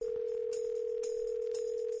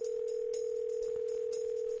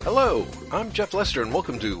Hello, I'm Jeff Lester, and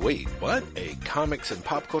welcome to Wait, What? A comics and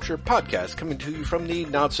pop culture podcast coming to you from the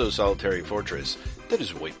not-so-solitary fortress that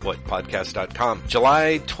is waitwhatpodcast.com.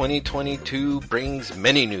 July 2022 brings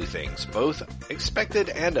many new things, both expected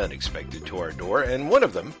and unexpected, to our door, and one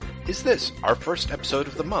of them is this, our first episode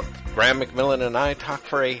of the month. Graham McMillan and I talk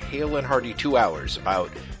for a hale and hearty 2 hours about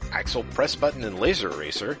Axel Press Button and Laser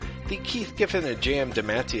Eraser, the Keith Giffen and J.M.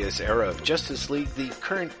 DeMatteis era of Justice League, the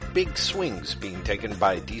current big swings being taken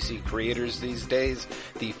by DC creators these days,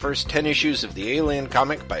 the first 10 issues of the Alien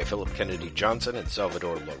comic by Philip Kennedy Johnson and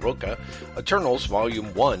Salvador Larroca, Eternals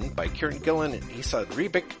Volume 1 by Kieran Gillen and Esad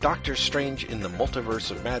Ribic, Doctor Strange in the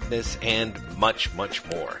Multiverse of Madness, and much, much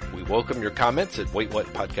more. We welcome your comments at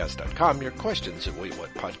waitwhatpodcast.com, your questions at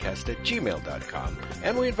waitwhatpodcast@gmail.com,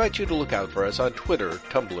 and we invite you to look out for us on Twitter,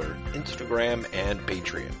 Tumblr, Instagram, and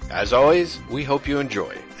Patreon. As always, we hope you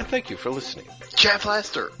enjoy, and thank you for listening. Jeff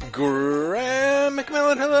Lester. Graham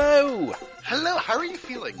McMillan, hello! Hello, how are you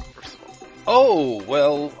feeling, first of all? Oh,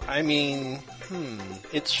 well, I mean,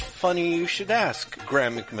 it's funny you should ask,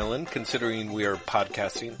 Graham McMillan, considering we are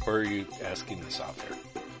podcasting, or are you asking this off here?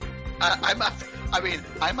 I'm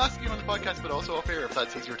asking you on the podcast, but also off air if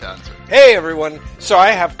that's easier to answer. Hey everyone! So I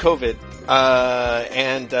have COVID,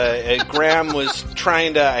 and Graham was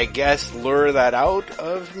trying to, I guess, lure that out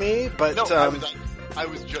of me, but... No, I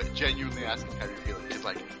was genuinely asking how you're feeling, because,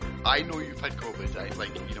 I know you've had COVID,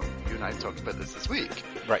 you and I have talked about this week.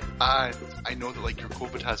 Right. And I know that, your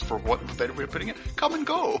COVID has, for what a better way of putting it, come and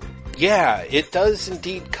go. Yeah, it does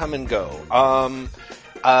indeed come and go. So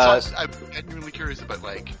I'm genuinely curious about,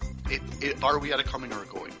 are we at a coming or a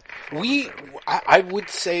going? I would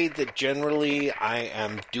say that generally I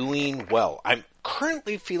am doing well. I'm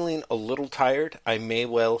currently feeling a little tired. I may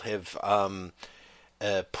well have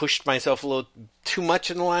pushed myself a little too much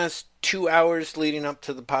in the last 2 hours leading up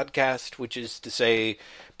to the podcast, which is to say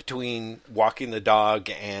between walking the dog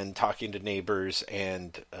and talking to neighbors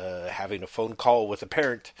and having a phone call with a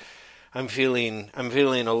parent. I'm feeling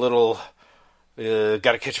a little...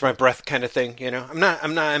 gotta catch my breath kind of thing, you know.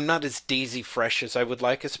 I'm not as daisy fresh as I would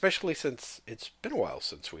like, especially since it's been a while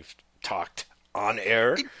since we've talked on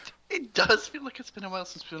air. It does feel like it's been a while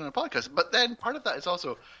since we've been on a podcast, but then part of that is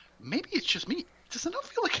also, maybe it's just me. Does it not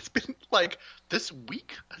feel like it's been, this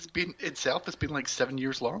week has been 7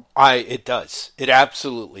 years long? It does. It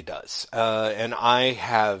absolutely does. And I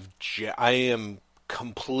am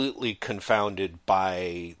completely confounded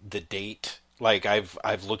by the date.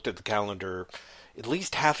 I've looked at the calendar at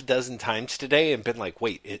least half a dozen times today and been like,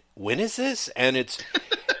 wait, when is this? And it's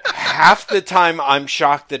half the time I'm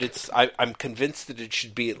shocked that I'm convinced that it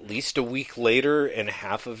should be at least a week later, and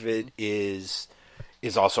half of it is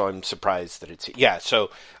also I'm surprised that it's... Yeah,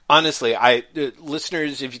 so honestly,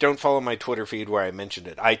 listeners, if you don't follow my Twitter feed where I mentioned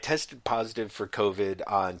it, I tested positive for COVID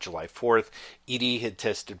on July 4th. Edie had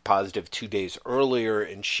tested positive 2 days earlier,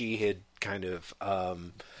 and she had kind of...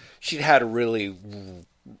 she'd had a really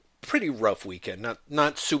pretty rough weekend.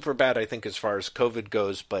 Not super bad, I think, as far as COVID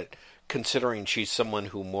goes, but considering she's someone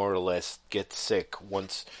who more or less gets sick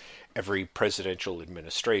once every presidential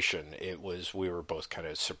administration, we were both kind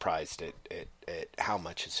of surprised at how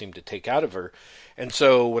much it seemed to take out of her. And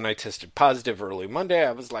so when I tested positive early Monday,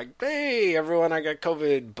 I was like, hey, everyone, I got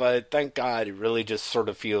COVID, but thank God it really just sort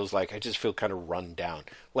of feels like I just feel kind of run down.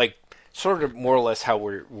 Sort of more or less how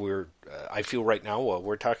I feel right now while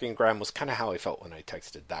we're talking, Graham, was kind of how I felt when I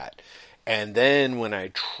texted that. And then when I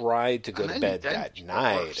tried to go to bed that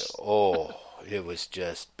night, it was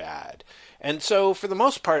just bad. And so for the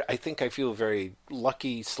most part, I think I feel very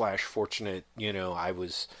lucky / fortunate. You know, I've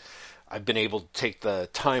been able to take the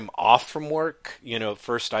time off from work. You know, at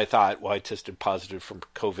first I thought, well, I tested positive from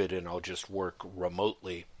COVID and I'll just work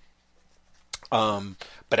remotely.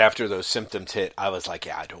 But after those symptoms hit, I was like,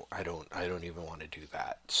 yeah, I don't even want to do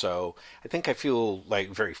that. So I think I feel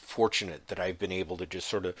very fortunate that I've been able to just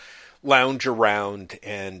sort of lounge around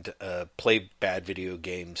and play bad video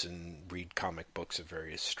games and read comic books of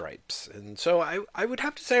various stripes. And so I would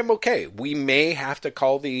have to say I'm okay. We may have to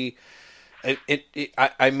call I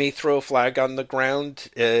may throw a flag on the ground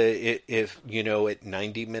if at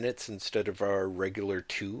 90 minutes instead of our regular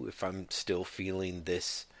 2, if I'm still feeling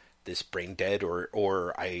this brain dead,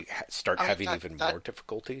 or I start having even more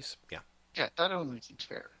difficulties. Yeah. Yeah, that only seems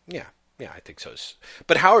fair. Yeah, I think so.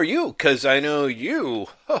 But how are you? Because I know you,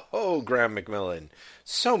 Graham McMillan,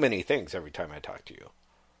 so many things every time I talk to you.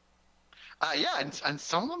 Yeah, and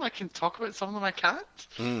some of them I can talk about, some of them I can't.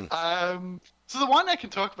 So the one I can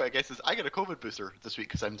talk about, I guess, is I got a COVID booster this week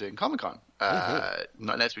because I'm doing Comic-Con.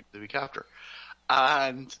 Not next week, the week after.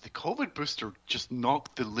 And the COVID booster just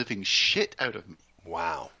knocked the living shit out of me.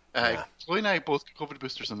 Wow. Yeah. Chloe and I both got COVID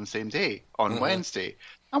boosters on the same day on Wednesday.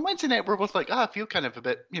 And Wednesday night, we're both like, I feel kind of a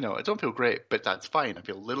bit, I don't feel great, but that's fine. I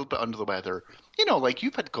feel a little bit under the weather. Like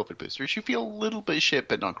you've had COVID boosters, you feel a little bit shit,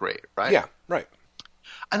 but not great, right? Yeah, right.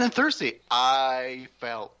 And then Thursday, I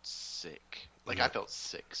felt sick. Like, I felt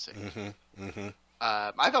sick.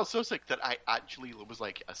 I felt so sick that I actually was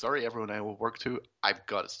like, sorry, everyone I will work to, I've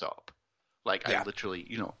got to stop. Like, Yeah. I literally,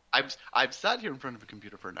 I've sat here in front of a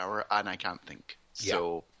computer for an hour and I can't think.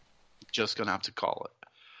 So, just going to have to call it.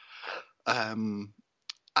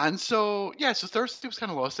 And so, so Thursday was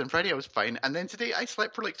kind of lost, and Friday I was fine. And then today I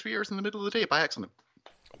slept for like 3 hours in the middle of the day by accident.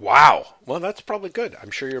 Wow. Well, that's probably good. I'm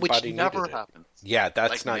sure your Which body never needed it. happens. Yeah,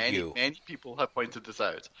 that's like not many, you. Many people have pointed this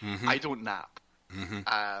out. I don't nap.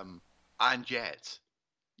 And yet,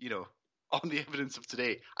 on the evidence of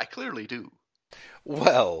today, I clearly do.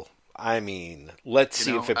 Well, I mean, let's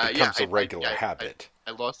see if it becomes a regular habit.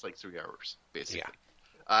 I lost like 3 hours, basically.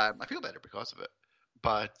 Yeah. I feel better because of it.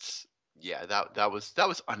 But yeah, that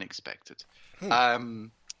was unexpected.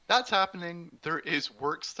 That's happening. There is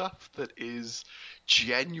work stuff that is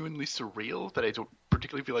genuinely surreal that I don't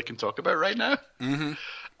particularly feel I can talk about right now.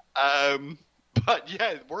 But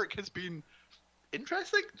yeah, work has been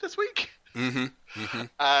interesting this week.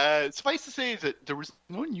 Suffice to say that there was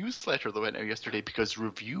no newsletter that went out yesterday because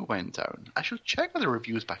review went down. I should check whether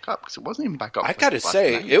review is back up because it wasn't even back up. I gotta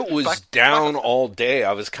say, it was down all day.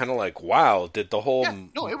 I was kind of like, wow, did the whole... Yeah,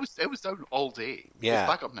 no, it was down all day. Yeah.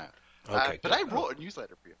 It's back up now. Okay, but I wrote a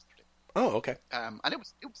newsletter for yesterday. Oh, okay. And it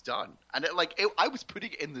was done. And I was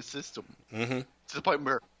putting it in the system to the point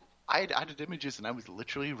where I had added images and I was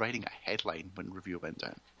literally writing a headline when review went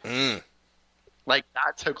down. Like,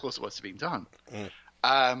 that's how close it was to being done.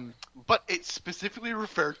 But it specifically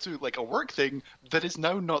referred to, like, a work thing that is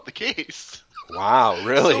now not the case. Wow,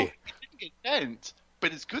 really? So it didn't get sent,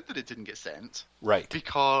 but it's good that it didn't get sent. Right.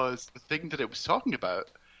 Because the thing that it was talking about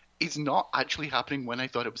is not actually happening when I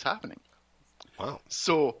thought it was happening. Wow.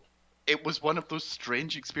 So it was one of those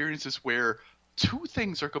strange experiences where two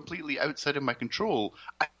things are completely outside of my control,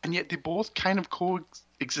 and yet they both kind of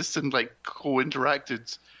coexisted and, like,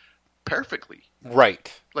 co-interacted perfectly.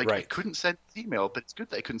 Right. Like, right. I couldn't send the email, but it's good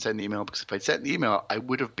that I couldn't send the email because if I'd sent the email, I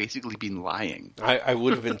would have basically been lying. I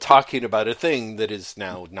would have been talking about a thing that is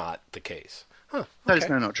now not the case. Huh. Okay. That is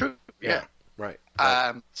now not true. Yeah. Right.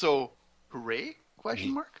 So, hooray?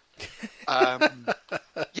 Question mark. Yeah,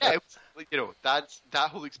 it was, like, that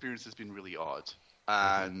whole experience has been really odd.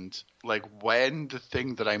 And like when the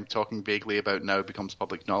thing that I'm talking vaguely about now becomes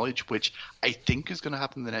public knowledge, which I think is going to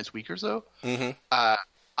happen in the next week or so,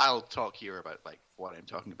 I'll talk here about like what I'm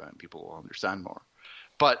talking about and people will understand more.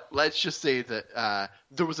 But let's just say that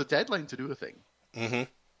there was a deadline to do a thing.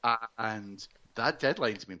 And that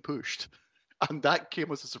deadline's been pushed. And that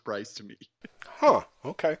came as a surprise to me. Huh.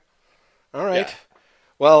 Okay. All right. Yeah.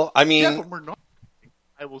 Well, I mean... Yeah, but we're not...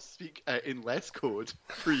 I will speak in less code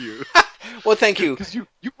for you. Well, thank you. Because you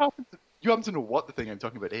happen to know what the thing I'm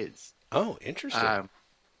talking about is. Oh, interesting.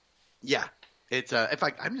 Yeah. It's in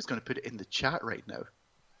fact, I'm just going to put it in the chat right now.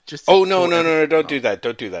 Just no! Don't do that!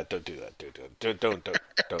 Don't do that!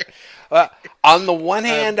 Don't. On the one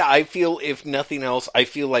hand, I feel, if nothing else, I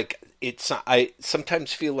feel like I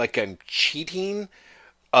sometimes feel like I'm cheating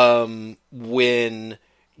when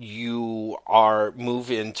you move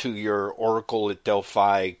into your Oracle at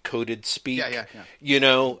Delphi coded speak. Yeah.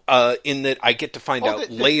 In that I get to find out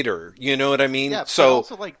later. You know what I mean? Yeah. So but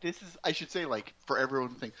also, like, this is, I should say, like, for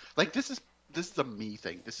everyone thing, like, this is a me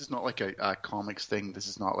thing. This is not like a comics thing. This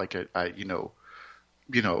is not like a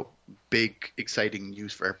big exciting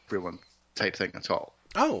news for everyone type thing at all.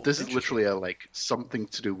 Oh, this is literally like something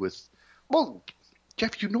to do with. Well,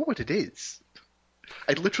 Jeff, you know what it is.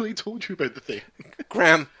 I literally told you about the thing.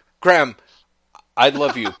 Graham, I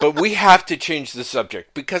love you, but we have to change the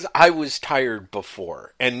subject because I was tired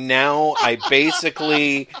before, and now I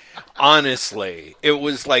basically, honestly, it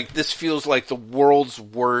was like, this feels like the world's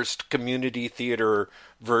worst community theater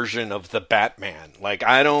version of the Batman. Like,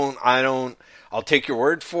 I'll take your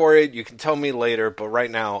word for it. You can tell me later, but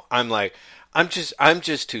right now I'm like, I'm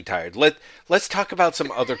just too tired. Let's talk about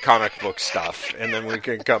some other comic book stuff, and then we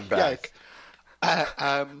can come back. Yes.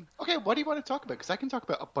 Okay, what do you want to talk about? Because I can talk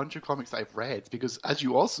about a bunch of comics that I've read, because as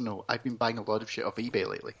you also know, I've been buying a lot of shit off eBay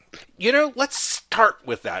lately. Let's start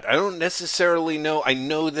with that. I don't necessarily know. I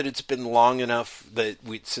know that it's been long enough that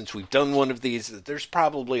since we've done one of these, that there's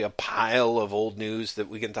probably a pile of old news that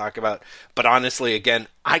we can talk about. But honestly, again,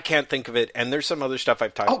 I can't think of it. And there's some other stuff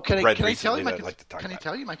I've read recently that I'd like to talk about. Can I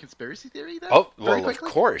tell you my conspiracy theory then? Oh, well, of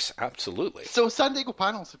course. Absolutely. So San Diego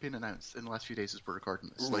panels have been announced in the last few days as we're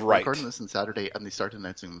recording this. Like, we're recording this on Saturday, and they started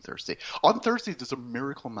announcing on Thursday. On Thursday, there's a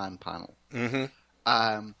Miracle Man panel. Mm-hmm.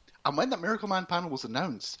 And when that Miracle Man panel was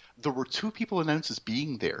announced, there were 2 people announced as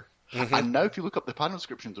being there. Mm-hmm. And now if you look up the panel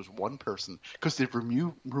description, there's 1 person because they've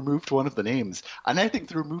removed one of the names. And I think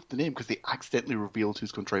they removed the name because they accidentally revealed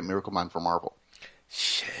who's going to write Miracle Man for Marvel.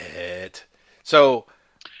 Shit. So...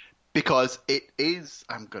 Because it is...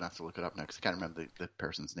 I'm going to have to look it up now because I can't remember the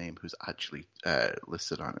person's name who's actually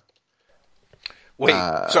listed on it. Wait,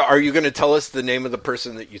 so are you going to tell us the name of the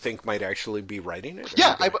person that you think might actually be writing it?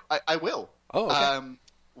 Yeah, I will. Oh, okay.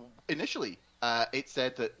 Initially, it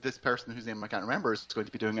said that this person whose name I can't remember is going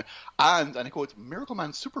to be doing it, and I quote, Miracle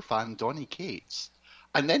Man superfan Donny Cates.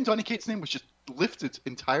 And then Donny Cates' name was just lifted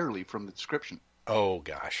entirely from the description. Oh,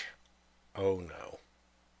 gosh. Oh, no.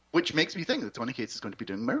 Which makes me think that Donny Cates is going to be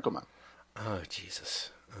doing Miracle Man. Oh,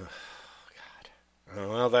 Jesus. Oh, God. Oh,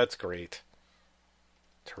 well, that's great.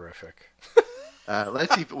 Terrific.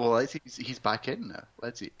 Let's see. Well, let's see. He's back in now.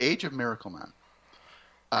 Let's see. Age of Miracle Man.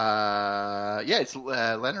 It's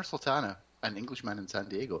Leonard Sultana, an Englishman in San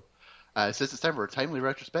Diego. It says it's time for a timely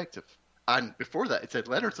retrospective. And before that, it said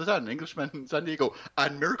Leonard Sultana, an Englishman in San Diego,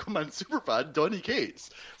 and Miracle Man superfan Donny Cates.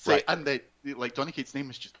 So, right. And Donny Cates' name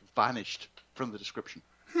has just vanished from the description.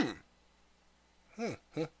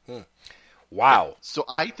 Wow. So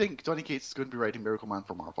I think Donny Cates is going to be writing Miracle Man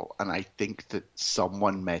for Marvel, and I think that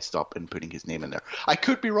someone messed up in putting his name in there. I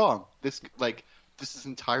could be wrong. This is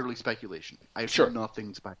entirely speculation. I have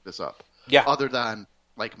nothing to back this up. Yeah. Other than,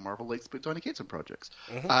 Marvel likes to put Donny Cates on projects.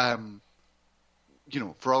 Mm-hmm.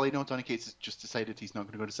 For all I know, Donny Cates has just decided he's not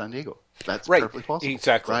going to go to San Diego. That's perfectly possible.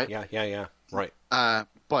 Exactly. Right? Yeah. Right.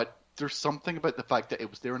 But there's something about the fact that it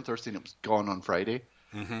was there on Thursday and it was gone on Friday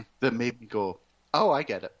that made me go, oh, I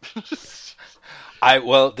get it.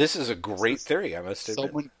 Well, this is a great theory, I must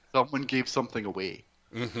admit. Someone gave something away.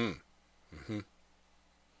 Mm-hmm. Mm-hmm.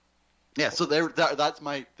 Yeah, so there's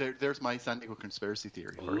my San Diego conspiracy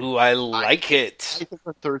theory. Ooh, I like it. I think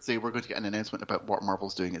on Thursday we're going to get an announcement about what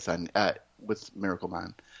Marvel's doing with Miracle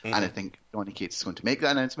Man, and I think Donny Cates is going to make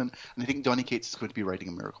that announcement, and I think Donny Cates is going to be writing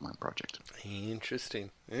a Miracle Man project. Interesting.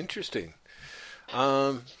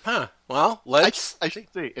 Well, let's. I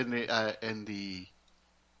should say in the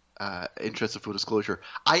interest of full disclosure,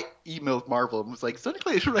 I emailed Marvel and was like, "Sonny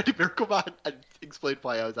Clay is writing Miracle Man," and explained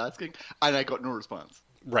why I was asking, and I got no response.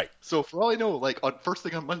 Right. So for all I know, on first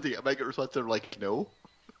thing on Monday, I might get a response. They're like, "No."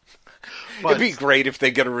 It'd be great if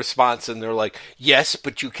they get a response and they're like, "Yes,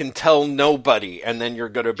 but you can tell nobody," and then you're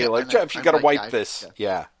going to be like, "Jeff, you got to wipe this."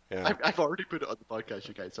 Yeah. I've already put it on the podcast,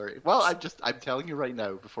 you guys. Sorry. Well, I'm telling you right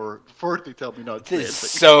now before they tell me not to. This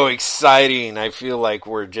is so exciting. I feel like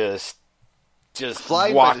we're just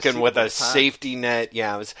walking with a safety net.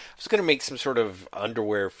 Yeah, I was going to make some sort of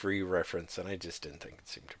underwear-free reference, and I just didn't think it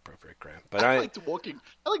seemed appropriate, Graham. But I like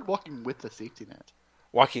walking with a safety net.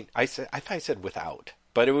 Walking. I thought I said without,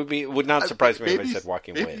 but it would not surprise me if I said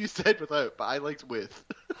walking with. Maybe you said without, but I liked with.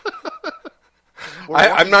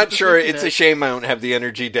 I'm not sure. It's a shame I don't have the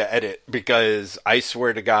energy to edit, because I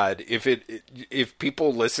swear to God, if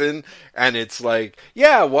people listen and it's like,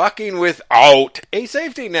 yeah, walking without a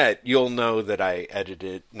safety net, you'll know that I edited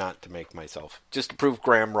it not to make myself, just to prove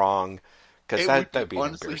Graham wrong. Because that'd be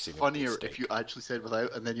honestly funnier if you actually said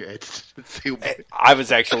without and then you edited it. I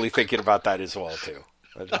was actually thinking about that as well too.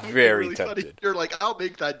 Very really tempted. Funny. You're like, I'll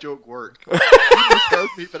make that joke work. You tells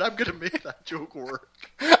me, but I'm going to make that joke work.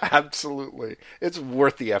 Absolutely, it's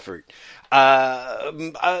worth the effort. So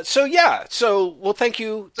thank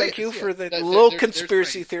you for the little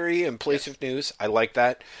conspiracy theory in place of news. I like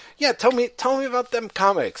that. Yeah, tell me about them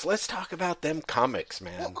comics. Let's talk about them comics,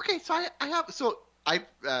 man. Well, okay, so I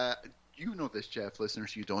you know this, Jeff.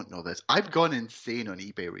 Listeners, you don't know this. I've gone insane on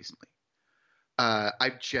eBay recently.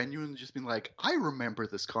 I've genuinely just been like, I remember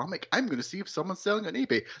this comic. I'm going to see if someone's selling on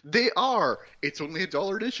eBay. They are. It's only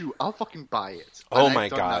 $1 an issue. I'll fucking buy it. Oh my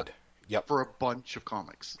God. Yep. For a bunch of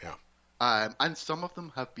comics. Yeah. And some of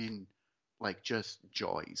them have been just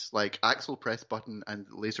joys. Like Axel Press Button and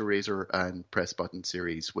Laser Razor and Press Button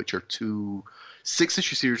series, which are 2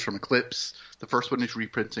 6-issue series from Eclipse. The first one is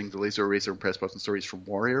reprinting the Laser Razor and Press Button stories from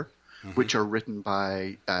Warrior, which are written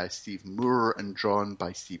by Steve Moore and drawn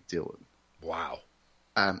by Steve Dillon. Wow.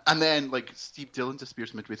 And then, Steve Dillon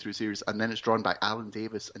disappears midway through the series, and then it's drawn by Alan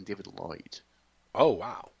Davis and David Lloyd. Oh,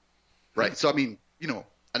 wow. Right. So, I mean,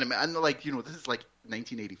 And like, this is like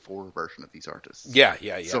 1984 version of these artists. Yeah,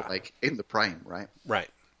 yeah, So yeah. like in the prime, right? Right.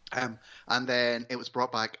 And then it was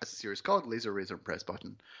brought back as a series called Laser, Razor, and Press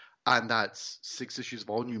Button, and that's 6 issues of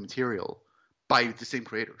all new material by the same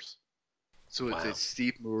creators. So Wow. it's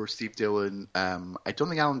Steve Moore, Steve Dillon. I don't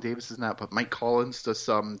think Alan Davis is in that, but Mike Collins does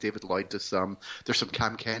some. David Lloyd does some. There's some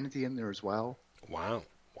Cam Kennedy in there as well. Wow.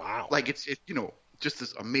 Wow. Like it's just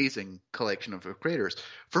this amazing collection of creators.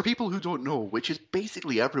 For people who don't know, which is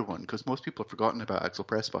basically everyone, because most people have forgotten about Axel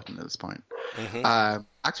Pressbutton at this point.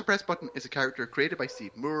 Axel Pressbutton is a character created by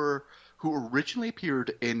Steve Moore, who originally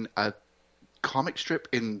appeared in a comic strip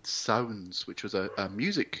in Sounds, which was a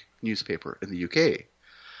music newspaper in the UK.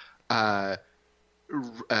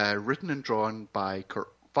 Written and drawn by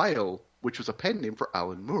Kurt Vile, which was a pen name for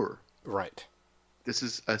Alan Moore. Right. This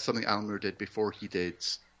is something Alan Moore did before he did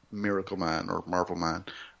Miracle Man or Marvel Man,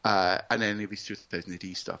 and any of his 2000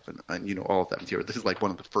 AD stuff, and all of that material. This is like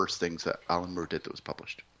one of the first things that Alan Moore did that was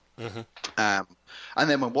published. And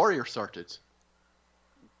then when Warrior started,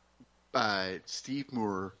 Steve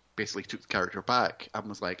Moore basically took the character back and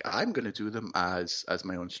was like, I'm going to do them as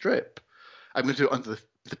my own strip. I'm going to do it under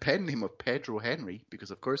the pen name of Pedro Henry,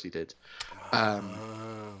 because of course he did.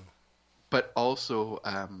 But also,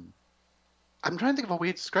 I'm trying to think of a way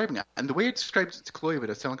of describing it. And the way it describes it to Chloe when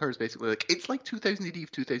I was telling her is basically like, it's like 2000 AD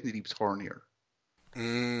if 2000 AD was hornier.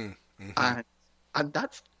 And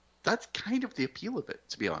that's kind of the appeal of it,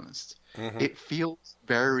 to be honest. It feels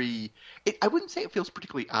very... I wouldn't say it feels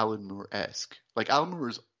particularly Alan Moore-esque. Like, Alan Moore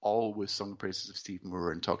has always sung the praises of Steve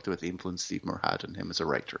Moore and talked about the influence Steve Moore had on him as a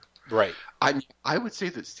writer. Right. And I would say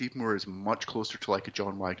that Steve Moore is much closer to like a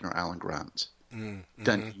John Wagner or Alan Grant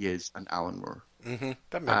than he is an Alan Moore.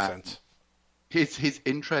 That makes sense. His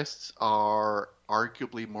interests are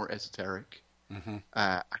arguably more esoteric. And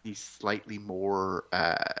he's slightly more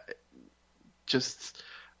just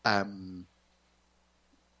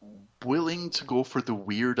willing to go for the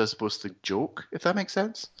weird as opposed to joke, if that makes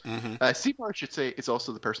sense. Steve Moore, I should say, is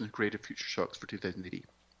also the person who created Future Shocks for 2000 AD.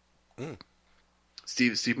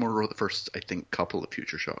 Steve Moore wrote the first, I think, couple of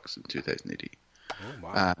Future Shocks in 2000 AD. Oh,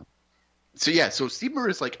 wow. So Steve Moore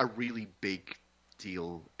is like a really big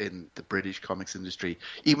deal in the British comics industry,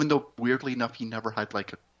 even though weirdly enough he never had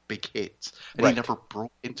like a big hit and he never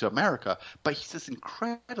broke into America, but he's this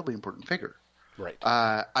incredibly important figure. Right.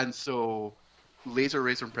 And so Laser,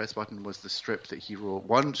 Razor, and Press Button was the strip that he wrote,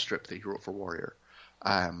 one strip that he wrote for Warrior.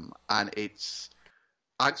 And it's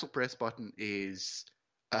Axel Press Button is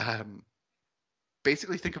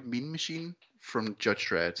basically think of Mean Machine from Judge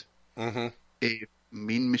Dredd. If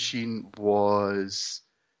Mean Machine was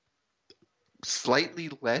slightly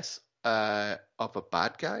less of a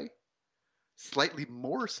bad guy, slightly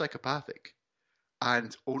more psychopathic,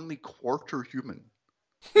 and only quarter human.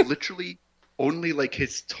 Literally only like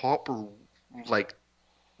his top like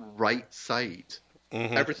right side.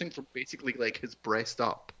 Everything from basically like his breast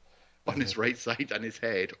up on his right side and his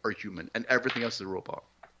head are human, and everything else is a robot.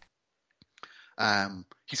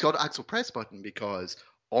 He's got Axel Press Button because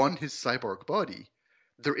on his cyborg body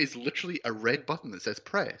there is literally a red button that says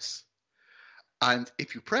press. And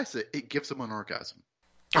if you press it, it gives him an orgasm.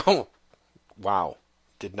 Oh, wow.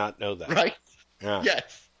 Did not know that. Right? Yeah.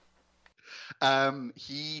 Yes.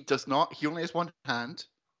 He does not, he only has one hand,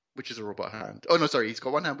 which is a robot hand. Oh, no, sorry. He's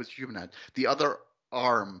got one hand, which is a human hand. The other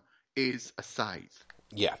arm is a scythe.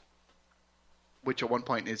 Yeah. Which at one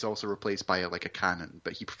point is also replaced by like a cannon,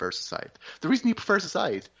 but he prefers a scythe. The reason he prefers a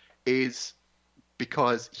scythe is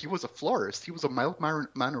because he was a florist. He was a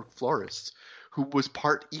mild-mannered florist who was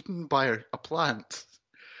part eaten by a plant,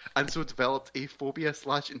 and so developed a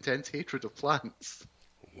phobia/intense hatred of plants.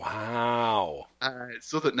 Wow.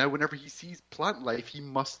 So that now whenever he sees plant life, he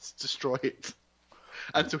must destroy it.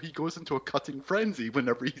 And so he goes into a cutting frenzy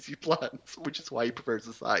whenever he sees plants, which is why he prefers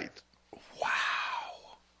the scythe. Wow.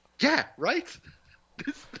 Yeah, right?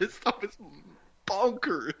 This stuff is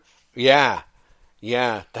bonkers. Yeah.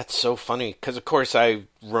 Yeah, that's so funny. Because, of course, I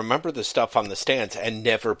remember the stuff on the stands and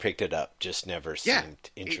never picked it up. Just never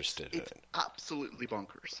seemed interested in it. It's absolutely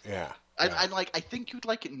bonkers. Yeah. And like, I think you'd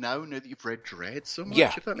like it now that you've read Dredd so much,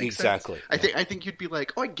 Yeah, if that makes exactly. sense. I think you'd be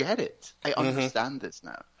like, oh, I get it. I understand this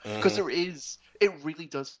now. Because it really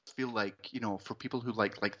does feel like, for people who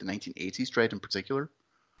like the 1980s Dredd in particular.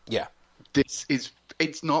 Yeah.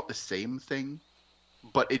 It's not the same thing,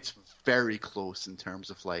 but it's very close in terms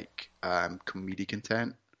of like comedic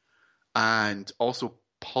intent and also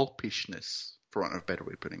pulpishness, for want of a better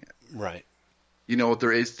way of putting it. Right.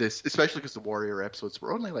 There is this, especially because the Warrior episodes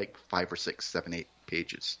were only like 5 or 6, 7, 8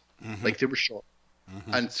 pages. Like they were short.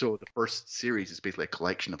 And so the first series is basically a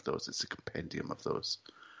collection of those. It's a compendium of those.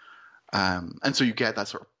 And so you get that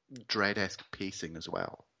sort of Dread-esque pacing as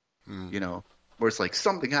well, Mm. you know, where it's like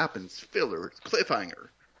something happens, filler, cliffhanger,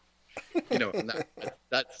 you know, and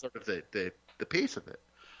that's sort of the pace of it.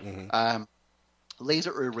 Hmm. Um,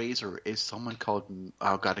 Laser Eraser is someone called,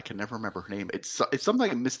 oh god, I can never remember her name. It's something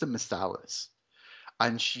like Mr. Mystalis,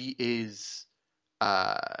 and she's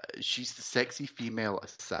the sexy female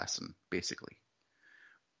assassin basically,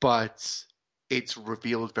 but it's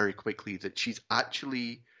revealed very quickly that she's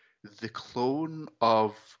actually the clone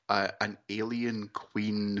of an alien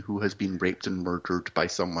queen who has been raped and murdered by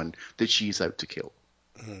someone that she's out to kill.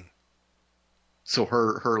 Mm. So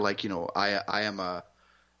her like, I am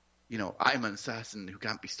I'm an assassin who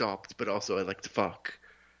can't be stopped, but also I like to fuck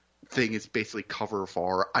thing is basically cover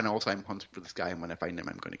for, and also I'm hunting for this guy, and when I find him,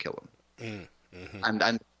 I'm going to kill him. Mm. Hmm.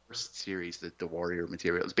 And the first series, the Warrior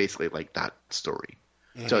material, is basically like that story.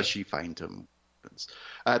 Hmm. Does she find him?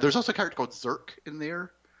 There's also a character called Zerk in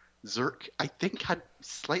there. Zerk, I think, had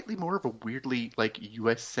slightly more of a weirdly like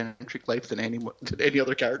US centric life than any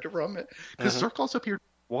other character from it, because Hmm. Zerk also appeared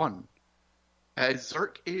in one.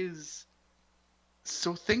 Zerk is,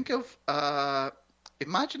 so think of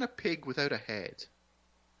imagine a pig without a head,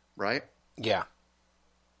 right? Yeah.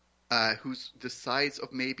 Who's the size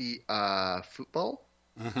of maybe a football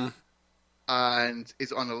Hmm. and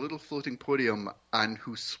is on a little floating podium and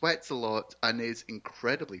who sweats a lot and is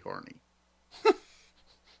incredibly horny.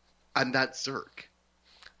 And that's Zerk.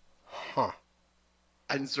 Huh.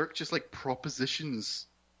 And Zerk just like propositions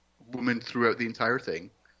women throughout the entire thing.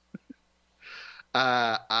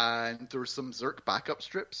 And there's some Zerk backup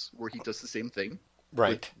strips where he does the same thing with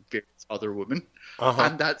Right. various other women. Uh-huh.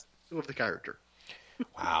 And that's of the character.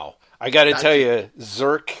 Wow. I got to That's tell it.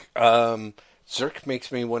 you, Zerk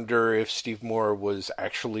makes me wonder if Steve Moore was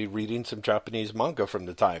actually reading some Japanese manga from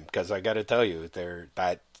the time, because I got to tell you,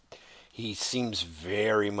 that he seems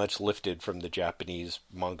very much lifted from the Japanese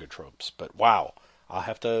manga tropes. But wow, I'll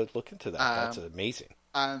have to look into that. That's Um, amazing.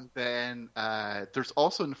 and then there's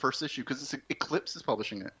also in the first issue, because Eclipse is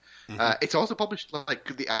publishing it. Hmm. It's also published,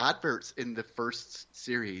 like the adverts in the first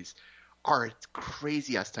series are a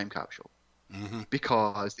crazy ass time capsule. Hmm.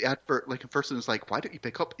 Because the advert, like in first one, is like, why don't you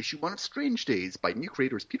pick up issue 1 of Strange Days by new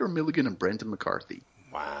creators Peter Milligan and Brendan McCarthy?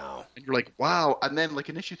 Wow. And you're like, wow. And then like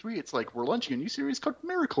in issue 3, it's like, we're launching a new series called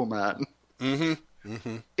Miracle Man. Hmm.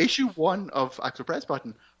 Hmm. Issue 1 of Axel Press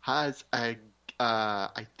Button has I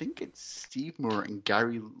think it's Steve Moore and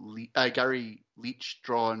Gary Leach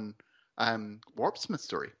drawn Warp Smith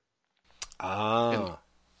story. And Ah.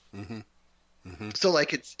 Hmm. Hmm. so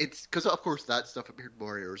like it's because of course that stuff appeared in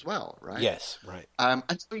Warrior as well, right? Yes. Right. And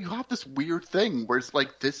so you have this weird thing where it's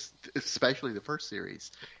like this, especially the first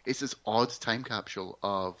series, is this odd time capsule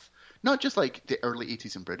of not just like the early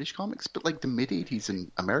 80s in British comics, but like the mid 80s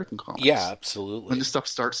in American comics. Yeah. When Absolutely. this stuff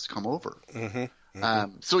starts to come over. Hmm.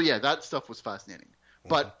 So yeah, that stuff was fascinating.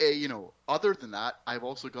 But other than that, I've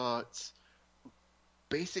also got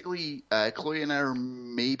basically Chloe and I are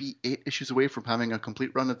maybe 8 issues away from having a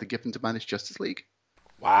complete run of the Giffen to Manage Justice League.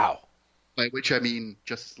 Wow. By which I mean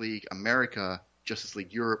Justice League America, Justice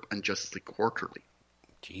League Europe, and Justice League Quarterly.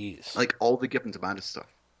 Jeez. Like all the Giffen to Manage stuff,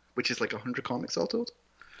 which is like 100 comics all told.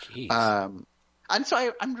 Jeez. And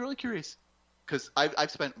so I'm really curious because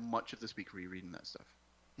I've spent much of this week rereading that stuff.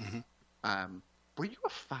 Hmm. Were you a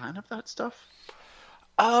fan of that stuff?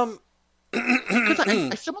 Um. Because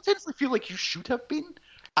I simultaneously feel like you should have been,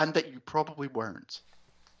 and that you probably weren't.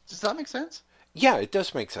 Does that make sense? Yeah, it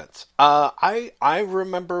does make sense. I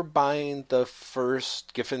remember buying the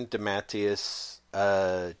first Giffen DeMatteis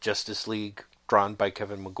Justice League drawn by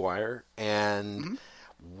Kevin Maguire, and Hmm.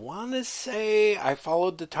 want to say I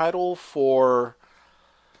followed the title for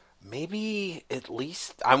maybe at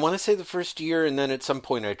least I want to say the first year, and then at some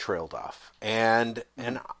point I trailed off, and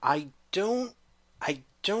I don't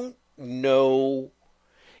know.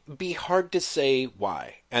 It'd be hard to say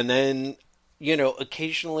why, and then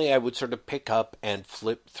occasionally I would sort of pick up and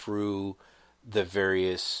flip through the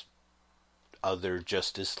various other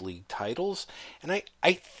Justice League titles, and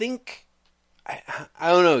I think I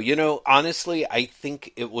don't know. Honestly, I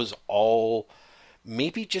think it was all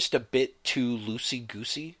maybe just a bit too loosey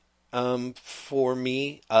goosey for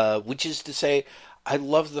me. Which is to say, I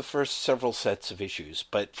love the first several sets of issues,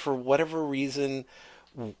 but for whatever reason,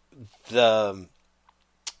 the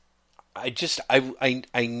I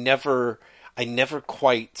never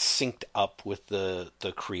quite synced up with the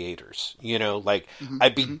creators. Like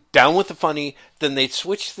I'd be down with the funny, then they'd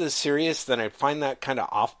switch to the serious, then I'd find that kind of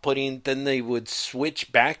off-putting, then they would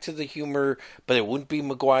switch back to the humor, but it wouldn't be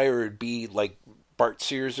Maguire, it'd be like Bart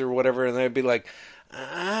Sears or whatever, and I'd be like,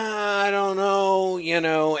 I don't know,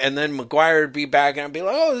 and then Maguire would be back and I'd be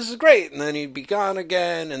like, oh, this is great. And then he'd be gone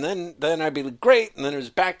again. And then I'd be like, great. And then it was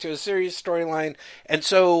back to a serious storyline. And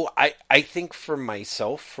so I think for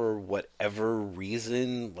myself, for whatever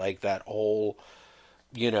reason, like that whole,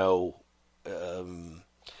 you know, um,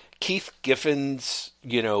 Keith Giffen's,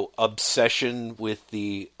 obsession with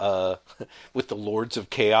the with the Lords of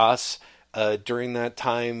Chaos during that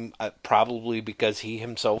time, probably because he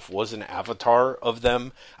himself was an avatar of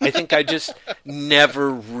them. I think I just never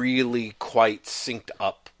really quite synced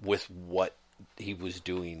up with what he was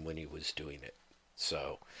doing when he was doing it.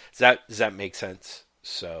 So does that make sense?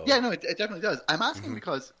 So Yeah, no, it definitely does. I'm asking mhm.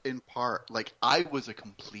 because, in part, like I was a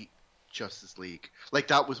complete Justice League. Like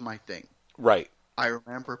that was my thing. Right. I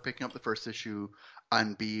remember picking up the first issue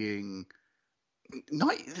and being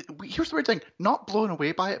not. Here's the weird thing: not blown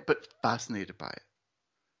away by it, but fascinated by it.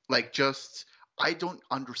 Like, just I don't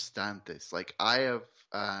understand this. Like, I have.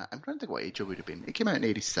 I'm trying to think what age I would have been. It came out in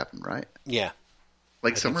 '87, right? Yeah,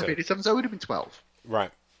 Like I think summer of so. '87, so I would have been 12,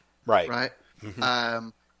 Right. Right. right? Hmm.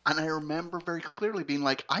 And I remember very clearly being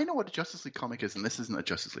like, I know what a Justice League comic is, and this isn't a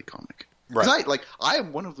Justice League comic. Because Right. I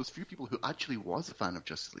am one of those few people who actually was a fan of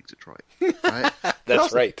Justice League Detroit, right? But That's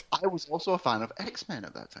also, right. I was also a fan of X-Men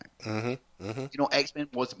at that time. Hmm. Hmm. X-Men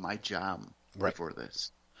was my jam Right. before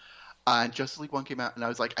this. And Justice League 1 came out, and I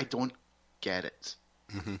was like, I don't get it.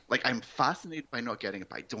 Hmm. Like, I'm fascinated by not getting it,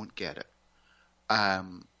 but I don't get it.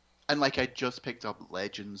 And like, I just picked up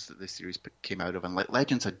Legends that this series came out of, and like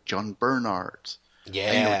Legends had John Byrne art. And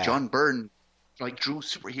Yeah. John Byrne like drew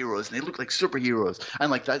superheroes, and they look like superheroes. And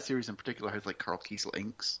like that series in particular has like Carl Kiesel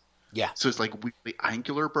inks, Yeah. so it's like weirdly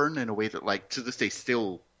angular Byrne in a way that like to this day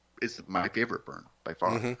still is my favorite Byrne by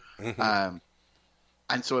far. Hmm. Hmm. Um,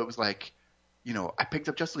 and so it was like, I picked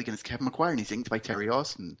up Justice League and it's Kevin McGuire and he's inked by Terry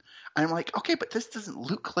Austin, and I'm like, okay, but this doesn't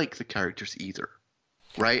look like the characters either,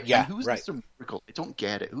 right? And Yeah. who's Right. Mr. Miracle? I don't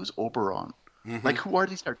get it. Who's Oberon? Hmm. Like, who are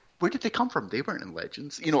these characters? Where did they come from? They weren't in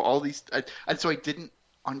Legends. All these, and so I didn't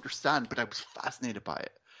understand, but I was fascinated by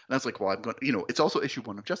it. And I was like, well, I'm going. It's also issue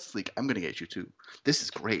 1 of Justice League. I'm going to get issue 2. This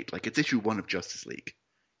is great. Like, it's issue 1 of Justice League.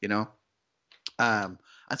 You know. And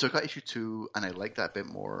so I got issue 2, and I liked that a bit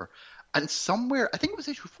more. And somewhere, I think it was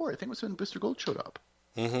issue 4. I think it was when Booster Gold showed up.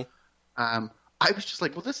 Hmm. I was just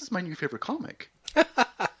like, well, this is my new favorite comic.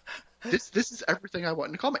 This is everything I want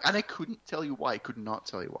in a comic, and I couldn't tell you why. I could not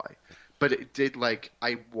tell you why, but it did. Like,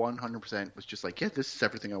 I 100% was just like, yeah, this is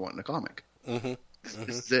everything I want in a comic. Hmm. This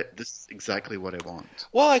is it. This is exactly what I want.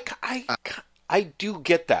 Well, I do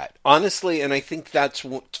get that, honestly, and I think that's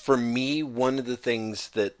for me one of the things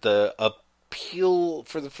that the appeal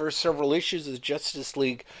for the first several issues of the Justice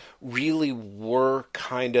League really were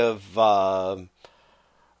kind of,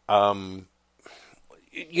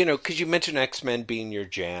 because you mentioned X-Men being your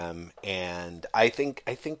jam, and I think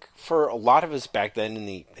for a lot of us back then in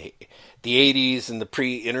the 80s and the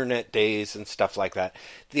pre-internet days and stuff like that,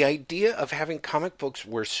 the idea of having comic books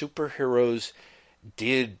where superheroes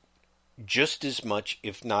did just as much,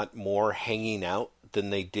 if not more, hanging out than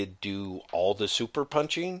they did do all the super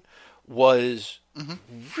punching was Hmm.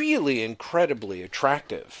 really incredibly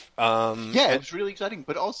attractive. Yeah, it was really exciting,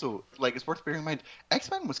 but also, like, it's worth bearing in mind,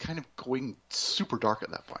 X-Men was kind of going super dark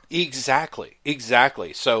at that point. Exactly,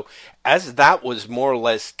 exactly. So as that was more or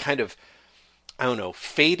less kind of, I don't know,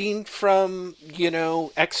 fading from,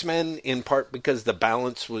 X-Men, in part because the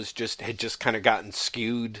balance had just kind of gotten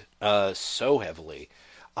skewed so heavily.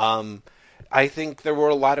 Um, I think there were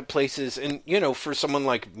a lot of places, and for someone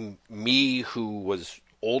like me who was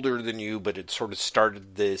older than you, but had sort of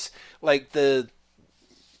started this, like the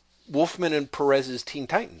Wolfman and Perez's Teen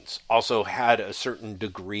Titans also had a certain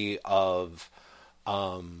degree of,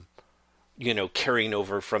 carrying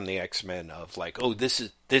over from the X Men of like, oh, this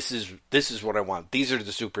is what I want. These are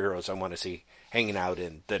the superheroes I want to see hanging out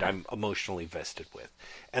in that I'm emotionally vested with,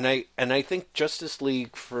 and I think Justice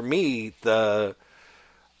League for me the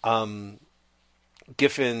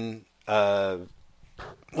Giffen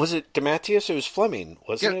was it DeMatteis or was Fleming, Yeah,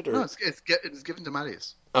 wasn't it? no, Or it's given to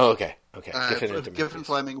Marius. oh, okay, Giffen and Giffen DeMatteis.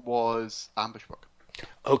 Fleming was Ambush Book.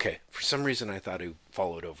 Okay, for some reason I thought he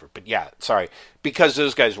followed over, but yeah, sorry, because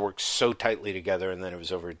those guys worked so tightly together, and then it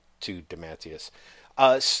was over to DeMatteis.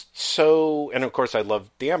 So, and of course, I loved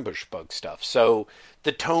the ambush bug stuff. So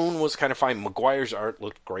the tone was kind of fine. McGuire's art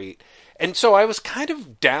looked great, and so I was kind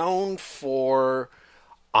of down for.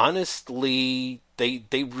 Honestly,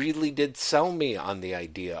 they really did sell me on the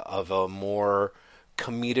idea of a more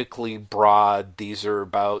comedically broad. These are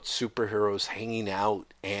about superheroes hanging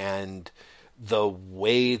out, and the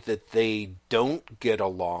way that they don't get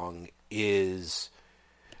along is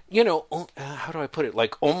how do I put it?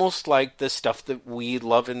 Like almost like the stuff that we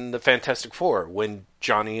love in the Fantastic Four when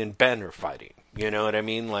Johnny and Ben are fighting. You know what I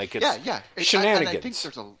mean? Like Yeah, it's yeah. And I think shenanigans.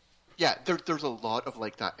 there's a lot of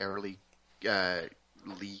like that early uh,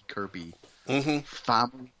 Lee Kirby Hmm.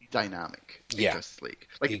 family dynamic in Yeah, Justice League.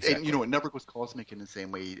 Like, and, exactly. it never goes cosmic in the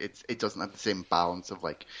same way. It doesn't have the same balance of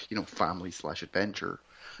like family slash adventure.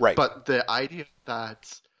 Right, But the idea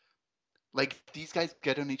that like these guys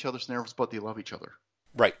get on each other's nerves, but they love each other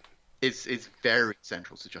right. is very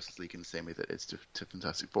central to Justice League in the same way that it is to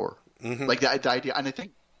Fantastic Four. Hmm. Like the idea, and I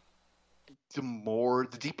think the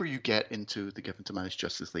deeper you get into the Given to Manage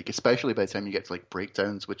Justice League, especially by the time you get to like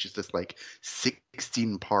Breakdowns, which is this like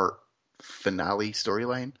 16-part finale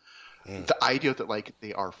storyline, Mm. the idea that like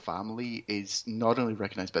they are family is not only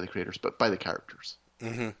recognized by the creators but by the characters.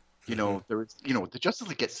 Hmm. There is, the Justice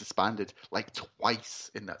League gets disbanded like twice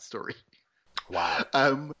in that story. Wow.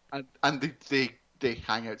 And they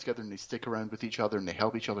hang out together and they stick around with each other and they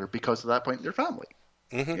help each other because at that point they're family.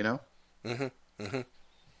 Hmm. You know. Hmm. Hmm.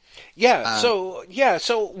 Yeah. Um,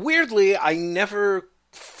 So weirdly, I never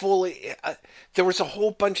fully. There was a whole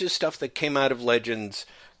bunch of stuff that came out of Legends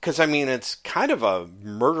because I mean it's kind of a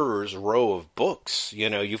murderer's row of books.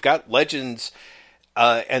 You've got Legends,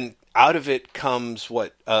 and out of it comes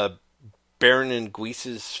what Baron and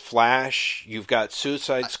Guise's Flash. You've got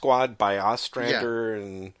Suicide Squad by yeah, Ostrander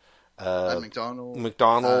and and McDonald.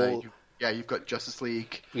 McDonald. You've got Justice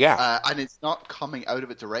League, Yeah. and it's not coming out of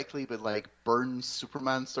it directly, but like Burns,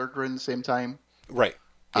 Superman started around the same time. Right.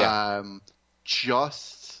 Yeah.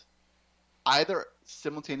 Just either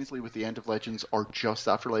simultaneously with the end of Legends or just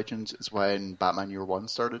after Legends is when Batman Year One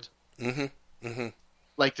started. Hmm. Hmm.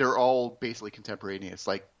 Like they're all basically contemporaneous.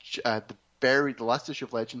 Like the last issue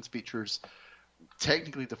of Legends features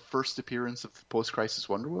technically the first appearance of the post-crisis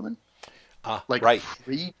Wonder Woman, like Right.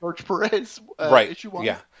 pre George Perez Right. issue one.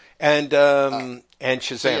 Yeah. And So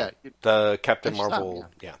Shazam, yeah, the Captain and Shazam, Marvel.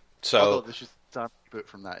 yeah. Yeah. Although So, the Shazam reboot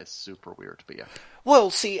from that is super weird, but yeah. well,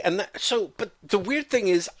 see, but the weird thing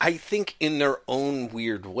is, I think in their own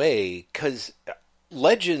weird way, because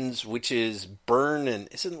Legends, which is Byrne and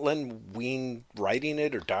isn't Len Wein writing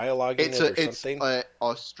it or dialoguing it or something?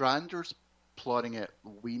 Ostrander's plotting it.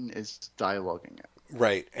 Ween is dialoguing it.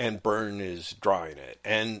 Right, and Byrne is drawing it,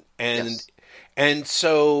 Yes. and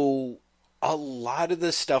so a lot of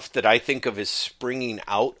the stuff that I think of as springing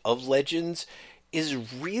out of Legends is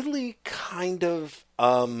really kind of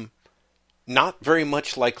not very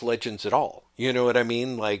much like Legends at all. You know what I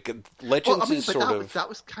mean? Like Well, I Legends mean, is but sort of that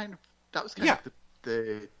was kind of yeah,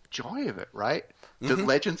 the joy of it, right? The hmm,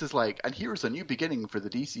 Legends is like, and here's a new beginning for the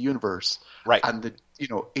DC universe, right. and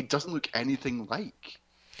it doesn't look anything like,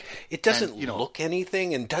 It and doesn't look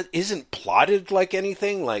anything and isn't plotted like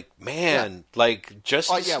anything. Like yeah. man, like Oh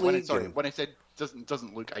Justice yeah, League and when I said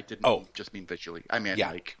doesn't look, I oh didn't just mean visually. I meant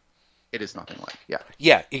yeah. like it is nothing like. Yeah.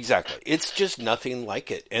 Yeah, exactly. It's just nothing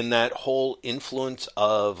like it. And that whole influence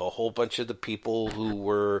of a whole bunch of the people who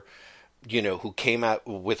were, who came out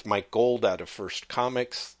with Mike Gold out of First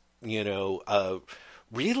Comics,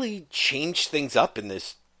 really changed things up in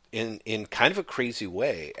this in kind of a crazy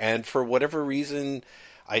way. And for whatever reason,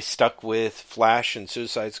 I stuck with Flash and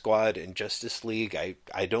Suicide Squad and Justice League.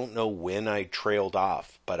 I don't know when I trailed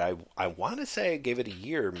off, but I want to say I gave it a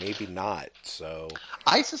year, maybe not. So,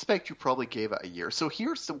 I suspect you probably gave it a year. So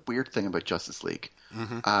here's the weird thing about Justice League.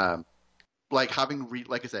 hmm, Like having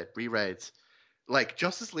like I said, reread like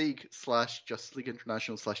Justice League slash Justice League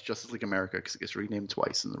International slash Justice League America because it gets renamed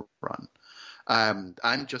twice in the run,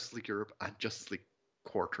 and Justice League Europe and Justice League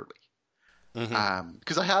Quarterly. hmm,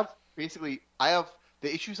 Because I have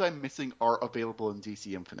the issues I'm missing are available in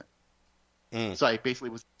DC Infinite, mm, so I basically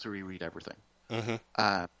was able to reread everything. hmm.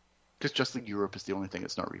 Because Justice League Europe is the only thing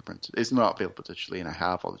that's not reprinted. It's not available digitally, and I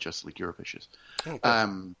have all the Justice League Europe issues. Okay.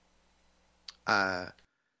 Um, uh,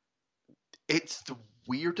 it's the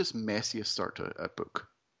weirdest, messiest start to a book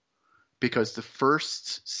because the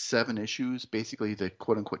first 7 issues, basically the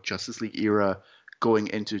quote unquote Justice League era, going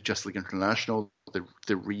into Justice League International, the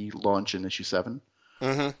relaunch in issue 7,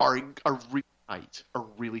 Hmm. are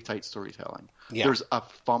really tight storytelling. Yeah. There's a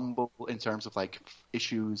fumble in terms of like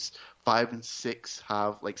issues 5 and 6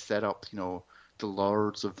 have like set up, the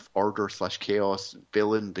Lords of Order slash Chaos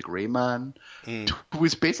villain, the Gray Man, Mm. who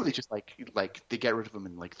is basically just like they get rid of him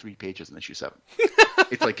in like 3 pages in issue 7.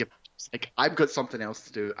 It's like I've got something else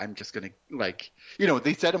to do. I'm just gonna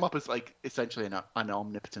they set him up as like essentially an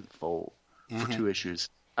omnipotent foe for Hmm. 2 issues,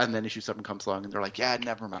 and then issue 7 comes along and they're like, yeah,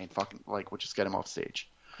 never mind, fucking like we'll just get him off stage.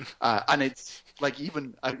 And it's like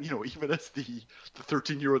even as the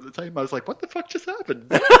 13-year-old at the time, I was like, what the fuck just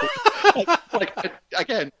happened?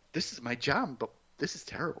 Again, this is my jam, but this is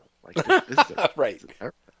terrible. Like this is terrible. Right. This is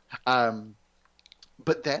terrible.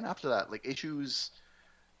 But then after that, like issues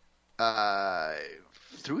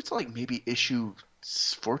through to like maybe issue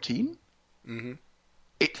 14,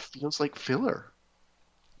 it feels like filler.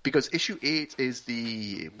 Because issue 8 is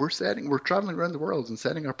we're traveling around the world and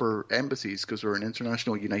setting up our embassies because we're an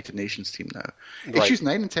international United Nations team now. Right. Issues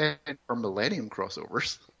 9 and 10 are Millennium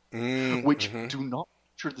crossovers, which do not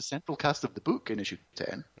feature the central cast of the book in issue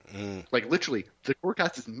 10. Like literally, the core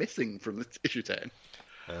cast is missing from issue 10.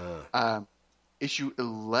 Issue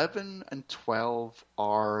 11 and 12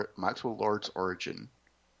 are Maxwell Lord's origin.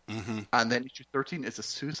 And then issue 13 is a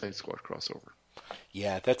Suicide Squad crossover.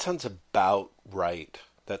 Yeah, that sounds about right.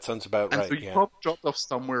 Right. So you probably dropped off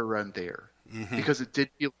somewhere around there because it did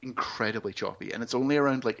feel incredibly choppy, and it's only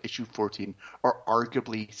around like issue 14 or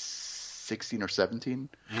arguably 16 or 17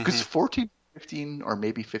 because 14, 15, or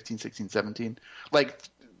maybe 15, 16, 17. Like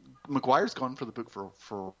Maguire's gone for the book for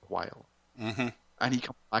a while, and he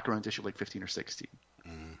comes back around issue like 15 or 16.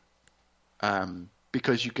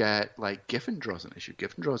 Because you get like Giffen draws an issue.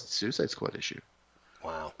 Giffen draws the Suicide Squad issue.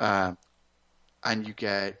 Wow. And you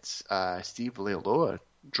get Steve Leialoha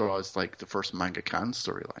draws like the first Manga Can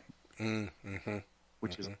storyline,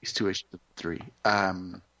 which is at least 2 issues of 3.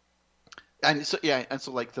 And so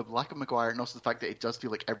like the lack of Maguire, and also the fact that it does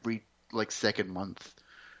feel like every like second month,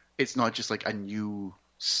 it's not just like a new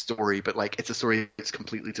story, but like it's a story that's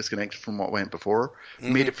completely disconnected from what went before,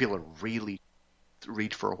 made it feel a really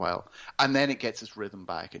read for a while, and then it gets its rhythm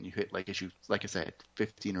back, and you hit like issue, like I said,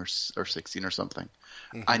 15 or 16 or something,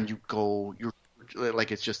 and you're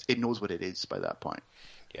like it knows what it is by that point.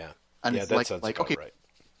 Yeah, and yeah, it's that sounds about okay.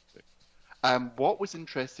 Right. What was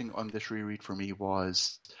interesting on this reread for me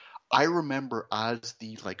was I remember as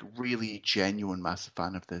the like really genuine massive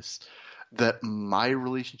fan of this, that my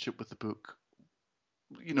relationship with the book,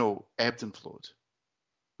 ebbed and flowed,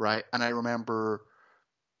 right? And I remember,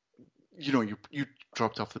 you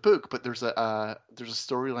dropped off the book, but there's a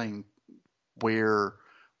storyline where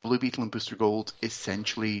Blue Beetle and Booster Gold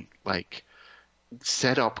essentially like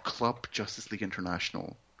set up Club Justice League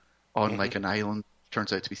International on like an island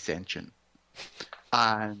turns out to be sentient,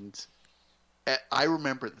 and I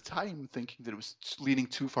remember at the time thinking that it was leaning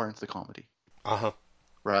too far into the comedy,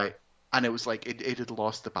 right? And it was like it had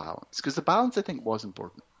lost the balance, because the balance I think was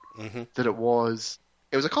important. That it was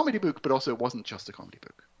a comedy book, but also it wasn't just a comedy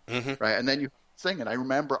book, right? And then you sing, and I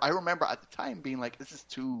remember at the time being like, this is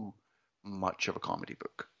too much of a comedy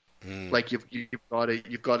book. Like you've got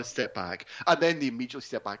to step back, and then they immediately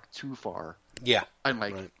step back too far. Yeah, and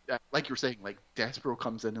like you were saying, like Despero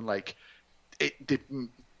comes in and like it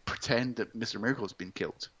didn't pretend that Mr. Miracle has been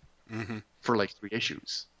killed for like 3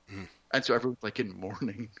 issues, and so everyone's like in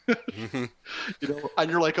mourning, and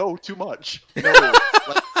you're like, oh, too much. No,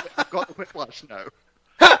 like, I've got the whiplash now.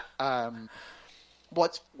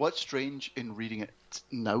 What's strange in reading it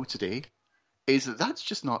now today is that that's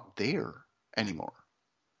just not there anymore.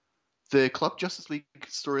 The Club Justice League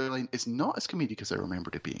storyline is not as comedic as I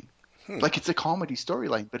remembered it being. Like, it's a comedy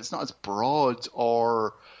storyline, but it's not as broad,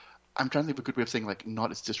 or I'm trying to think of a good way of saying, like,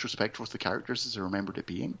 not as disrespectful to the characters as I remembered it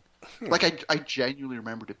being. Like, I genuinely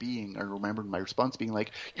remembered it being, I remembered my response being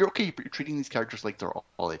like, you're okay, but you're treating these characters like they're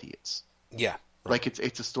all idiots. Yeah. Right. Like,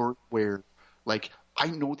 it's a story where, like, I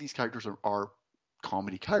know these characters are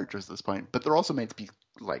comedy characters at this point, but they're also meant to be,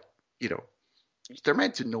 like, they're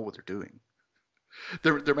meant to know what they're doing.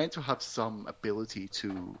 They're meant to have some ability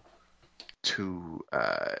to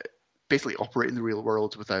basically operate in the real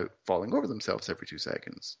world without falling over themselves every 2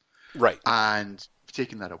 seconds. Right. And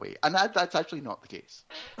taking that away. And that's actually not the case.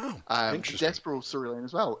 Oh, interesting. Despero storyline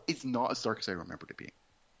as well is not as dark as I remembered it being.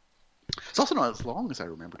 It's also not as long as I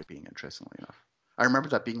remembered it being, interestingly enough. I remember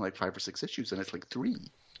that being like 5 or 6 issues, and it's like 3.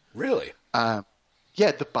 Really?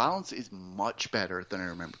 Yeah, the balance is much better than I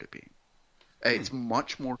remembered it being. It's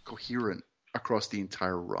much more coherent across the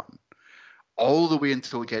entire run, all the way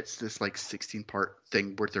until it gets this like 16-part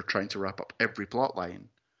thing where they're trying to wrap up every plot line,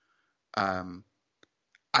 and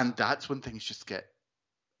that's when things just get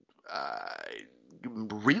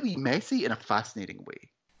really messy in a fascinating way,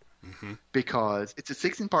 because it's a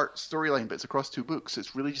 16-part storyline, but it's across 2 books. So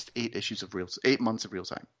it's really just 8 months of real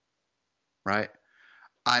time, right?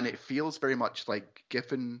 And it feels very much like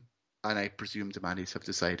Giffen and I presume DeMantis have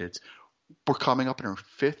decided, we're coming up on our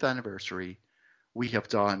 5th anniversary. We have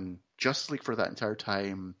done Justice League for that entire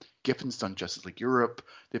time. Giffen's done Justice League Europe.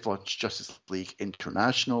 They've launched Justice League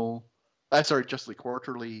International. Justice League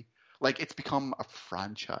Quarterly. Like, it's become a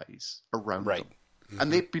franchise around them.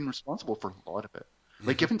 And they've been responsible for a lot of it.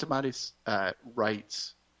 Like, Giffen DeMantis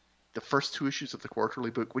writes the first 2 issues of the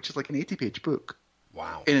Quarterly book, which is like an 80-page book.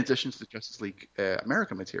 Wow. in addition to the Justice League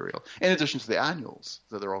America material, in addition to the annuals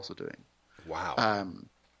that they're also doing. Wow.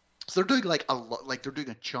 So they're doing like a lot, like they're doing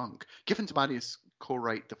a chunk. Giffen Tamanius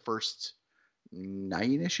co-write the first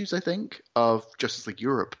 9 issues, I think, of Justice League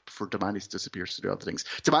Europe before Tamanius disappears to do other things.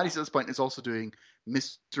 Tamanius at this point is also doing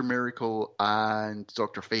Mr. Miracle and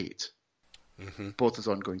Dr. Fate, both as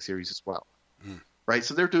ongoing series as well. Right?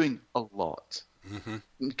 So they're doing a lot.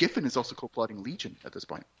 Giffen is also co-plotting Legion at this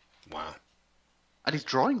point. Wow. And he's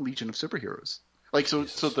drawing Legion of Superheroes. Like so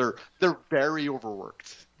they're very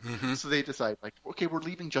overworked. So they decide, like, okay, we're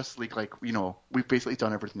leaving Justice League, like, you know, we've basically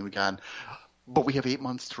done everything we can, but we have 8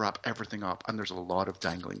 months to wrap everything up, and there's a lot of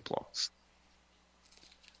dangling plots.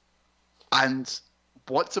 And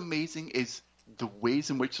what's amazing is the ways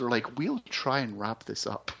in which they're like, we'll try and wrap this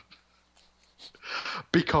up.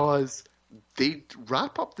 Because they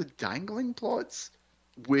wrap up the dangling plots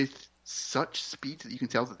with such speed that you can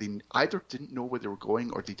tell that they either didn't know where they were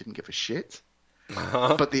going or they didn't give a shit.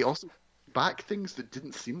 But they also back things that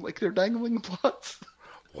didn't seem like they're dangling plots.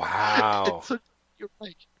 Wow. So you're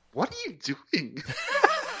like, what are you doing?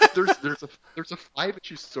 there's a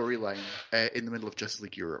 5-issue storyline in the middle of Justice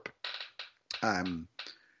League Europe,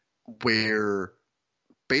 where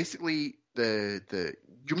basically the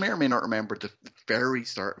you may or may not remember the very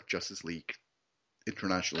start of Justice League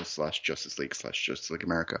International / Justice League / Justice League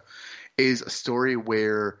America is a story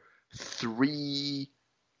where 3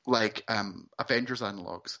 like Avengers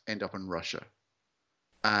analogs end up in Russia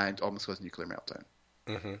and almost cause nuclear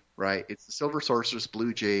meltdown. Right? It's the Silver Sorceress,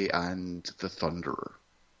 Blue Jay, and the Thunderer.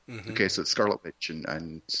 Okay, so it's Scarlet Witch and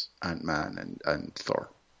Ant-Man and Thor.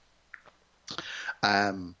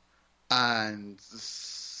 And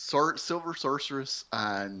Silver Sorceress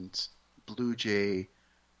and Blue Jay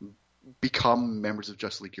become members of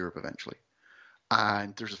Justice League Europe eventually.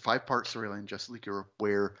 And there's a 5-part storyline in Justice League Europe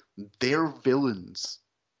where their villains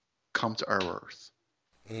come to our Earth.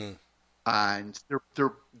 And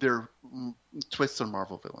they're twists on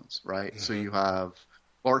Marvel villains, right? So you have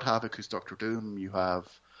Lord Havoc, who's Doctor Doom. You have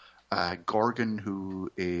Gorgon,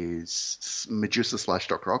 who is Medusa /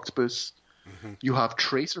 Doctor Octopus. You have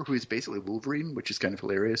Tracer, who is basically Wolverine, which is kind of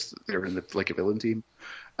hilarious. They're in like a villain team.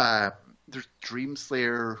 There's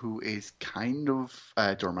Dreamslayer, who is kind of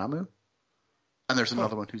Dormammu. And there's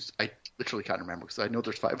another one who's I literally can't remember because I know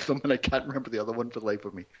there's 5 of them and I can't remember the other one for the life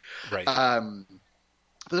of me. Right. But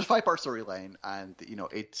there's a 5-part storyline, and you know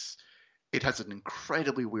it has an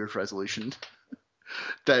incredibly weird resolution.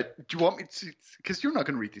 That do you want me to? Because you're not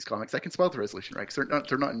going to read these comics. I can spoil the resolution, right? Because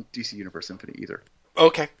they're not in DC Universe Infinite either.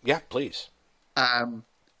 Okay. Yeah, please.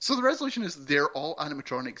 So the resolution is they're all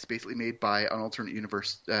animatronics, basically made by an alternate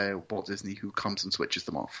universe Walt Disney, who comes and switches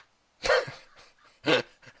them off.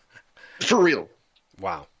 For real.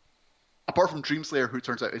 Wow. Apart from Dreamslayer, who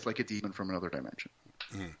turns out is like a demon from another dimension.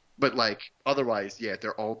 But like otherwise, yeah,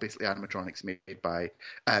 they're all basically animatronics made by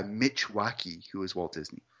Mitch Wacky, who is Walt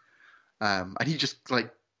Disney. And he just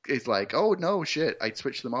like is like, oh no, shit, I'd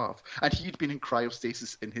switch them off. And he'd been in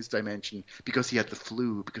cryostasis in his dimension because he had the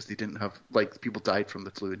flu, because they didn't have, like, people died from the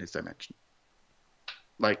flu in his dimension.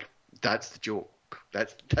 Like, that's the joke.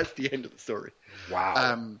 That's the end of the story.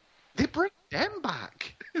 Wow. They bring them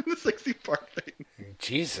back in the 60-part thing.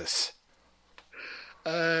 Jesus.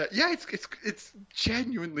 Yeah, it's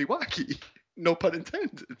genuinely wacky. No pun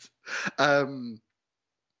intended.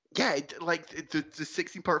 Yeah, the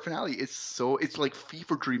 16-part finale is it's like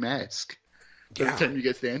Fever Dream-esque. By the time you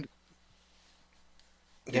get to the end.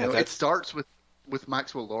 It starts with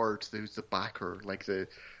Maxwell Lord, who's the backer, like the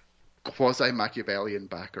quasi-Machiavellian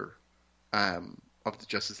backer of the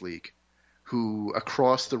Justice League, who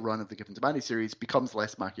across the run of the Giffen Tamani series becomes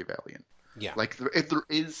less Machiavellian. Yeah. Like, if there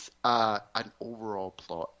is an overall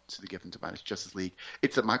plot to the Giffen Tamani Justice League,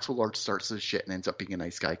 it's that Maxwell Lord starts as shit and ends up being a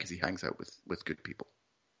nice guy because he hangs out with good people.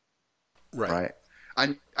 Right.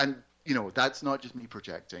 And you know, that's not just me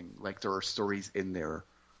projecting. Like, there are stories in there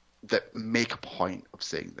that make a point of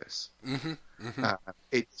saying this.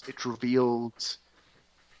 It's revealed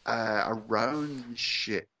around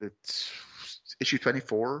issue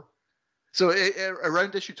 24. So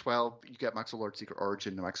around issue 12, you get Maxwell Lord's Secret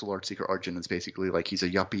Origin. And Maxwell Lord's Secret Origin is basically like he's a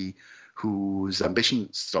yuppie whose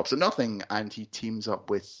ambition stops at nothing, and he teams up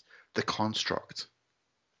with the Construct,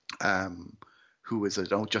 who is an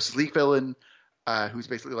old Justice League villain, who's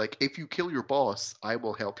basically like, if you kill your boss, I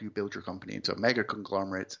will help you build your company into a mega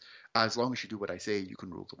conglomerate. As long as you do what I say, you can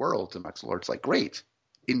rule the world. And Maxwell Lord's like, great,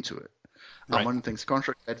 into it. Right. And one of the things the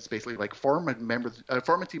Construct said is basically like, form a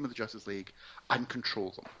team of the Justice League and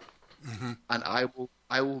control them. And I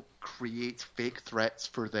will create fake threats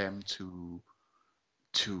for them to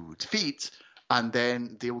defeat, and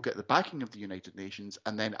then they will get the backing of the United Nations,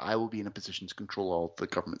 and then I will be in a position to control all the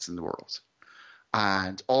governments in the world.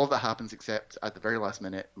 And all of that happens except at the very last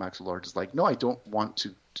minute, Maxwell Lord is like, no, I don't want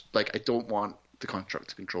to, I don't want the construct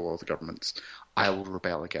to control all the governments. I will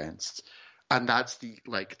rebel against. And that's the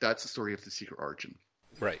story of the secret origin.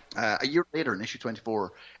 Right. A year later, in issue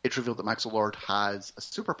 24, it's revealed that Maxwell Lord has a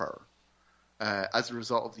superpower. As a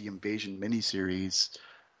result of the Invasion miniseries,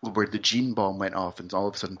 where the gene bomb went off and all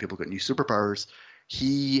of a sudden people got new superpowers,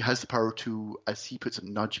 he has the power to, as he puts it,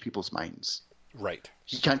 nudge people's minds. Right.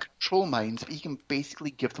 He can't control minds, but he can basically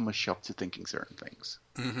give them a shove to thinking certain things.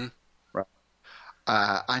 Mm-hmm. Right.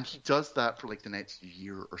 And he does that for like the next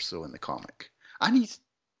year or so in the comic. And he's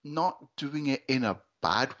not doing it in a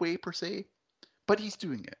bad way per se, but he's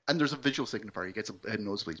doing it. And there's a visual signifier. He gets a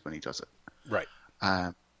nosebleed when he does it. Right.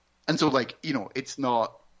 And so, like, you know, it's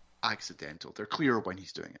not accidental. They're clear when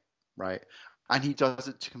he's doing it, right? And he does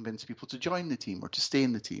it to convince people to join the team or to stay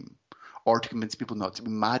in the team or to convince people not to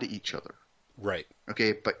be mad at each other. Right.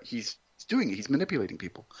 Okay, but he's doing it. He's manipulating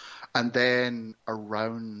people. And then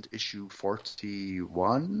around issue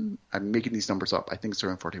 41, I'm making these numbers up. I think it's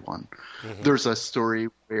around 41. Mm-hmm. There's a story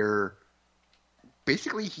where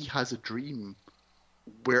basically he has a dream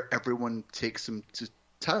where everyone takes him to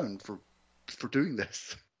town for doing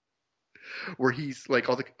this. Where he's like,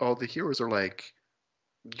 all the heroes are like,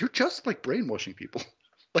 you're just like brainwashing people.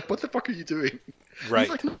 Like, what the fuck are you doing? Right.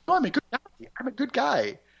 He's like, no, I'm a good guy. I'm a good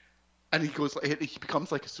guy. And he goes, he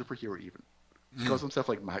becomes like a superhero even. He calls himself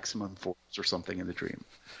like Maximum Force or something in the dream.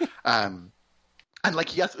 And like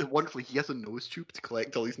he has a nose tube to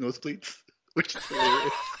collect all these nosebleeds, which is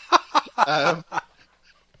hilarious.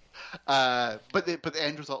 But the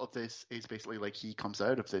end result of this is basically like he comes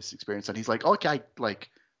out of this experience and he's like, okay,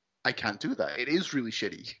 I can't do that. It is really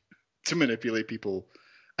shitty to manipulate people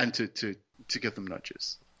and to give them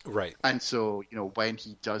nudges. Right. And so, you know, when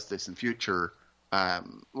he does this in future,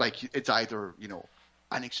 like it's either, you know,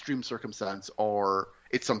 an extreme circumstance or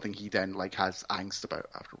it's something he then like has angst about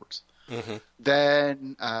afterwards. Mm-hmm.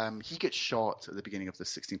 Then he gets shot at the beginning of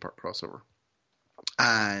this 16-part crossover.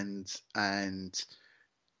 And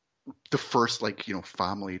the first, like, you know,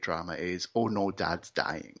 family drama is, oh no, dad's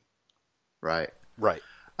dying. Right? Right.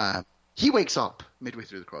 He wakes up midway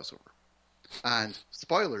through the crossover. And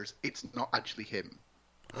spoilers, it's not actually him.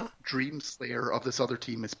 Huh? Dream Slayer of this other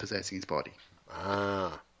team is possessing his body.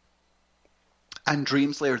 Ah. And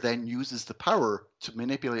Dream Slayer then uses the power to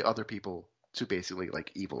manipulate other people to basically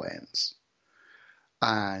like evil ends.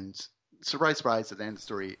 And surprise, surprise, at the end of the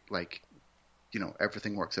story, like, you know,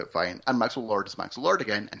 everything works out fine. And Maxwell Lord is Maxwell Lord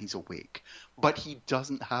again, and he's awake. But he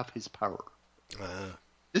doesn't have his power.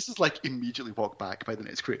 This is like immediately walked back by the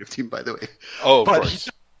next creative team, by the way. Oh, of course.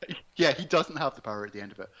 He doesn't have the power at the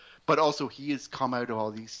end of it. But also, he has come out of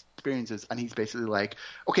all these experiences, and he's basically like,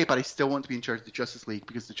 okay, but I still want to be in charge of the Justice League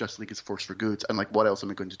because the Justice League is a force for good, and like, what else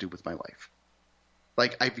am I going to do with my life?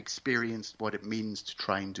 Like, I've experienced what it means to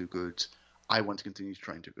try and do good. I want to continue to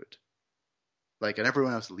try and do good. Like, and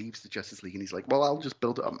everyone else leaves the Justice League, and he's like, well, I'll just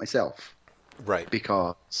build it up myself. Right.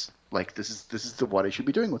 Because, like, this is what I should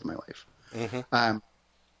be doing with my life. Mm-hmm.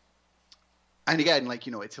 And again, like,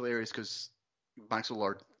 you know, it's hilarious because Maxwell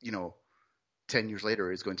Lord, you know, 10 years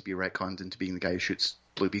later is going to be retconned into being the guy who shoots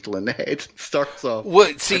Blue Beetle in the head. Starts off.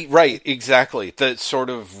 Well, see, right, exactly. That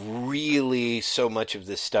sort of really so much of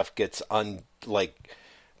this stuff gets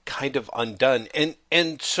kind of undone.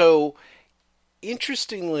 And so,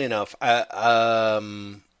 interestingly enough,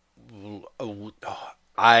 I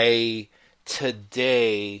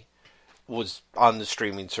today was on the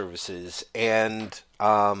streaming services and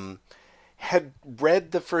had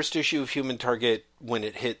read the first issue of Human Target when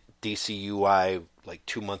it hit DCUI like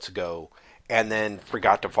 2 months ago, and then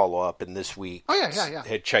forgot to follow up. And this week,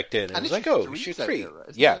 had checked in and was like, "Oh, issue 3."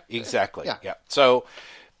 Yeah, exactly. Yeah. So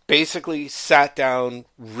basically, sat down,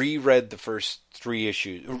 reread the first 3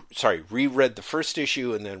 issues. Sorry, reread the first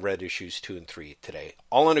issue and then read issues 2 and 3 today,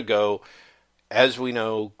 all in a go. As we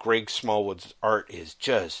know, Greg Smallwood's art is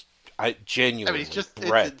just genuinely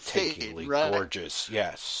breathtakingly gorgeous.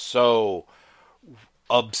 Yes, so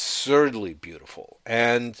absurdly beautiful.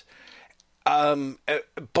 And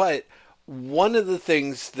but one of the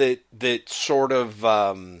things that sort of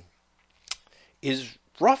is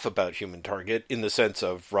rough about Human Target, in the sense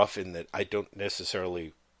of rough in that I don't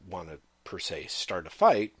necessarily want to per se start a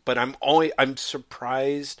fight, but I'm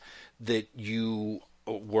surprised that you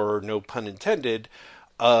were, no pun intended,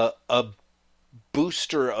 a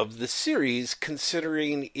booster of the series,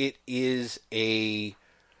 considering it is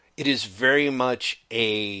very much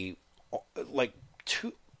a, like,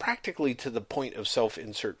 practically to the point of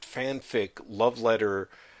self-insert fanfic love letter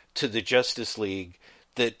to the Justice League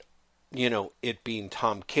that, it being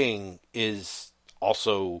Tom King is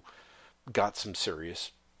also got some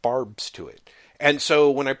serious barbs to it. And so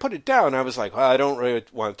when I put it down, I was like, well, I don't really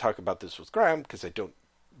want to talk about this with Graham because I don't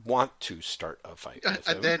want to start a fight with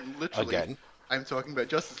him. And then literally, again. I'm talking about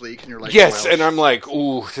Justice League, and you're like, yes, well, and I'm like,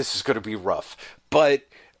 ooh, this is going to be rough. But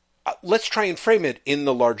let's try and frame it in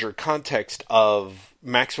the larger context of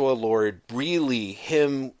Maxwell Lord. Really,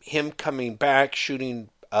 him coming back, shooting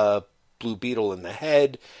Blue Beetle in the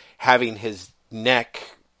head, having his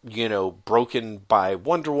neck, broken by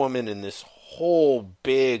Wonder Woman, and this whole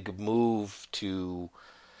big move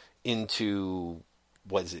into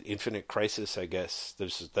was it Infinite Crisis? I guess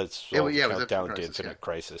that's all the countdown to Infinite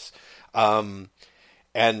Crisis. And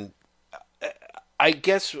I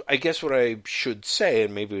guess what I should say,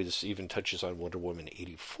 and maybe this even touches on Wonder Woman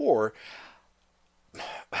 84,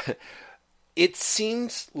 it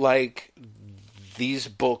seems like these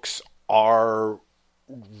books are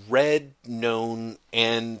read, known,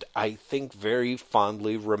 and I think very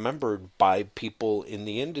fondly remembered by people in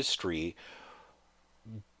the industry.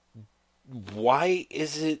 Why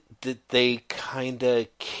is it that they kind of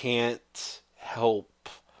can't help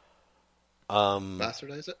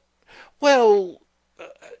bastardize it? Well,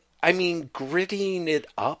 I mean, grittying it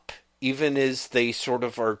up, even as they sort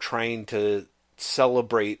of are trying to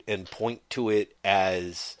celebrate and point to it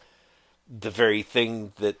as the very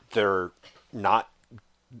thing that they're not,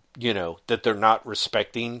 that they're not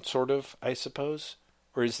respecting, sort of, I suppose.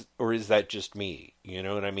 Or is that just me? You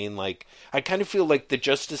know what I mean? Like, I kind of feel like the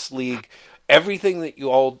Justice League, everything that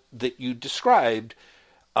you described,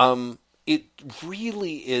 it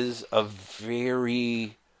really is a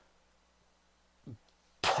very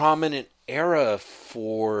prominent era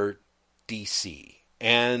for DC,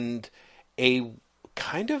 and a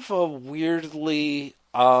kind of a weirdly,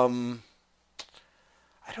 I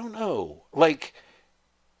don't know, like,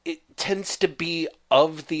 it tends to be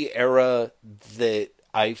of the era that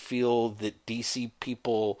I feel that DC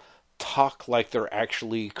people talk like they're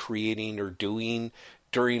actually creating or doing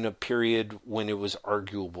during a period when it was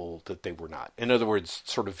arguable that they were not. In other words,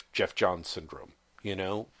 sort of Jeff Johns syndrome,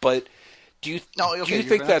 But do you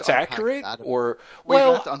think that's accurate? Or you're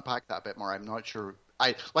gonna have to unpack that a bit more. I'm not sure.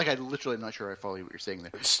 I literally am not sure I follow what you're saying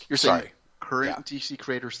there. You're saying current DC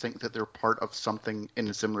creators think that they're part of something in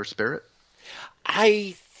a similar spirit?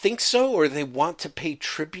 I think so, or they want to pay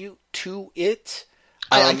tribute to it.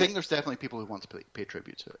 I think there's definitely people who want to pay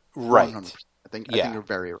tribute to it. Right. 100%. I think you're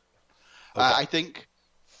very right. Okay. I think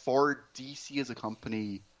for DC as a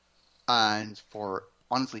company, and for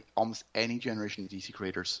honestly almost any generation of DC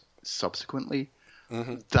creators subsequently,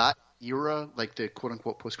 that era, like the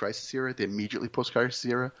quote-unquote post-crisis era, the immediately post-crisis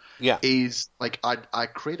era, is like a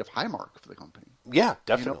creative high mark for the company. Yeah,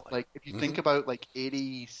 definitely. Like if you think about like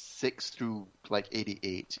 86 through like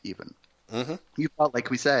 88 even, you've got, like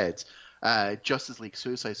we said, Justice League,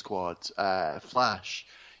 Suicide Squad, Flash.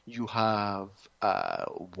 You have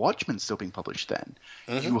Watchmen still being published then.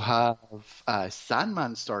 You have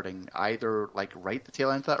Sandman starting either like right at the tail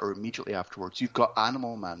end of that or immediately afterwards. You've got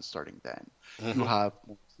Animal Man starting then. You have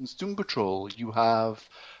Doom Patrol. You have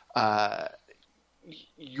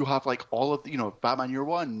like all of Batman Year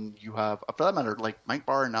One. You have, for that matter, like Mike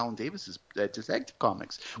Barr and Alan Davis's Detective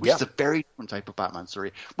Comics, which is a very different type of Batman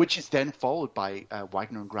story, which is then followed by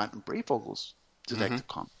Wagner and Grant and Breyfogel's Detective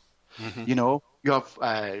Comics. You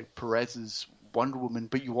have Perez's Wonder Woman,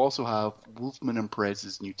 but you also have Wolfman and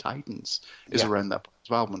Perez's New Titans is around that as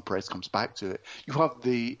well when Perez comes back to it. You have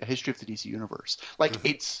the history of the DC Universe. Like,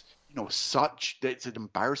 it's, it's an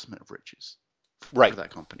embarrassment of riches for that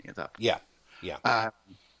company at that point. Yeah.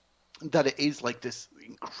 That it is like this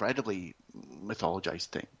incredibly mythologized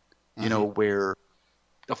thing, where,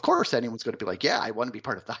 of course, anyone's going to be like, yeah, I want to be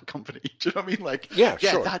part of that company. Do you know what I mean? Like,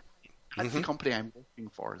 sure. That's the company I'm working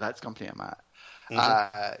for. That's the company I'm at.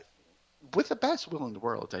 With the best will in the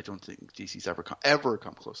world, I don't think DC's ever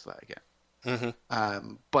come close to that again.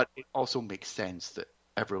 But it also makes sense that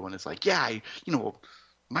everyone is like, yeah,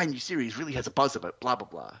 my new series really has a buzz about blah, blah,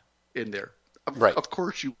 blah in there. Of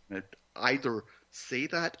course you would either say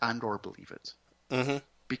that and or believe it.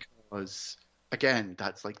 Because, again,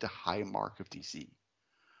 that's like the high mark of DC.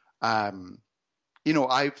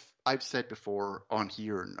 I've said before on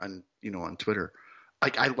here and on Twitter,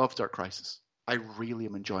 like, I love Dark Crisis. I really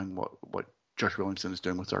am enjoying what Josh Williamson is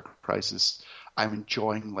doing with Dark Crisis. I'm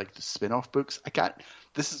enjoying like the spin-off books.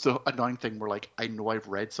 This is the annoying thing where like I know I've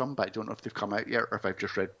read some, but I don't know if they've come out yet or if I've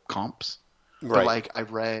just read comps. Right. But like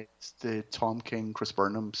I've read the Tom King, Chris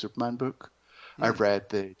Burnham Superman book. I've read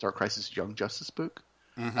the Dark Crisis Young Justice book.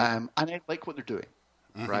 And I like what they're doing.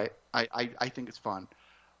 Right? I think it's fun.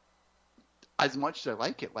 as much as I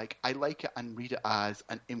like it and read it as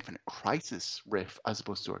an Infinite Crisis riff as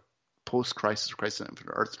opposed to a post-Crisis or Crisis on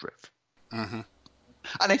Infinite Earths riff. Mm-hmm.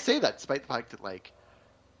 And I say that despite the fact that like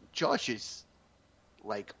Josh is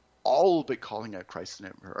like all but calling out Crisis on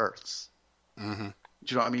Infinite Earths. Mm-hmm. Do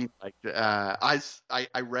you know what I mean? Like as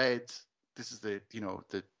I read, this is the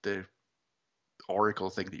the Oracle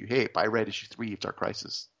thing that you hate, but I read issue 3 of Dark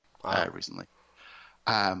Crisis recently,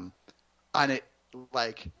 and it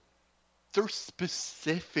like there's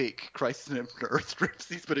specific Crisis on Infinite Earths riffs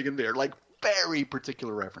he's putting in there, like very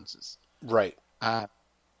particular references, Right.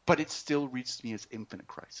 But it still reads to me as Infinite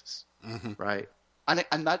Crisis, right?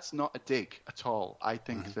 And that's not a dig at all. I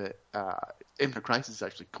think that Infinite Crisis is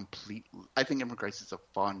actually I think Infinite Crisis is a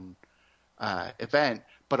fun event,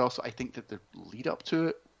 but also I think that the lead up to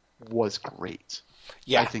it was great.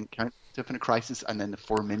 Yeah. I think Infinite Crisis and then the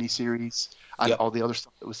 4 miniseries and all the other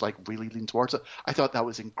stuff that was like really leaning towards it. I thought that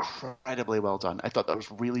was incredibly well done. I thought that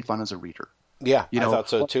was really fun as a reader. Yeah, I thought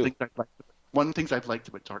so too. One of the things I've liked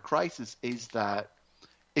about Dark Crisis is that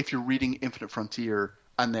if you're reading Infinite Frontier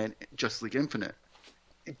and then Justice League Infinite,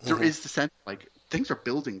 there is the sense like things are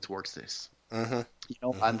building towards this, you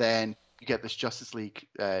know, and then you get this Justice League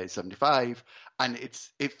 75, and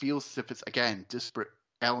it feels as if it's again disparate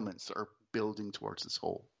elements that are building towards this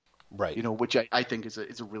whole, right? You know, which I think is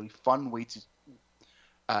a really fun way to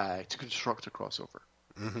construct a crossover,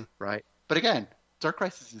 right? But again, Dark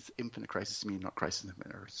Crisis is Infinite Crisis to me, not Crisis on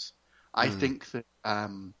Infinite Earths. I think that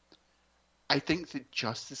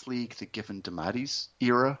Justice League, the Giffen DeMatteis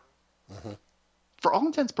era, for all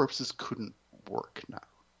intents and purposes, couldn't work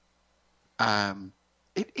now.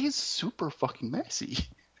 It is super fucking messy,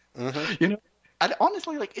 you know, and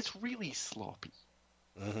honestly, like it's really sloppy.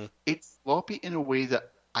 It's sloppy in a way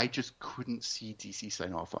that I just couldn't see DC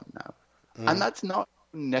sign off on now, and that's not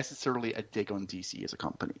necessarily a dig on DC as a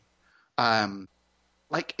company.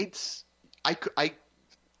 Like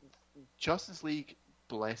Justice League,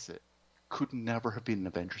 bless it, could never have been an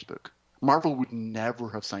Avengers book. Marvel would never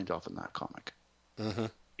have signed off on that comic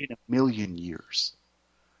in a million years,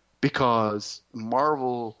 because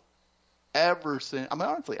Marvel, ever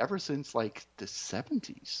since like the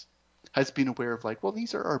 70s, has been aware of like, well,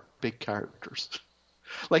 these are our big characters.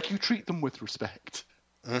 Like, you treat them with respect.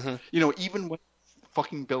 You know, even when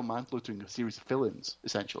fucking Bill Mantlo doing a series of fill-ins,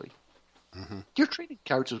 essentially, you're treating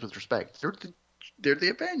characters with respect. They're the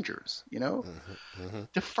Avengers, you know?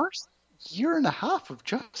 The first year and a half of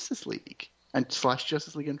Justice League and /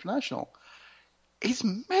 Justice League International is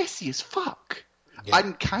messy as fuck.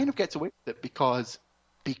 And kind of gets away with it because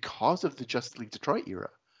of the Justice League Detroit era.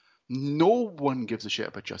 No one gives a shit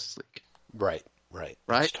about Justice League. Right.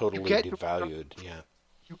 It's totally devalued,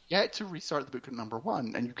 You get to restart the book at number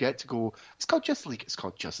 1, and you get to go, it's called Justice League, it's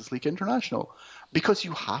called Justice League International, because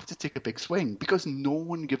you have to take a big swing, because no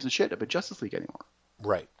one gives a shit about Justice League anymore.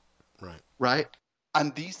 Right?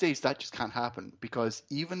 And these days, that just can't happen, because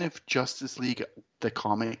even if Justice League, the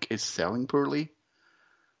comic, is selling poorly,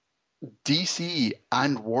 DC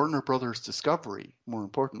and Warner Brothers Discovery, more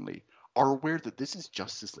importantly, are aware that this is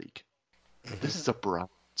Justice League. This is a brand.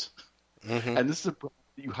 And this is a brand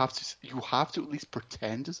that you have to at least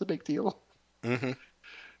pretend is a big deal. Do you know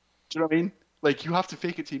what I mean? Like, you have to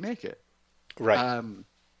fake it till you make it. Right.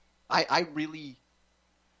 I really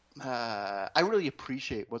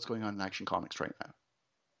appreciate what's going on in Action Comics right now.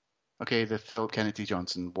 Okay, the Philip Kennedy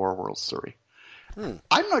Johnson War World story.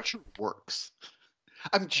 I'm not sure it works.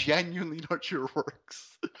 I'm genuinely not sure it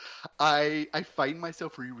works. I find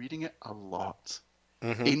myself rereading it a lot,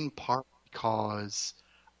 in part because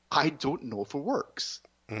I don't know if it works.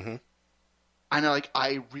 And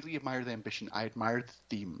I really admire the ambition. I admire the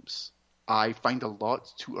themes. I find a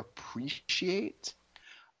lot to appreciate,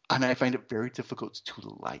 and I find it very difficult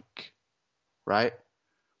to like. Right?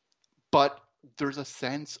 But there's a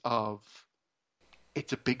sense of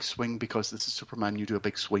it's a big swing because this is Superman. You do a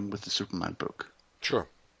big swing with the Superman book. Sure.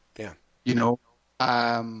 Yeah. You know,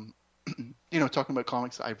 talking about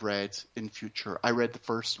comics that I've read in future, I read the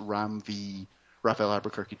first Ram v. Raphael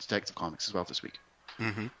Albuquerque Detective Comics as well this week.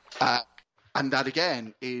 And that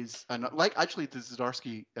again is like actually the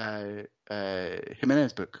Zdarsky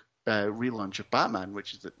Jimenez book, relaunch of Batman,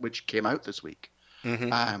 which came out this week.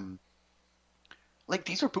 Like,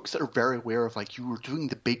 these are books that are very aware of, like, you were doing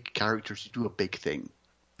the big characters, you do a big thing,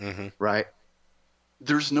 right?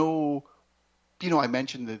 There's no, I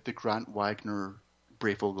mentioned the Grant Wagner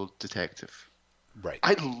Breyfogle Detective. Right.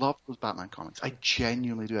 I love those Batman comics. I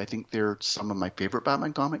genuinely do. I think they're some of my favorite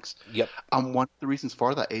Batman comics. Yep. And one of the reasons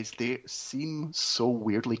for that is they seem so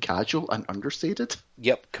weirdly casual and understated.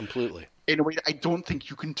 Yep, completely. In a way that I don't think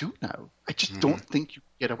you can do now. I just don't think you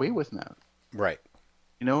can get away with now. Right.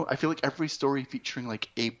 You know, I feel like every story featuring like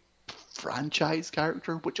a franchise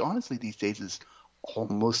character, which honestly these days is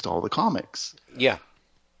almost all the comics, Yeah.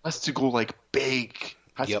 has to go like big,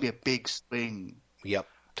 has to Yep. be a big swing. Yep.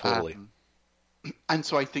 Totally. Um, and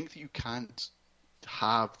so I think that you can't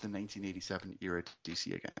have the 1987 era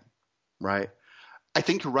DC again, right? I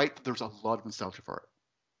think you're right that there's a lot of nostalgia for it.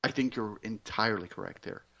 I think you're entirely correct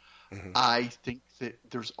there. Hmm. I think that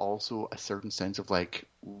there's also a certain sense of like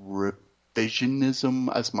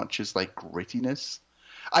revisionism as much as like grittiness.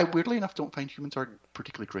 I weirdly enough don't find Humans are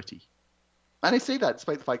particularly gritty. And I say that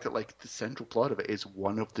despite the fact that like the central plot of it is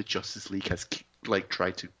one of the Justice League has like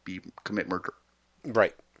tried to commit murder.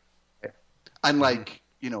 Right. And Hmm. like,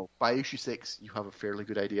 you know, by issue 6 you have a fairly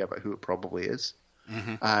good idea about who it probably is.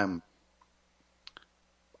 Hmm. Um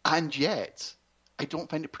and yet I don't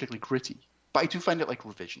find it particularly gritty. But I do find it like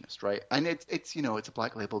revisionist, right? And it's you know, it's a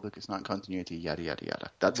Black Label book, it's not in continuity, yada yada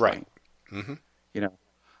yada. That's Right. fine. Hmm. You know.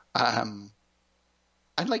 Um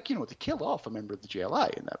and like, you know, they kill off a member of the JLI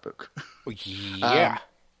in that book. Yeah. Um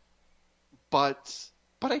but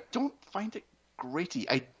I don't find it gritty.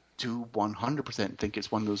 I do 100% think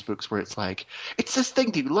it's one of those books where it's like it's this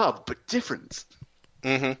thing that you love but different.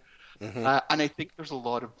 Hmm. Hmm. And I think there's a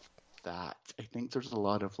lot of that. I think there's a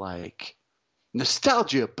lot of like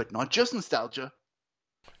nostalgia, but not just nostalgia.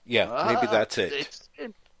 Yeah. Maybe that's it. It's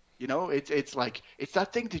you know, it's like it's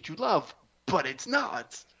that thing that you love, but it's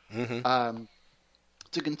not. Hmm. Um,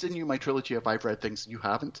 to continue my trilogy of I've read things you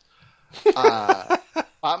haven't. Uh,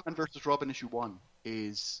 Batman versus Robin issue 1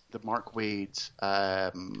 is the Mark Waid.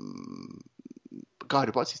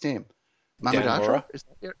 God, what's his name? Mahmoud Dan Ashraf? Mora. Is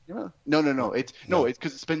that no, no, no. No. It's no, No. it's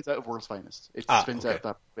because it spins out of World's Finest. It Ah. spins out Okay.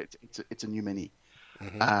 of that. It's a new mini.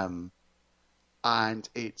 Hmm. Um, and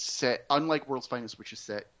it's set unlike World's Finest, which is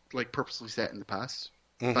set like purposely set in the past.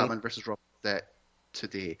 Hmm. Batman versus Robin is set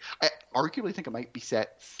today. I arguably think it might be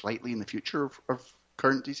set slightly in the future of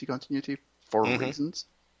current DC continuity for Hmm. reasons.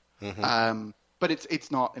 Hmm. But it's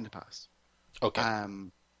not in the past. Okay.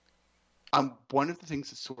 Um, and one of the things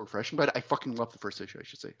that's so refreshing about it, I fucking love the first issue. I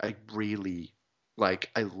should say, I really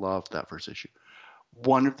I loved that first issue.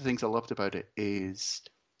 One of the things I loved about it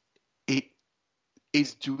it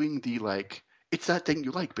is doing the like it's that thing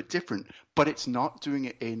you like but different, but it's not doing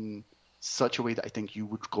it in such a way that I think you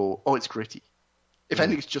would go, oh, it's gritty. If Hmm.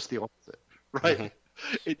 anything, it's just the opposite, Hmm. right?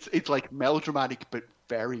 It's like melodramatic, but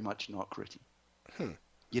very much not gritty. Hmm.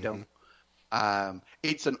 You know, Hmm.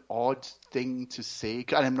 it's an odd thing to say,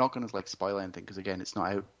 and I'm not going to like spoil anything because again, it's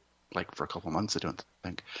not out like for a couple of months, I don't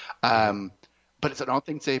think. Hmm. Um, but it's an odd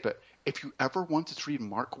thing to say. But if you ever wanted to read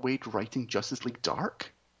Mark Waid writing Justice League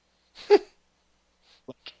Dark,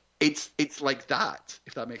 like it's like that,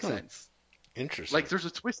 if that makes Hmm. sense. Interesting. Like there's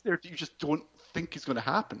a twist there that you just don't think is going to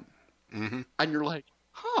happen, Hmm. and you're like,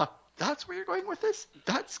 huh, that's where you're going with this.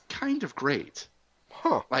 That's kind of great.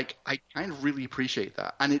 Huh. Like I kind of really appreciate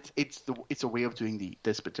that, and it's a way of doing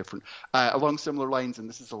this but different. Along similar lines, and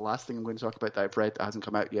this is the last thing I'm going to talk about that I've read that hasn't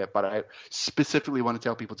come out yet, but I specifically want to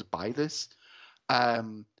tell people to buy this.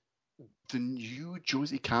 Um, the new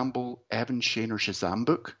Josie Campbell Evan Shaner Shazam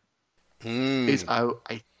book is Mm. out.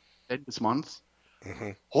 I think this month.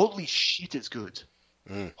 Hmm. Holy shit, it's good.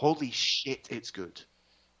 Mm. Holy shit, it's good.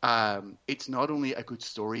 It's not only a good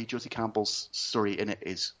story. Josie Campbell's story in it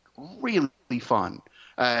is really fun.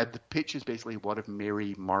 The pitch is basically what if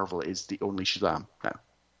Mary Marvel is the only Shazam now.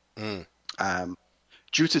 Mm. Um,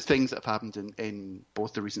 due to things that have happened in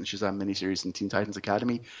both the recent Shazam miniseries and Teen Titans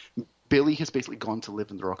Academy, Billy has basically gone to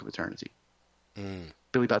live in the Rock of Eternity. Mm.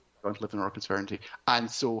 Billy Batson has gone to live in the Rock of Eternity,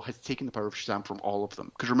 and so has taken the power of Shazam from all of them.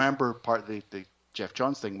 Because remember, part of the Jeff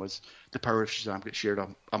Johns thing was the power of Shazam gets shared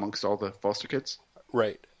amongst all the foster kids.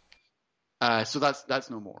 Right. So that's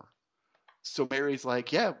no more. So Mary's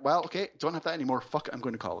like, yeah, well, okay, don't have that anymore. Fuck it, I'm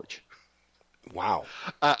going to college. Wow.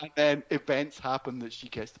 And then events happen that she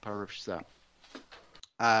gets the power of Shazam.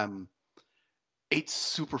 Um, it's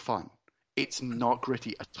super fun. It's not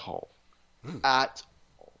gritty at all. Mm. At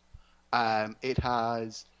all. It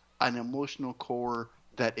has an emotional core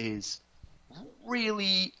that is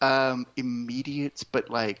really immediate, but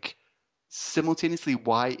like simultaneously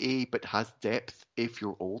YA, but has depth if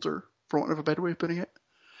you're older, for want of a better way of putting it.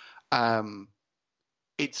 Um,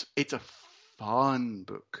 it's a fun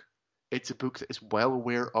book. It's a book that is well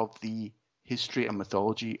aware of the history and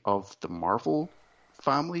mythology of the Marvel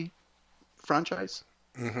family franchise,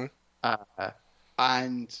 Hmm. uh,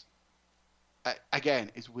 and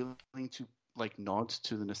again is willing to like nod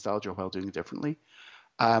to the nostalgia while doing it differently.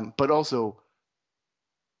 But also,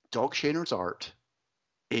 Doc Shaner's art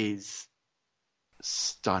is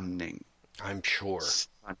stunning. I'm sure.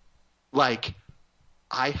 Like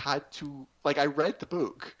I had to, like, I read the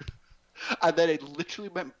book, and then I literally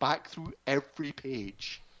went back through every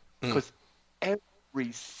page, Mm. because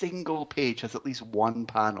every single page has at least one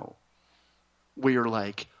panel where you're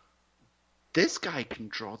like, this guy can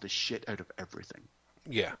draw the shit out of everything.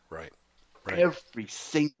 Yeah, right. Right. Every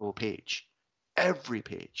single page. Every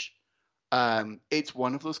page. It's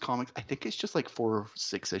one of those comics, I think it's just like 4 or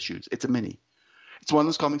 6 issues. It's a mini. It's one of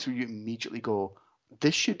those comics where you immediately go,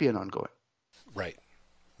 this should be an ongoing. Right.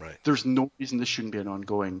 Right. There's no reason this shouldn't be an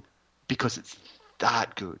ongoing because it's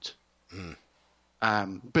that good. Mm.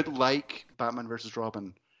 But like Batman versus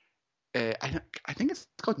Robin, I think it's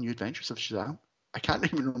called New Adventures of Shazam. I can't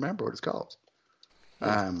even remember what it's called.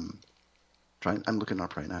 I'm looking it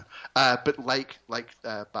up right now. But like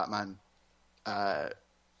Batman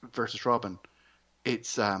versus Robin,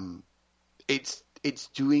 it's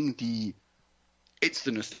doing it's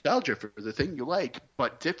the nostalgia for the thing you like,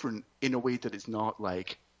 but different in a way that it's not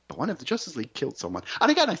like, but one of the Justice League killed someone.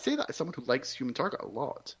 And again, I say that as someone who likes Human Target a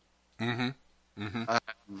lot. Mm-hmm. Mm-hmm.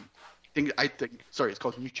 Sorry, it's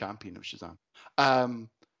called New Champion of Shazam.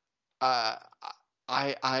 Uh,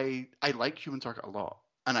 I like Human Target a lot,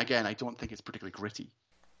 and again, I don't think it's particularly gritty,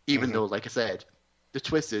 even though, like I said, the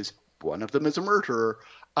twist is one of them is a murderer,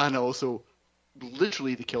 and also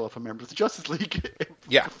literally the kill of a member of the Justice League.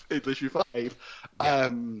 Yeah. In issue 5. Yeah.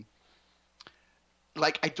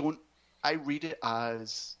 Like I read it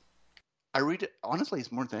honestly,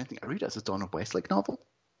 it's more than anything, I read it as a Donna Westlake novel.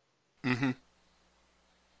 Mm-hmm.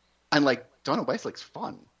 And like Donna Westlake's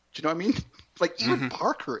fun. Do you know what I mean? Like even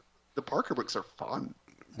Parker, the Parker books are fun.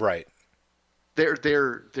 Right.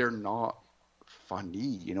 They're not funny,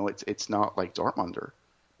 you know. It's not like Dortmunder,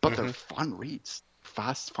 but they're fun reads,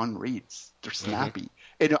 fast fun reads. They're snappy,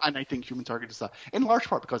 and I think Human Target is that in large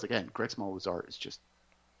part because again, Greg Smallwood's art is just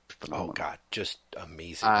phenomenal. Oh God, just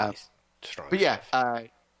amazing. Strong. But yeah,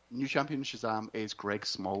 New Champion Shazam is Greg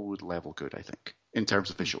Smallwood level good, I think, in terms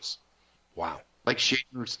of visuals. Wow. Like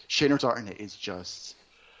Shaner's art in it is just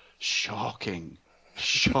shocking.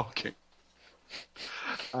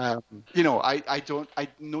 You know, I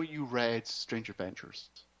know you read Strange Adventures.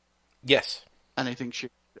 Yes. And I think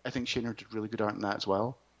Shaner did really good art in that as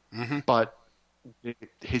well. Mm-hmm. But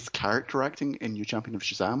his character acting in New Champion of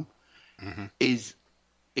Shazam is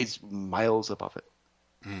miles above it.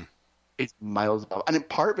 Mm. It's miles above, and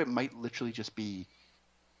part of it might literally just be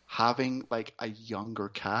having like a younger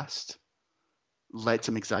cast lets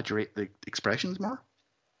him exaggerate the expressions more.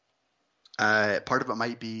 Part of it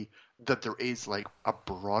might be that there is like a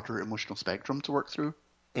broader emotional spectrum to work through.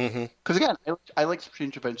 Because again, I like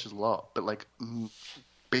Strange Adventures a lot, but like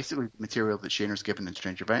basically the material that Shaner's given in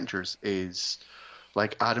Strange Adventures is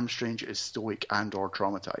like Adam Strange is stoic and or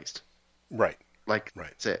traumatized. Right. Like right.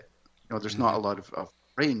 That's it. You know, there's not a lot of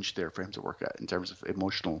range there for him to work at in terms of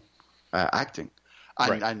emotional acting.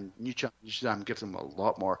 And New Shazam gives him a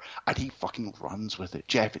lot more, and he fucking runs with it.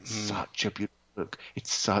 Jeff, it's such a beautiful book.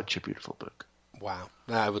 It's such a beautiful book. Wow.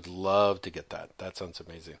 I would love to get that. That sounds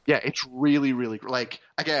amazing. Yeah, it's really, really, like,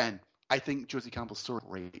 again, I think Josie Campbell's story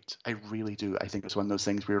great. I really do. I think it's one of those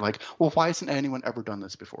things where you're like, well, why hasn't anyone ever done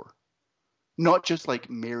this before? Not just like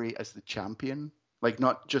Mary as the champion, like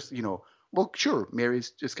not just, you know, well, sure, Mary's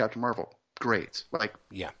just Captain Marvel. Great. Like,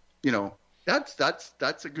 yeah, you know, that's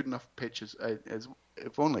a good enough pitch as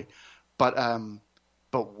if only. But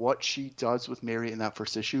what she does with Mary in that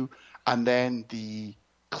first issue, and then the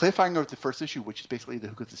cliffhanger of the first issue, which is basically the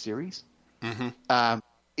hook of the series,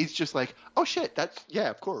 it's just like, oh shit,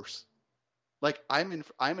 of course. Like I'm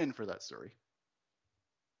in for that story.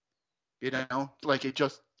 You know, like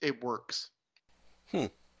it works.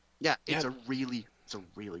 Yeah, it's a really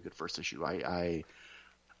good first issue.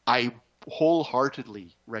 I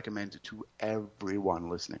wholeheartedly recommend it to everyone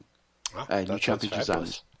listening. Wow, New Champion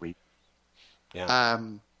Shazam. Yeah.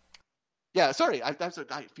 Yeah. Sorry, I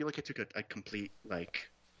feel like I took a complete like.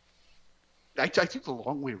 I took the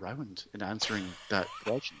long way around in answering that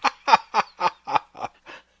question.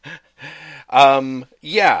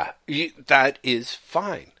 Yeah, that is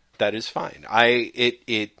fine. That is fine.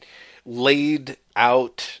 It laid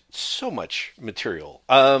out so much material.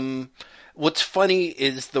 What's funny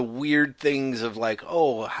is the weird things of like,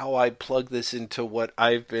 oh, how I plug this into what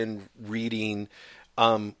I've been reading,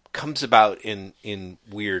 comes about in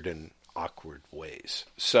weird and awkward ways.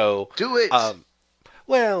 So do it.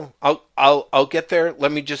 Well, I'll get there.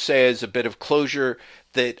 Let me just say as a bit of closure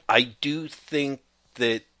that I do think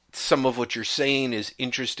that some of what you're saying is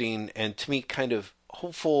interesting and to me kind of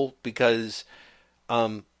hopeful because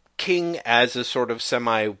King as a sort of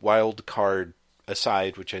semi wild card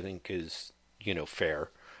aside, which I think is, you know, fair,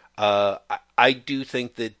 I do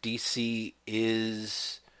think that DC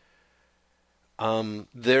is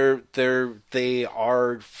they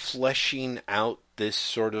are fleshing out this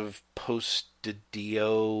sort of post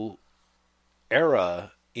Didio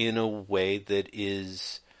era in a way that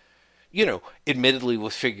is, admittedly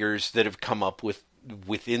with figures that have come up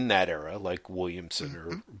within that era, like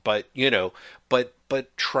Williamson, Mm-hmm.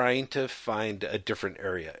 but trying to find a different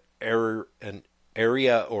an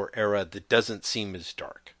area or era that doesn't seem as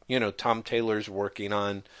dark. Tom Taylor's working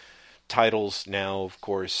on titles now, of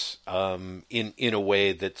course, in a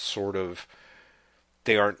way that's sort of,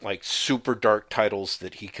 they aren't like super dark titles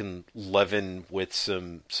that he can leaven with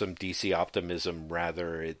some DC optimism.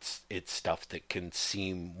 Rather, it's stuff that can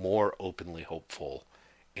seem more openly hopeful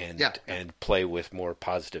Yeah. and play with more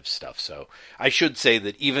positive stuff. So I should say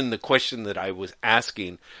that even the question that I was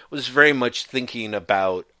asking was very much thinking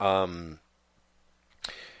about,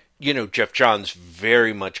 Jeff Johns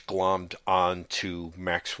very much glommed onto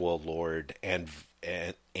Maxwell Lord and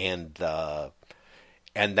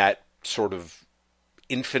that sort of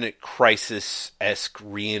Infinite Crisis-esque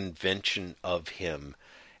reinvention of him,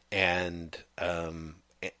 and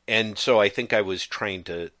so I think I was trying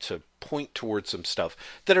to point towards some stuff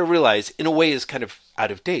that I realize in a way is kind of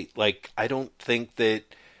out of date. Like, I don't think that,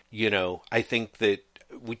 I think that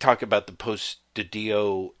we talk about the post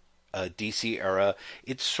Didio DC era.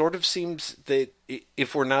 It sort of seems that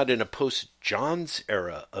if we're not in a post Johns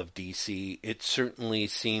era of DC, it certainly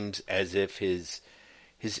seems as if his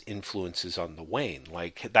influence is on the wane.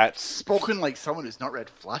 Like, that's Spoken like someone who's not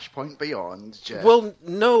read Flashpoint Beyond, Jeff. well,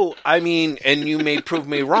 no, I mean, and you may prove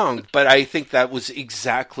me wrong, but I think that was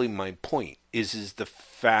exactly my point. Is the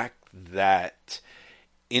fact that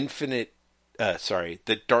the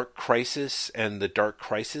Dark Crisis and the Dark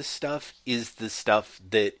Crisis stuff is the stuff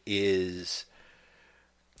that is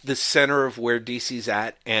the center of where DC's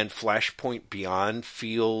at, and Flashpoint Beyond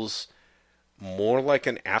feels more like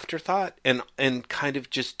an afterthought and kind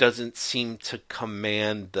of just doesn't seem to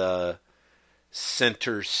command the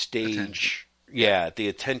center stage. Attention. Yeah, the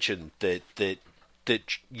attention that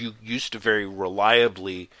you used to very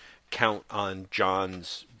reliably count on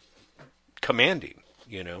John's commanding,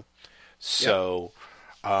 So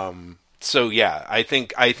so yeah, I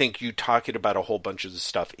think you talking about a whole bunch of the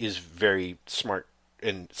stuff is very smart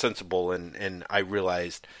and sensible, and I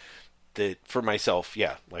realized that for myself,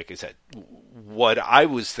 yeah, like I said, what I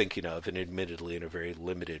was thinking of, and admittedly in a very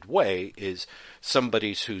limited way, is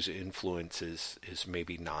somebody whose influence is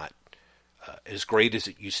maybe not as great as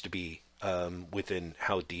it used to be within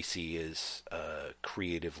how DC is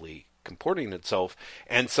creatively comporting itself,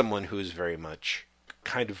 and someone who is very much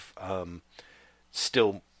kind of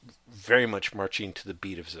still very much marching to the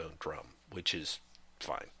beat of his own drum, which is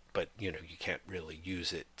fine. But, you can't really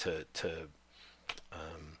use it to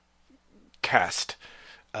cast,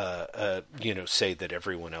 say that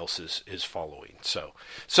everyone else is following. So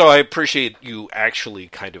I appreciate you actually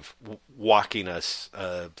kind of walking us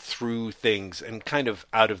through things and kind of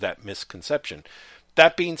out of that misconception.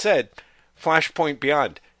 That being said, Flashpoint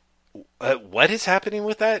Beyond, what is happening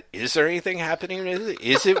with that? Is there anything happening?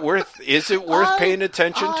 Is it worth paying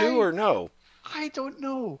attention to, or no? I don't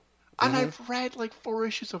know. And I've read like 4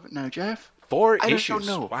 issues of it now, Jeff. 4 I issues? don't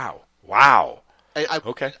know. Wow.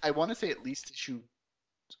 Okay. I want to say at least issue.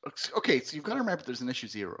 Okay, so you've got to remember there's an issue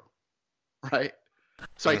 0, right?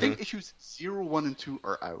 So I think issues 0, 1, and 2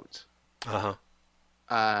 are out.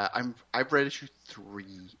 I've read issue 3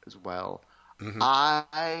 as well.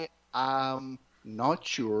 I am not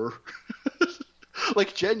sure.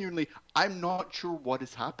 Like, genuinely, I'm not sure what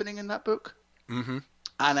is happening in that book. And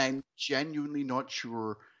I'm genuinely not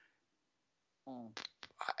sure.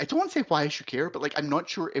 I don't want to say why I should care, but like, I'm not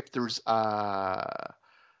sure if there's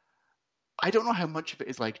I don't know how much of it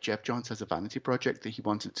is like Jeff Johns has a vanity project that he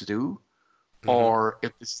wanted to do, or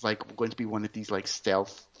if this is like going to be one of these like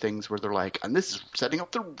stealth things where they're like, and this is setting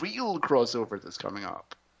up the real crossover that's coming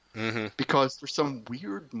up, because there's some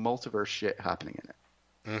weird multiverse shit happening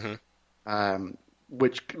in it,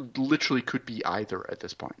 which literally could be either at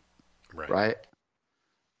this point, right?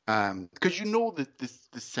 Because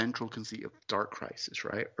the central conceit of Dark Crisis,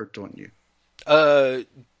 right? Or don't you?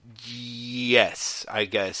 Yes, I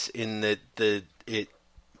guess in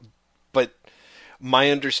but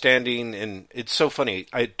my understanding, and it's so funny,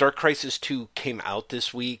 Dark Crisis 2 came out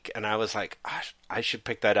this week, and I was like, I should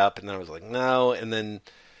pick that up, and then I was like, no, and then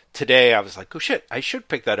today I was like, oh shit, I should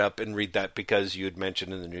pick that up and read that because you had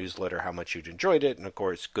mentioned in the newsletter how much you'd enjoyed it, and of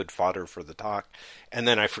course, good fodder for the talk, and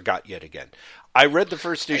then I forgot yet again. I read the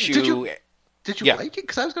first issue. Did you Yeah. like it?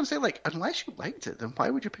 Because I was going to say, like, unless you liked it, then why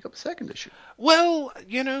would you pick up the second issue? Well,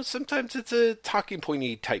 sometimes it's a talking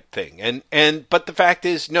pointy type thing. But the fact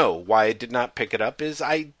is, no, why I did not pick it up is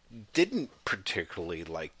I didn't particularly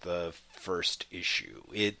like the first issue.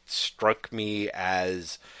 It struck me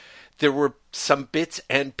as there were some bits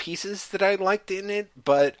and pieces that I liked in it,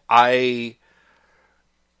 but I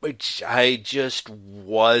just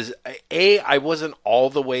was I wasn't all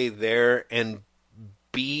the way there, and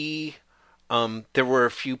B, there were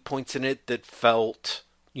a few points in it that felt,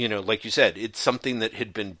 like you said, it's something that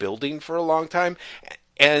had been building for a long time,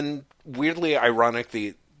 and weirdly,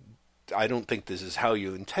 ironically, I don't think this is how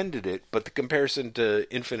you intended it, but the comparison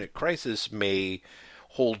to Infinite Crisis may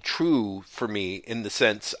hold true for me in the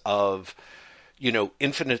sense of,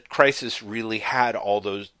 Infinite Crisis really had all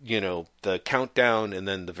those, the countdown and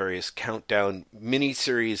then the various countdown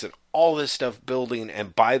miniseries and all this stuff building.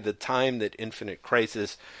 And by the time that Infinite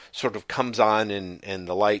Crisis sort of comes on and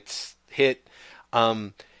the lights hit,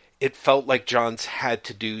 it felt like Johns had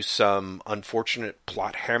to do some unfortunate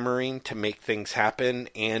plot hammering to make things happen,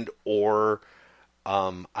 and or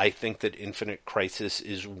I think that Infinite Crisis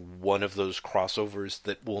is one of those crossovers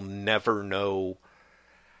that we'll never know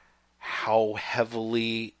how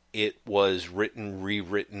heavily it was written,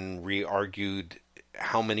 rewritten, re-argued,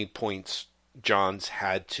 how many points Johns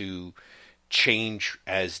had to change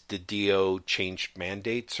as the DO changed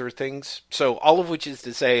mandates or things. So all of which is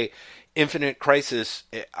to say, Infinite Crisis,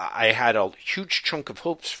 I had a huge chunk of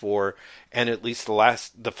hopes for, and at least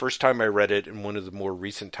the first time I read it, and one of the more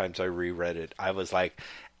recent times I reread it, I was like,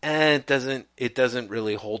 it doesn't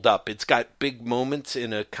really hold up. It's got big moments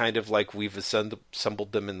in a kind of like we've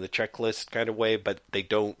assembled them in the checklist kind of way, but they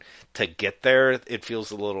don't, to get there, it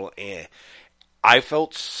feels a little eh. I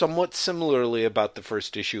felt somewhat similarly about the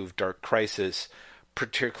first issue of Dark Crisis,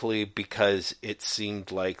 particularly because it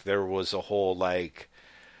seemed like there was a whole, like,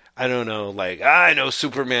 I don't know, like, I know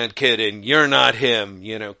Superman Kid and you're not him,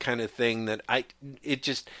 kind of thing that it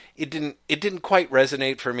didn't quite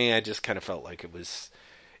resonate for me. I just kind of felt like it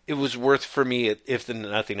was worth for me, if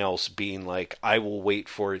nothing else, being like, I will wait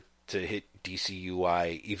for it to hit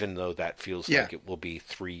DCUI, even though that feels Yeah. like it will be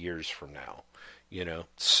 3 years from now, I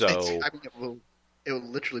so mean, it will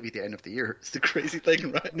literally be the end of the year. It's the crazy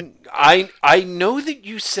thing, right? I know that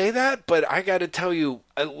you say that, but I got to tell you,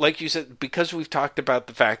 like you said, because we've talked about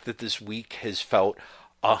the fact that this week has felt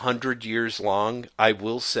 100 years long. I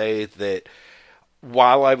will say that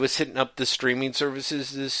while I was hitting up the streaming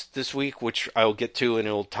services this week, which I'll get to, and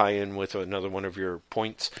it'll tie in with another one of your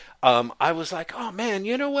points, I was like, oh man,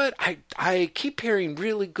 you know what? I keep hearing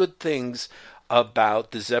really good things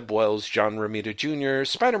about the Zeb Wells, John Romita Jr.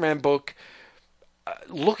 Spider-Man book.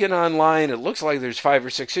 Looking online, it looks like there's 5 or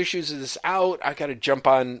 6 issues of this out. I got to jump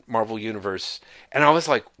on Marvel Universe, and I was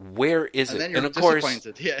like, "Where is And it?" then And you're of course,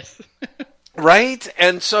 disappointed. Yes. right?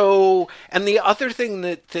 And the other thing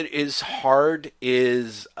that is hard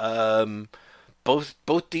is both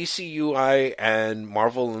DCUI and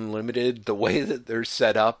Marvel Unlimited. The way that they're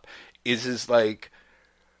set up is like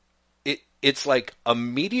it's like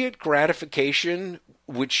immediate gratification,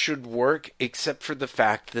 which should work, except for the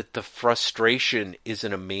fact that the frustration is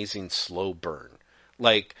an amazing slow burn.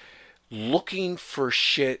 Like, looking for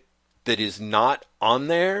shit that is not on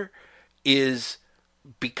there is,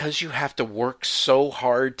 because you have to work so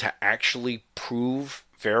hard to actually prove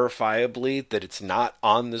verifiably that it's not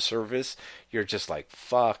on the service, you're just like,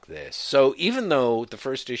 fuck this. So even though the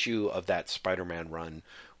first issue of that Spider-Man run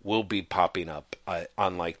will be popping up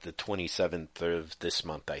on like the 27th of this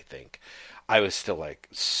month, I think, I was still like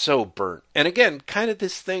so burnt. And again, kind of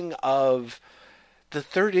this thing of the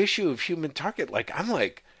third issue of Human Target, like, I'm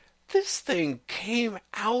like, this thing came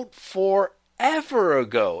out forever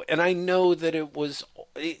ago. And I know that it was,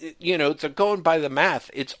 it's going by the math,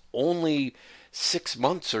 it's only 6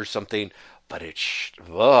 months or something, but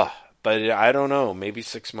but I don't know, maybe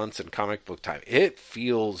 6 months in comic book time. It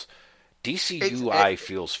feels, It's DCUI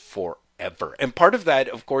feels forever. And part of that,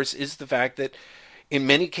 of course, is the fact that in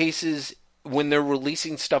many cases, when they're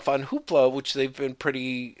releasing stuff on Hoopla, which they've been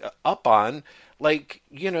pretty up on, like,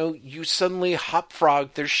 you suddenly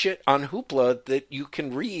hopfrog their shit on Hoopla that you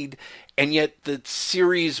can read, and yet the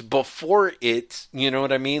series before it, you know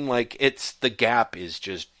what I mean? Like, the gap is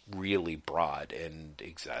just really broad and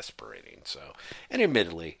exasperating. So, and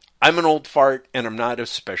admittedly, I'm an old fart, and I'm not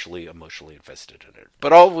especially emotionally invested in it.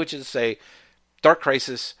 But all of which is to say, Dark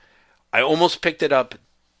Crisis, I almost picked it up,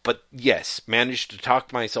 but yes, managed to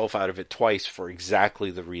talk myself out of it twice for exactly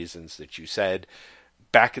the reasons that you said.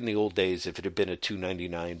 back in the old days, if it had been a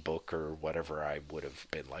 $2.99 book or whatever, I would have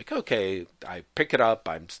been like, okay, I pick it up.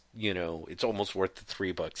 It's almost worth the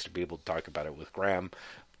 $3 to be able to talk about it with Graham,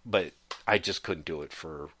 but I just couldn't do it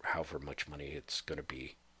for however much money it's going to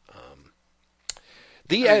be.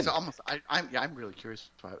 The end. It's almost. I'm really curious.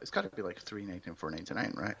 It's got to be like $3.99,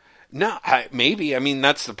 $4.99, right? No, maybe. I mean,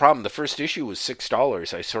 that's the problem. The first issue was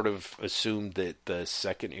 $6. I sort of assumed that the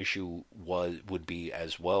second issue would be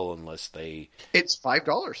as well, unless they. It's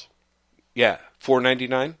 $5. Yeah,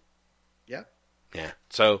 $4.99. Yeah. Yeah.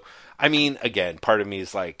 So, I mean, again, part of me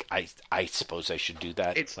is like, I suppose I should do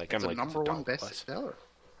that. It's like, I'm the like, number one bestseller.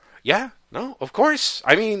 Yeah. No, of course.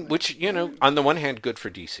 I mean, which on the one hand, good for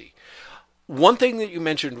DC. One thing that you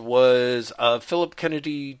mentioned was Philip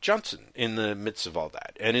Kennedy Johnson in the midst of all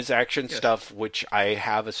that, and his action stuff, which I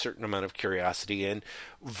have a certain amount of curiosity in.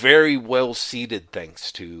 Very well seated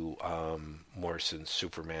thanks to Morrison's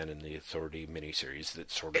Superman and the Authority miniseries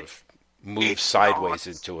that sort of moves sideways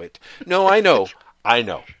into it. No, I know.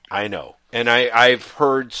 And I've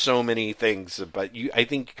heard so many things about you. I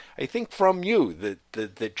think from you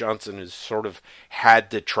that Johnson has sort of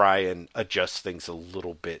had to try and adjust things a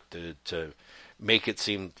little bit to make it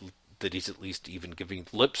seem that he's at least even giving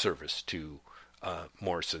lip service to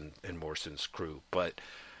Morrison and Morrison's crew. But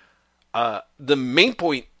the main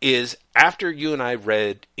point is, after you and I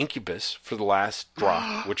read Incubus for the last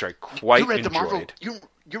drop, which I quite enjoyed. The Marvel,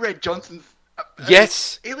 you read Johnson's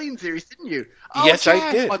yes Alien series, didn't you? Oh, yes,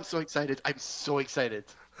 I did. I'm so excited.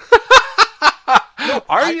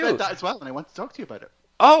 Are you? I read that as well, and I want to talk to you about it.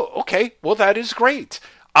 Oh, okay. Well, that is great.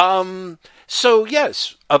 So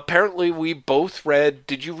yes, apparently we both read.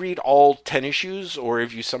 Did you read all 10 issues, or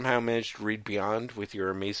have you somehow managed to read beyond with your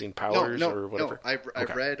amazing powers or whatever? No,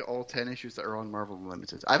 I've read all 10 issues that are on Marvel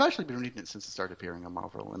Unlimited. I've actually been reading it since it started appearing on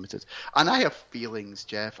Marvel Unlimited. And I have feelings,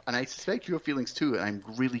 Jeff, and I suspect you have feelings too, and I'm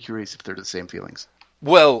really curious if they're the same feelings.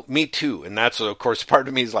 Well, me too, and that's, of course, part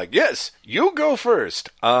of me is like, yes, you go first.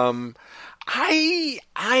 I'm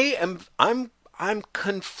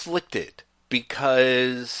conflicted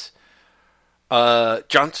because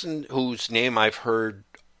Johnson, whose name I've heard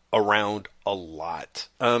around a lot.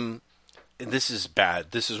 And this is bad.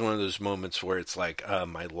 This is one of those moments where it's like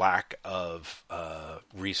my lack of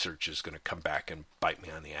research is going to come back and bite me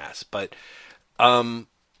on the ass. But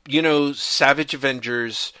Savage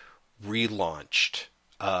Avengers relaunched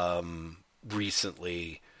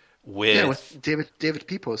recently with David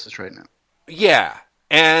Pepose is right now. Yeah,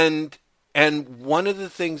 and one of the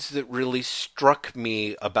things that really struck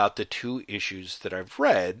me about the 2 issues that I've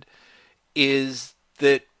read is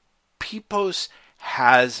that Pepose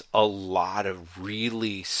has a lot of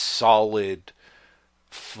really solid,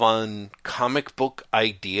 fun comic book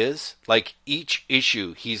ideas. Like each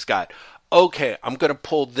issue, he's got, okay, I'm going to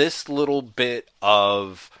pull this little bit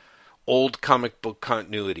of old comic book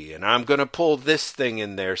continuity, and I'm going to pull this thing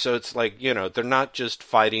in there. So it's like, they're not just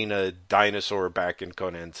fighting a dinosaur back in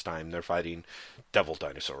Conan's time. They're fighting Devil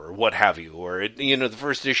Dinosaur or what have you. Or, the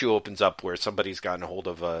first issue opens up where somebody's gotten a hold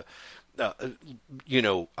of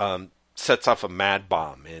sets off a mad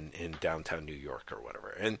bomb in downtown New York or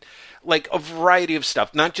whatever. And like a variety of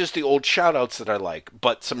stuff, not just the old shout-outs that I like,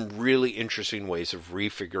 but some really interesting ways of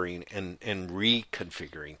refiguring and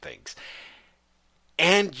reconfiguring things.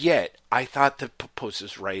 And yet, I thought that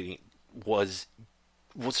Pepose's writing was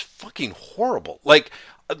fucking horrible. Like,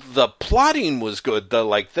 the plotting was good.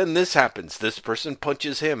 Then this happens, this person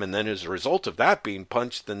punches him, and then as a result of that being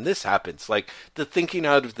punched, then this happens. Like, the thinking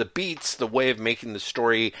out of the beats, the way of making the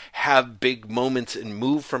story have big moments and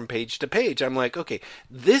move from page to page. I'm like, okay,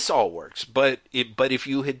 this all works. But if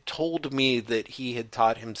you had told me that he had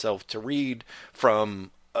taught himself to read from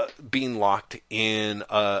being locked in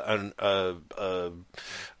a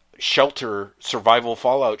shelter, survival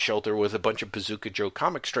fallout shelter with a bunch of Bazooka Joe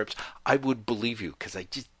comic strips, I would believe you, because I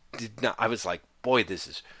just did not. I was like, boy,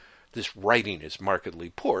 this writing is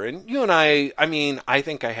markedly poor. And you and I mean, I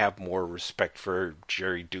think I have more respect for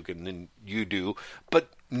Jerry Dugan than you do, but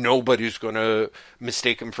nobody's going to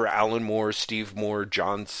mistake him for Alan Moore, Steve Moore,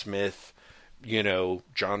 John Smith,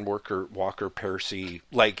 John Walker Percy,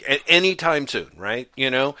 like anytime soon, right?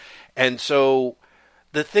 And so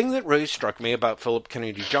the thing that really struck me about Philip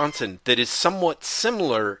Kennedy Johnson that is somewhat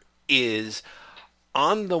similar is,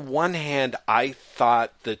 on the one hand, I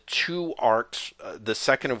thought the 2 arcs, the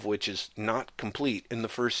second of which is not complete in the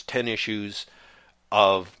first 10 issues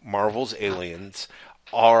of Marvel's Aliens,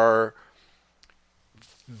 are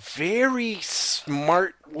very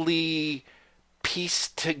smartly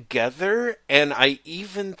pieced together, and I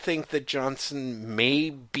even think that Johnson may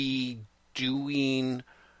be doing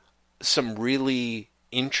some really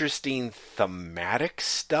interesting thematic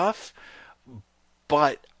stuff,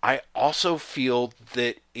 but I also feel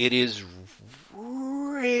that it is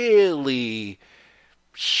really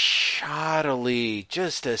shoddily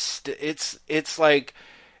just it's like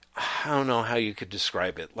I don't know how you could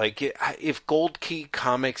describe it. Like if Gold Key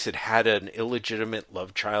Comics had had an illegitimate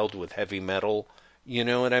love child with heavy metal, you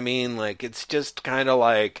know what I mean? Like it's just kind of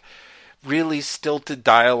like really stilted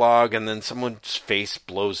dialogue, and then someone's face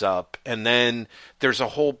blows up, and then there's a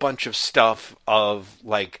whole bunch of stuff of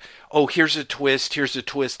like, oh, here's a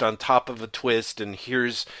twist on top of a twist, and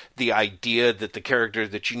here's the idea that the character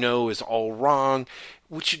that you know is all wrong,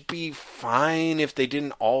 which would be fine if they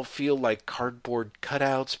didn't all feel like cardboard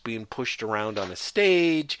cutouts being pushed around on a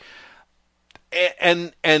stage.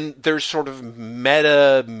 And there's sort of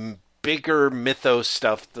meta bigger mythos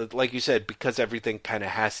stuff that, like you said, because everything kind of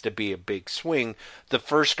has to be a big swing. The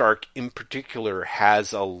first arc in particular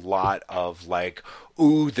has a lot of like,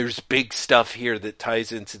 ooh, there's big stuff here that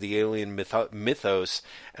ties into the alien mythos,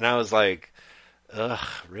 and I was like, ugh,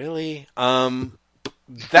 really?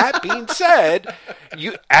 That being said,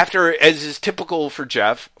 you after, as is typical for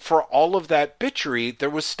Jeff, for all of that bitchery, there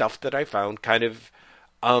was stuff that I found kind of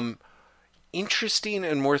um interesting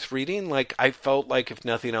and worth reading. Like I felt like if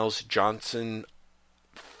nothing else, Johnson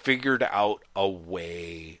figured out a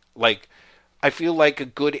way. Like I feel like a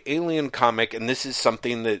good alien comic, and this is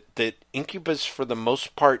something that Incubus for the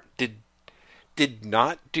most part did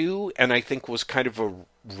not do, and I think was kind of a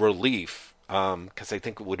relief because I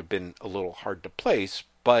think it would have been a little hard to place.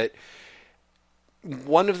 But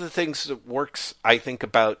one of the things that works, I think,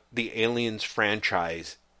 about the Aliens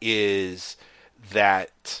franchise is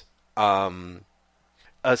that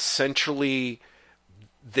essentially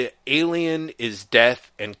the alien is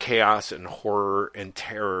death and chaos and horror and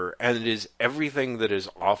terror, and it is everything that is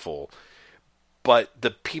awful. But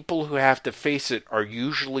the people who have to face it are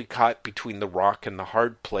usually caught between the rock and the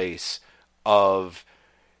hard place of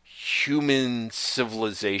human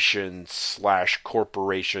civilization slash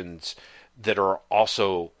corporations that are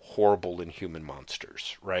also horrible and human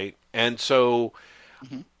monsters, right? And so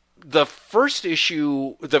Mm-hmm. the first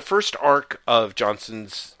issue, the first arc of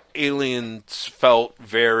Johnson's Aliens felt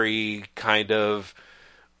very kind of,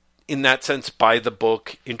 in that sense, by the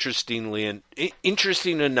book, interestingly and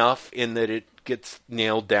interesting enough in that it gets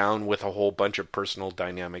nailed down with a whole bunch of personal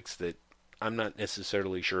dynamics that I'm not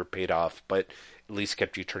necessarily sure paid off, but at least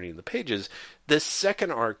kept you turning the pages. The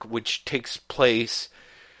second arc, which takes place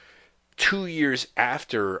 2 years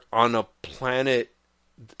after on a planet,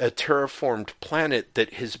 a terraformed planet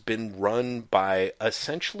that has been run by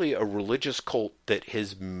essentially a religious cult that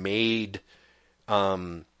has made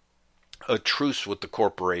a truce with the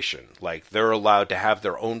corporation. Like they're allowed to have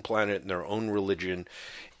their own planet and their own religion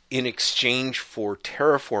in exchange for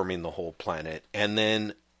terraforming the whole planet. And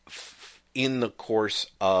then in the course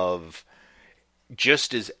of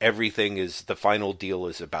just as everything is, the final deal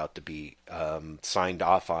is about to be signed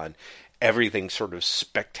off on, everything sort of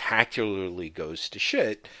spectacularly goes to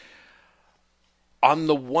shit. On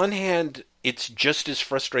the one hand, it's just as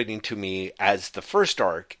frustrating to me as the first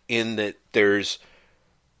arc in that there's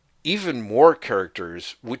even more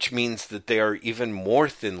characters, which means that they are even more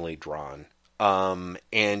thinly drawn,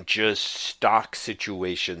 and just stock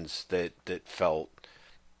situations that felt,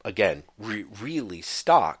 again, really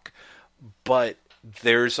stock. But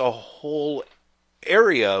there's a whole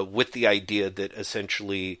area with the idea that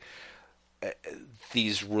essentially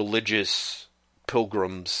these religious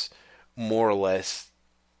pilgrims more or less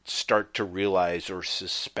start to realize or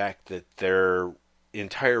suspect that their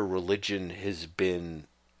entire religion has been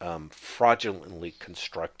fraudulently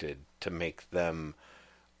constructed to make them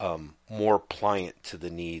more pliant to the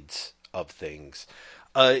needs of things,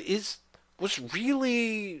 is was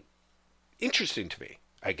really interesting to me,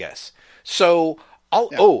 I guess. So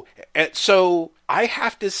so I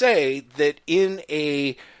have to say that in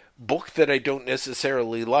a book that I don't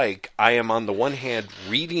necessarily like, I am on the one hand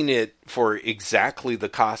reading it for exactly the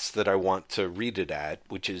cost that I want to read it at,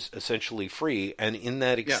 which is essentially free, and in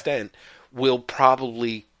that extent will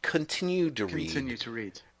probably continue to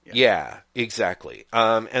read. Yeah. Yeah, exactly.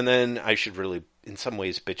 And then I should really, in some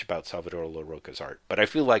ways, bitch about Salvador Larroca's art, but I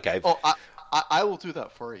feel like I've. Oh, I will do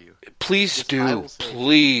that for you. Please do. I will say,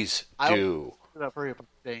 Please I do. will do that for you by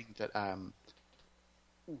saying that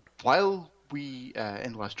while we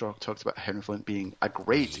in the last talk talked about Henry Flint being a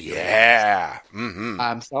great Yeah.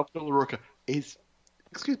 Mm-hmm. Salvador Larroca is,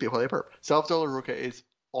 excuse me while I burp, Salvador Larroca is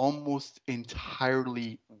almost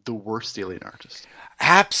entirely the worst alien artist.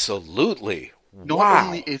 Absolutely. Not Wow.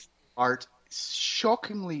 only is art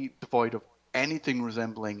shockingly devoid of anything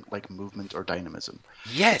resembling like movement or dynamism.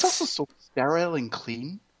 It's also Yes. so sterile and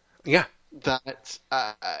clean Yeah. that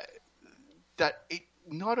that it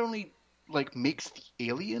not only like makes the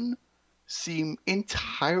alien seem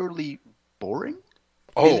entirely boring in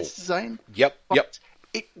Oh. its design, Yep. Yep. but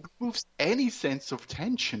it removes any sense of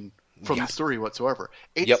tension from Yeah. the story whatsoever.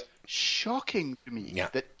 It's Yep. shocking to me Yeah.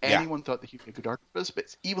 that Yeah. anyone thought that he would be a good artist, but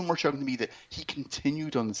it's even more shocking to me that he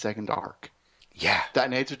continued on the second arc. Yeah. That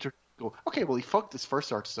an editor go, okay, well he fucked this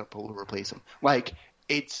first artist up, we'll replace him. Like,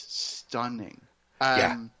 it's stunning.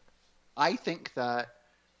 Yeah. I think that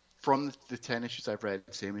from the 10 issues I've read,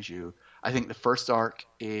 same as you, I think the first arc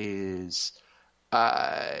is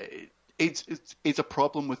uh, it's a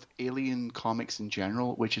problem with Alien comics in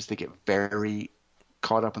general, which is they get very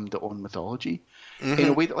caught up in their own mythology in a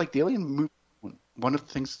Mm-hmm. way that like the Alien movie. One of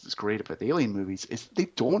the things that's great about the Alien movies is they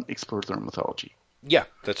don't explore their own mythology. Yeah.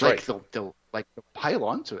 That's Like right. they'll pile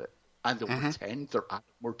onto it and they'll Mm-hmm. pretend they're adding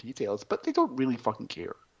more details, but they don't really fucking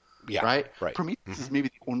care, Yeah. right? Right. Prometheus Mm-hmm. is maybe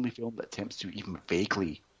the only film that attempts to even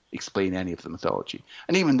vaguely explain any of the mythology,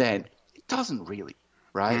 and even then, it doesn't really,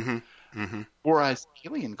 right? Mm-hmm. Mm-hmm. Whereas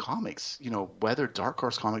Alien comics, whether Dark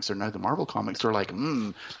Horse comics or now the Marvel comics, are like,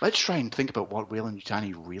 let's try and think about what Weyland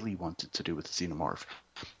Yutani really wanted to do with the Xenomorph.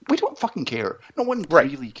 We don't fucking care. No one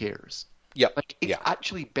Right. really cares. Yep. Like, it's Yeah.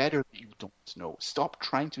 actually better that you don't know. Stop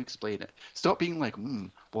trying to explain it. Stop being like,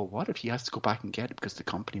 well, what if he has to go back and get it because the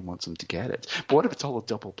company wants him to get it? But what if it's all a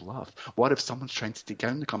double bluff? What if someone's trying to take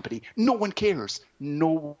down the company? No one cares.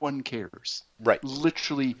 No one cares. Right.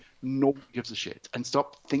 Literally, no one gives a shit. And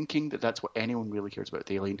stop thinking that that's what anyone really cares about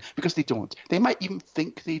the Alien, because they don't. They might even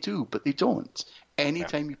think they do, but they don't.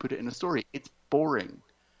 Anytime you put it in a story, it's boring.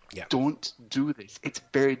 Yeah. Don't do this. It's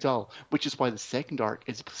very dull, which is why the second arc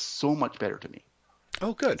is so much better to me.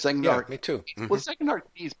 Oh, good. Second Yeah. arc, Me too. well, Mm-hmm. the second arc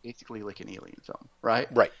is basically like an Alien film, right?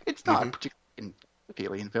 Right. It's not Mm-hmm. a particularly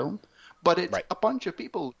Alien film, but it's Right. a bunch of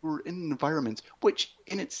people who are in an environment which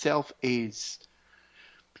in itself is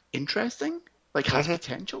interesting, like has Mm-hmm.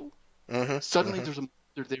 potential. Mm-hmm. Suddenly Mm-hmm. there's a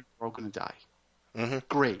monster there, we're all going to die. Mm-hmm.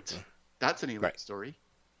 Great. That's an Alien Right. story.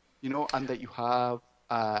 And that you have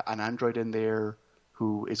an android in there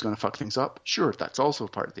who is going to fuck things up. Sure, that's also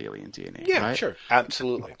part of the Alien DNA, Yeah. right? Sure.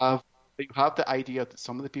 Absolutely. You have the idea that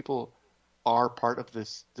some of the people are part of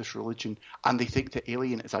this religion, and they think the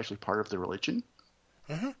alien is actually part of the religion.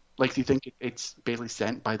 Mm-hmm. Like they think it's basically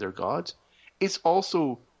sent by their god. It's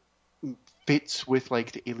also fits with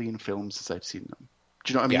like the Alien films as I've seen them.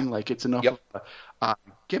 Do you know what I Yeah. mean? Like it's enough Yep. of a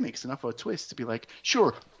gimmicks, enough of a twist to be like,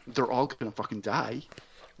 sure, they're all gonna fucking die.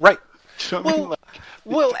 Right. Do you know what I mean? Well. Like,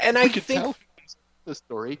 Well. And I we could think. tell the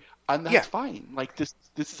story, and that's Yeah. fine. Like this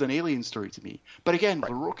is an Alien story to me. But again,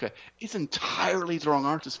 Right. LaRocca is entirely the wrong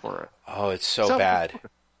artist for it. Oh, it's so So, bad.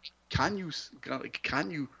 Can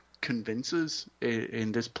you convince us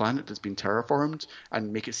in this planet that's been terraformed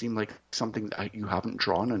and make it seem like something that you haven't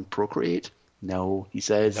drawn in Procreate? No, he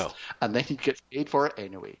says, No. and then he gets paid for it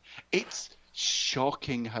anyway. It's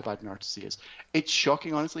shocking how bad an artist he is. It's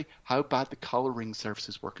shocking, honestly, how bad the coloring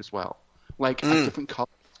services work as well. Like a different color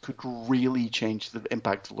could really change the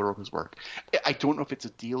impact of LaRocca's work. I don't know if it's a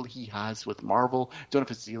deal he has with Marvel. I don't know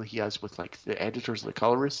if it's a deal he has with like the editors, the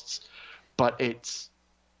colorists, but it's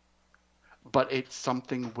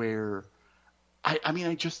something where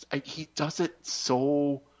he does it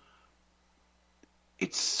so.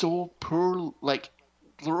 It's so poor. Like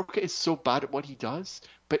LaRocca is so bad at what he does,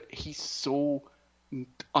 but he's so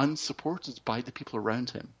unsupported by the people around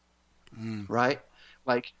him. Right?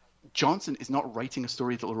 Like Johnson is not writing a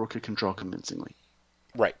story that LaRocca can draw convincingly.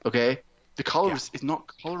 Right. Okay? The colorist is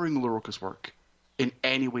not coloring LaRocca's work in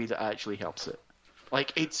any way that actually helps it.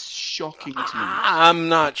 Like, it's shocking to me. I'm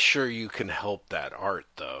not sure you can help that art,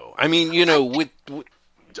 though. I mean, with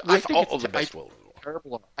all the best will.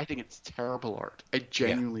 Terrible art. I think it's terrible art. I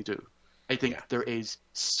genuinely do. I think there is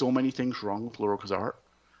so many things wrong with LaRocca's art.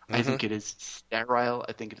 I think it is sterile.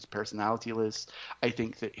 I think it is personalityless. I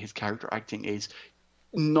think that his character acting is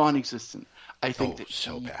non-existent. I think that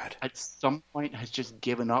so he, bad. at some point, has just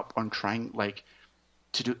given up on trying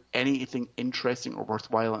to do anything interesting or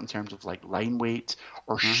worthwhile in terms of like line weight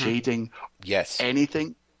or shading. Yes.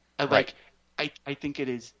 Anything. Right. I think it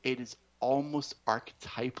is almost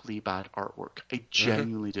archetypally bad artwork. I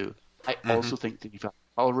genuinely do. I also think that if you have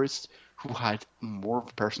a colorist who had more of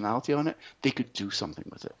a personality on it, they could do something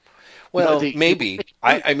with it. Well, maybe.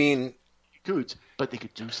 I mean, good, but they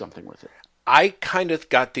could do something with it. I kind of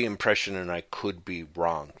got the impression, and I could be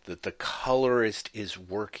wrong, that the colorist is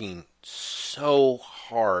working so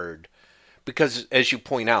hard because, as you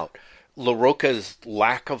point out, LaRocca's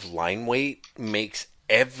lack of line weight makes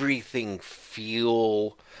everything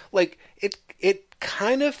feel like it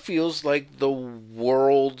kind of feels like the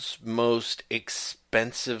world's most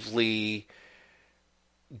expensively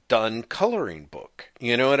done coloring book.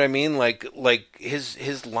 You know what I mean? Like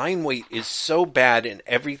his line weight is so bad and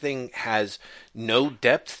everything has no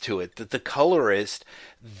depth to it that the colorist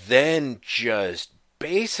then just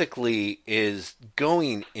basically is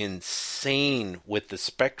going insane with the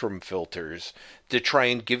spectrum filters to try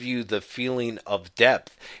and give you the feeling of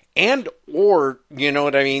depth and or you know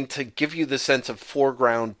what I mean, to give you the sense of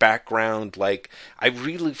foreground background. Like I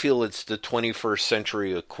really feel it's the 21st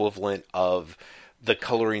century equivalent of the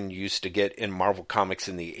coloring you used to get in Marvel Comics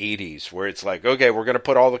in the 80s, where it's like, okay, we're going to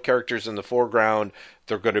put all the characters in the foreground,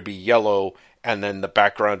 they're going to be yellow, and then the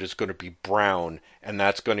background is going to be brown, and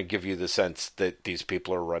that's going to give you the sense that these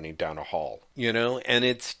people are running down a hall, you know? And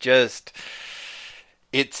it's just,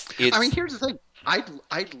 it's. I mean, here's the thing.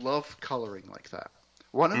 I'd love coloring like that.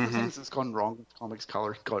 One of the things that's gone wrong with comics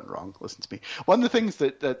color, gone wrong, listen to me. One of the things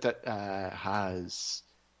that has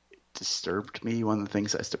disturbed me, one of the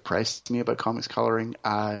things that's depressed me about comics coloring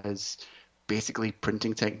as basically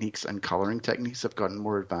printing techniques and coloring techniques have gotten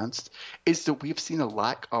more advanced, is that we've seen a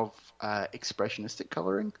lack of expressionistic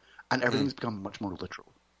coloring and everything's become much more literal.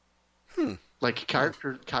 Like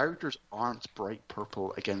characters aren't bright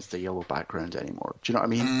purple against a yellow background anymore. Do you know what I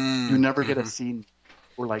mean? You never get a scene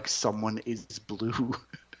where like someone is blue.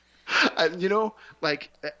 And, you know,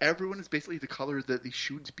 like, everyone is basically the color that they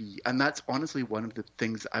should be. And that's honestly one of the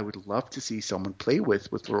things I would love to see someone play with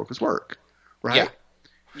Larroca's work, right?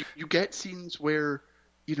 Yeah. You get scenes where,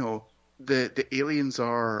 you know, the aliens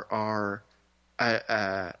are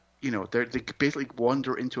you know, they basically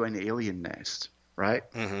wander into an alien nest, right?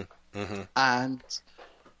 And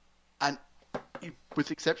with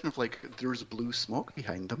the exception of, like, there's blue smoke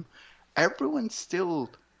behind them, everyone still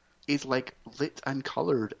is like lit and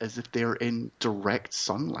colored as if they're in direct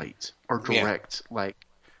sunlight or direct like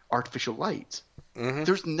artificial light.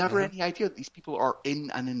 There's never any idea that these people are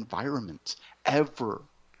in an environment ever.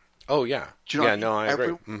 Oh yeah. Do you know yeah, no, I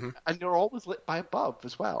agree. And they're always lit by above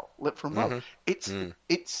as well, lit from above. It's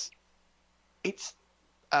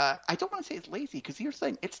I don't want to say it's lazy, because here's the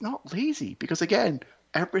thing, it's not lazy, because again,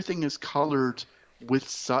 everything is colored with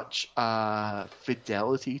such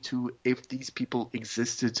fidelity to if these people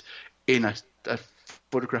existed in a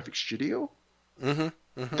photographic studio,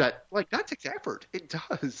 that like that takes effort. It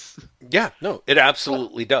does. Yeah, no, it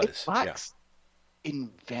absolutely does. It lacks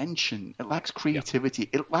invention. It lacks creativity.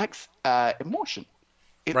 It lacks emotion.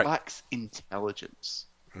 It lacks intelligence.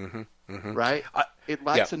 Right? It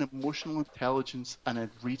lacks an emotional intelligence and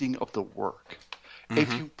a reading of the work.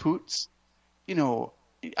 If you put, you know,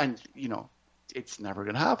 and you know, it's never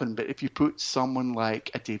going to happen, but if you put someone like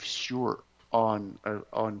a Dave Stewart on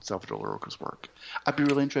Salvador Larroca's work, I'd be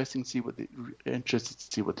really interested to see what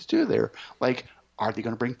they do there. Like, are they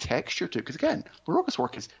going to bring texture to it? Because again, Larroca's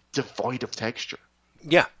work is devoid of texture.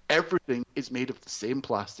 Yeah, everything is made of the same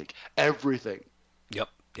plastic. Everything. Yep.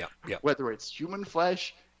 Whether it's human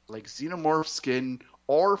flesh, like xenomorph skin,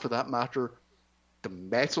 or for that matter, the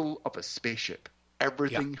metal of a spaceship.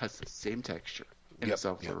 Everything has the same texture in a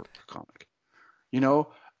Salvador comic. You know,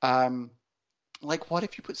 like, what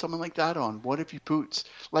if you put someone like that on? What if you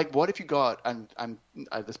got, and I'm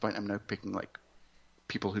at this point, I'm now picking, like,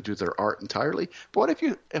 people who do their art entirely, but what if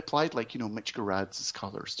you applied, like, you know, Mitch Gerads'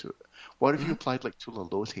 colors to it? What if you applied, like, Tula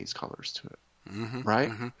Lote's colors to it?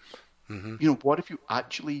 Right? You know, what if you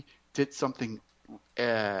actually did something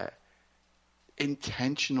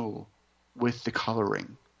intentional with the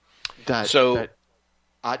coloring that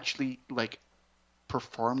actually, like,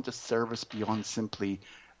 performed a service beyond simply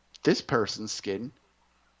this person's skin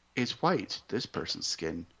is white, this person's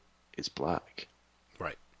skin is black.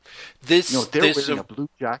 Right. They're wearing a blue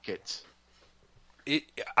jacket.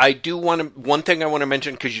 I do want to. One thing I want to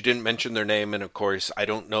mention, because you didn't mention their name, and of course I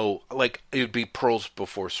don't know. Like, it would be Pearls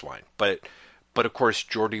Before Swine, but of course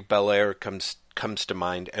Jordi Belair comes to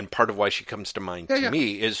mind, and part of why she comes to mind to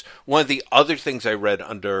me is one of the other things I read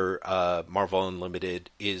under Marvel Unlimited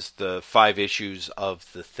is the 5 issues of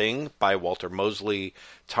The Thing by Walter Mosley,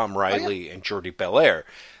 Tom Riley, and Jordi Belair.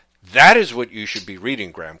 That is what you should be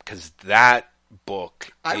reading, Graham, because that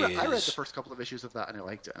book I read the first couple of issues of that and I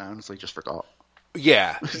liked it, and I honestly just forgot.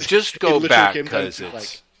 Yeah, just go back, because it's...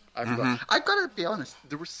 Like, I've got to be honest,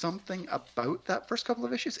 there was something about that first couple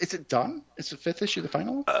of issues. Is it done? Is the 5th issue the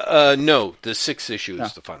final one? No, the 6th issue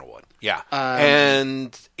is the final one. Yeah.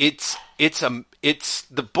 And it's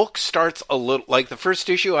the book starts a little, like the first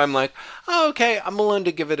issue, I'm like, oh, okay, I'm willing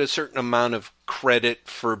to give it a certain amount of credit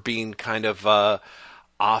for being kind of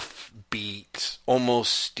offbeat,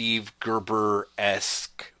 almost Steve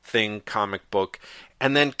Gerber-esque thing, comic book.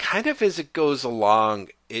 And then kind of as it goes along,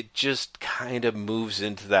 it just kind of moves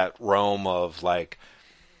into that realm of like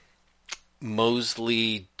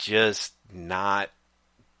Mosley just not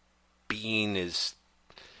being as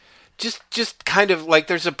just kind of like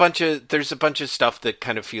there's a bunch of stuff that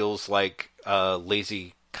kind of feels like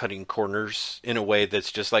lazy cutting corners in a way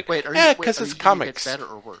that's just like because it's comics. Better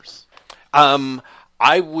or worse?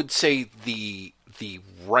 I would say the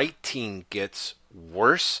writing gets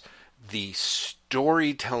worse. The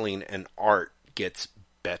storytelling and art gets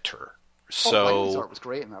better. So Riley's art was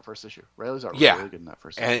great in that first issue. Riley's art was really good in that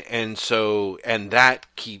first issue. And that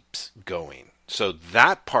keeps going. So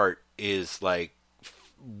that part is like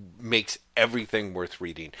makes everything worth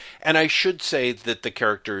reading. And I should say that the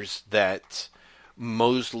characters that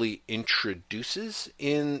Mosley introduces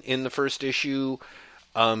in the first issue,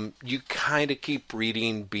 you kind of keep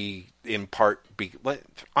reading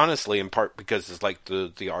honestly in part because it's like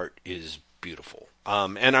the art is beautiful.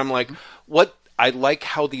 And I'm like, what I like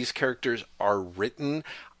how these characters are written.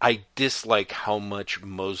 I dislike how much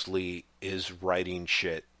Mosley is writing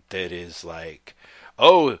shit that is like,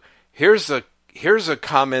 oh, here's a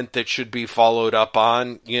comment that should be followed up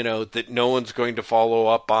on, that no one's going to follow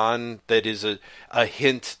up on, that is a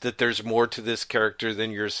hint that there's more to this character than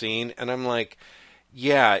you're seeing. And I'm like,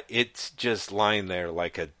 yeah, it's just lying there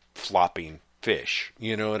like a flopping fish.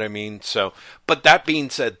 You know what I mean? So, but that being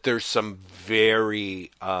said, there's some very,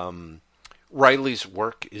 Riley's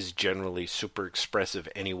work is generally super expressive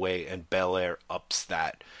anyway, and Belair ups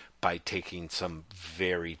that by taking some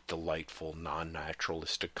very delightful,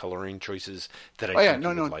 non-naturalistic coloring choices that I think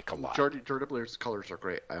you would like a lot. Jordan Blair's colors are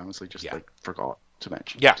great. I honestly just forgot to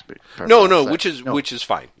mention. Yeah. Which is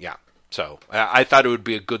fine. Yeah. So I thought it would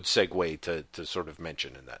be a good segue to sort of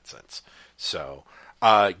mention in that sense. So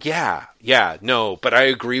but I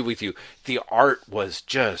agree with you. The art was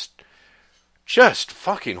just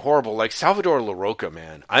fucking horrible. Like Salvador Larroca,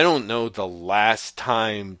 man. I don't know the last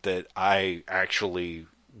time that I actually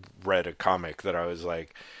read a comic that I was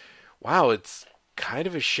like, wow, it's kind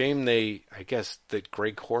of a shame that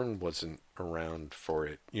Greg Horn wasn't around for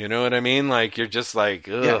it. You know what I mean? Like, you're just like,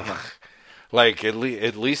 ugh. Yeah. Like, at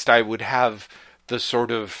least I would have the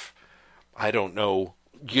sort of, I don't know,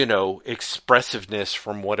 expressiveness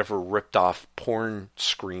from whatever ripped off porn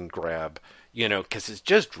screen grab, because it's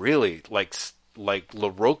just really like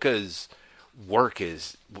Larroca's work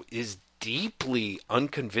is deeply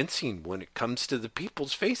unconvincing when it comes to the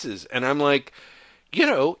people's faces. And I'm like,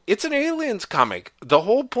 it's an Aliens comic. The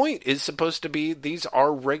whole point is supposed to be these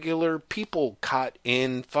are regular people caught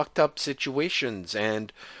in fucked up situations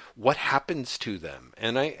and what happens to them.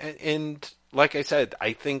 And like I said,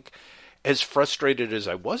 I think as frustrated as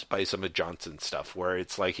I was by some of Johnson's stuff, where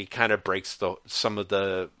it's like he kind of breaks some of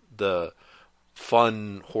the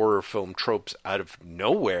fun horror film tropes out of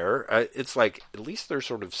nowhere, it's like at least they're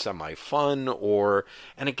sort of semi-fun,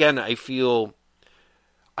 and again, I feel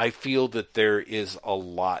that there is a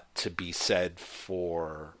lot to be said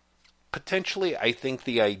for potentially, I think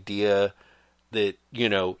the idea that,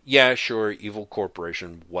 sure, evil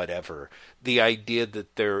corporation, whatever, the idea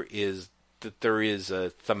that there is a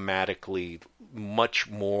thematically much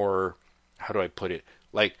more, how do I put it,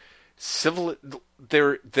 like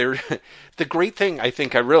they're the great thing I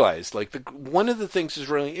think I realized, like one of the things is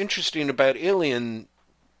really interesting about Alien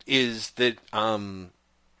is that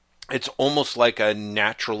it's almost like a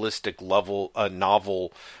naturalistic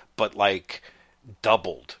novel, but like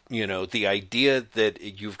doubled. The idea that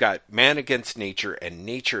you've got man against nature, and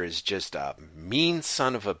nature is just a mean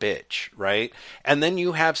son of a bitch, right? And then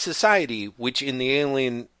you have society, which in the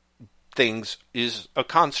Alien things is a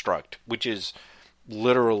construct, which is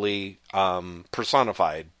literally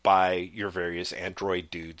personified by your various android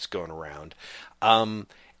dudes going around. And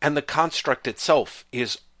the construct itself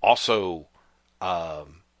is also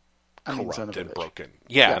corrupt and broken.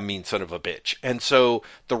 Yeah, a mean son of a bitch. And so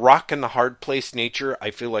the rock and the hard place nature,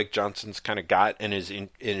 I feel like Johnson's kind of got and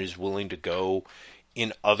is willing to go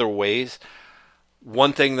in other ways.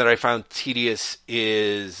 One thing that I found tedious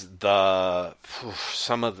is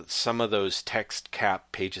some of those text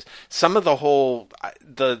cap pages. Some of the whole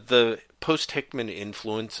the post Hickman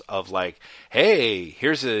influence of like, hey,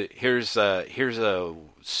 here's a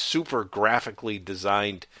super graphically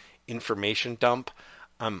designed information dump.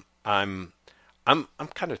 I'm kind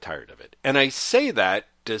of tired of it, and I say that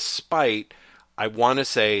despite I want to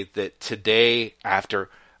say that today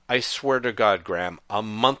after. I swear to God, Graham, a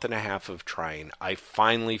month and a half of trying, I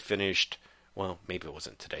finally finished well, maybe it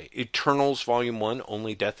wasn't today. Eternals Volume 1,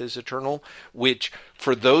 Only Death is Eternal, which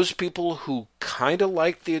for those people who kind of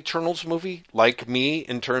like the Eternals movie, like me,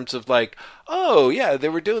 in terms of like, oh, yeah, they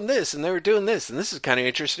were doing this and they were doing this and this is kind of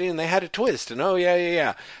interesting and they had a twist and oh, yeah, yeah,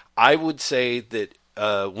 yeah. I would say that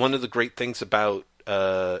one of the great things about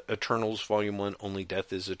Eternals Volume 1, Only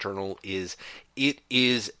Death is Eternal is it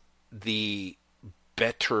is the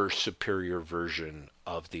better, superior version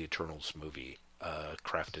of the Eternals movie,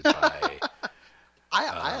 crafted by.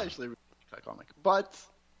 I actually really like that comic, but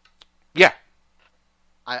Yeah.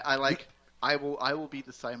 I like I will be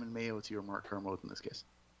the Simon Mayo to your Mark Kermode in this case.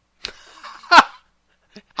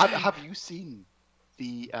 Have you seen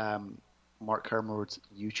the Mark Kermode's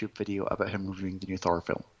YouTube video about him reviewing the new Thor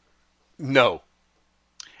film? No.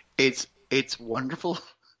 It's wonderful.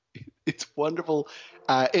 It's wonderful,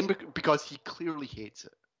 because he clearly hates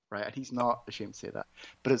it, right? And he's not ashamed to say that.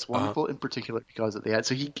 But it's wonderful in particular because at the end,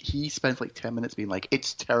 so he spends like 10 minutes being like,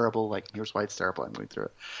 "It's terrible. Like, here's why it's terrible. I'm going through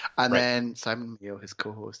it." And then Simon Mayo, his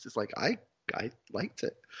co-host, is like, "I liked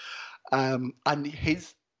it," and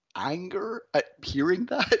his anger at hearing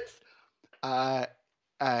that,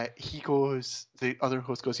 he goes, the other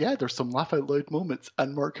host goes, "Yeah, there's some laugh out loud moments,"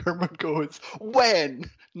 and Mark Kermode goes, "When?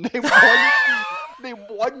 Name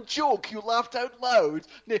one joke you laughed out loud."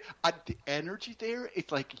 And the energy there,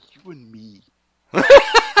 it's like you and me. I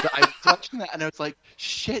was watching that and I was like,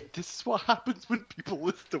 shit, this is what happens when people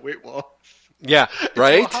listen to Weight Loss. Yeah, It's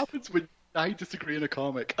right? what happens when I disagree in a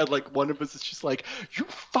comic and like one of us is just like, "You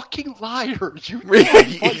fucking liar. You know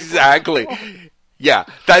Exactly. Yeah,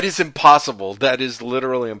 that is impossible. That is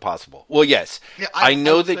literally impossible. Well, yes, Yeah, I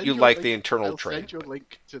know I'll that send you you a like link- the internal I'll trade. send you a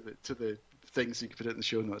link to the thing so you can put it in the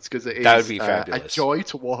show notes because it is That would be a fabulous. joy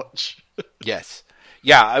to watch. Yes.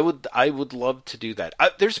 Yeah, I would love to do that.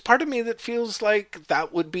 There's part of me that feels like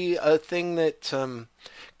that would be a thing that,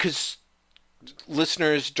 because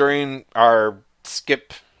listeners during our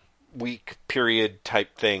skip week period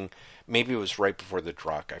type thing, maybe it was right before the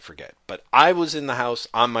Drock, I forget. But I was in the house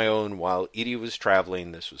on my own while Edie was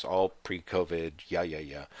traveling. This was all pre-COVID. Yeah, yeah,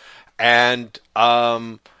 yeah. And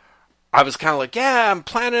I was kind of like, yeah, I'm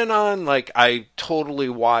planning on like I totally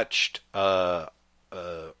watched or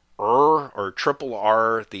Triple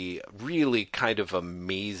R, the really kind of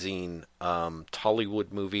amazing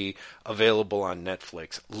Tollywood movie available on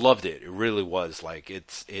Netflix. Loved it. It really was like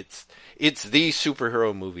it's the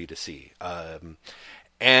superhero movie to see.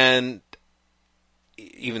 And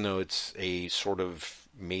even though it's a sort of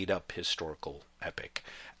made up historical epic,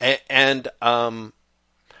 and I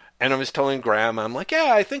was telling Graham, I'm like,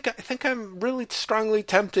 yeah, I think I'm really strongly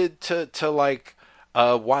tempted to like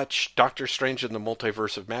watch Doctor Strange in the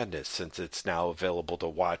Multiverse of Madness since it's now available to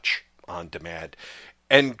watch on demand.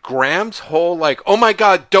 And Graham's whole like, oh my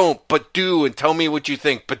god, don't, but do, and tell me what you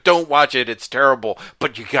think, but don't watch it, it's terrible,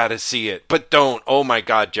 but you gotta see it, but don't. Oh my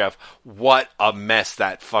god, Jeff, what a mess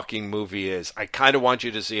that fucking movie is. I kind of want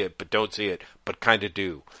you to see it, but don't see it, but kind of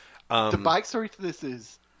do. The backstory to this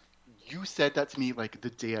is, you said that to me like the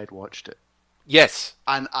day I'd watched it, Yes.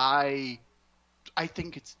 and I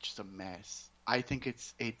think it's just a mess. I think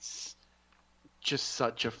it's just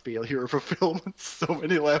such a failure of a film on so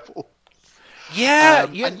many levels. Yeah,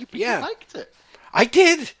 And you liked it. I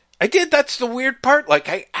did. That's the weird part. Like,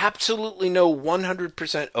 I absolutely know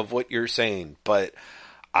 100% of what you're saying, but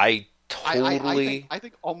I totally. I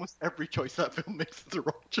think almost every choice that film makes is the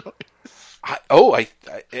wrong choice.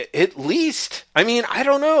 At least. I mean, I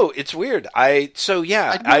don't know. It's weird. I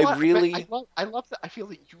really. I love that. I feel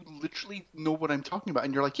that you literally know what I'm talking about,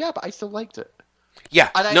 and you're like, yeah, but I still liked it. Yeah,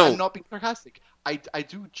 And no. I'm not being sarcastic. I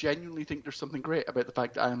do genuinely think there's something great about the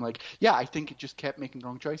fact that I'm like, yeah, I think it just kept making the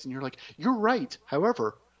wrong choice, and you're like, you're right.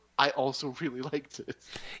 However, I also really liked it.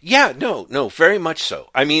 Yeah, no, very much so.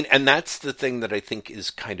 I mean, and that's the thing that I think is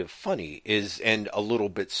kind of funny and a little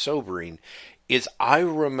bit sobering is I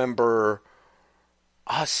remember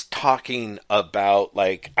us talking about,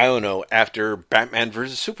 like, I don't know, after Batman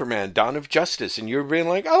versus Superman, Dawn of Justice, and you're being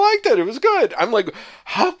like, I liked it, it was good. I'm like,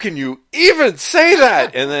 how can you even say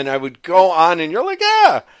that? And then I would go on and you're like,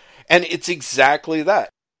 yeah. And it's exactly that.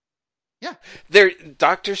 Yeah.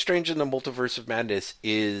 Doctor Strange in the Multiverse of Madness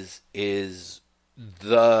is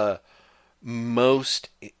the most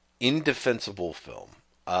indefensible film.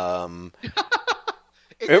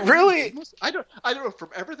 It really. I don't know. From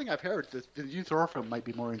everything I've heard, the new Thor film might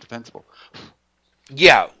be more indefensible.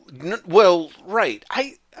 Yeah. Well, right.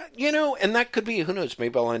 And that could be. Who knows?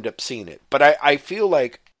 Maybe I'll end up seeing it. But I feel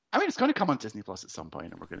like. I mean, it's going to come on Disney Plus at some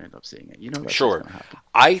point, and we're going to end up seeing it. You know, that's sure. What's going to happen.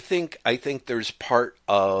 I think there's part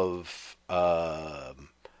of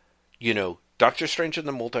Doctor Strange in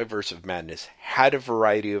the Multiverse of Madness had a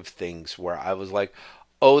variety of things where I was like,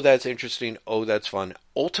 oh, that's interesting. Oh, that's fun.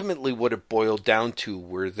 Ultimately, what it boiled down to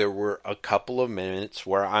were there were a couple of minutes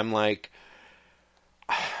where I'm like,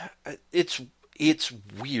 it's it's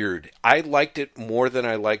weird. I liked it more than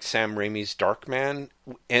I liked Sam Raimi's Darkman,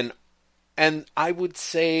 and I would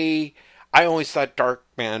say I always thought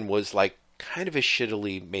Darkman was like kind of a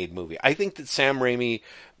shittily made movie. I think that Sam Raimi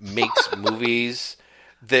makes movies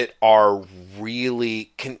that are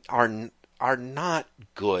really are not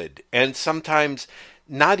good, and sometimes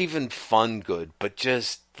not even fun good, but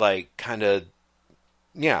just like kind of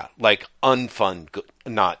yeah, like unfun,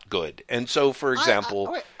 not good. And so, for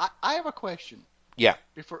example, wait, I have a question. yeah,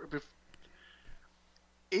 Before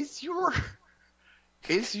is your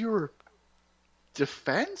is your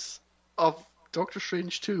defense of Doctor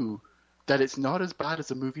Strange 2 that it's not as bad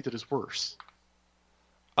as a movie that is worse?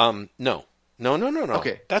 no. No, no, no, no.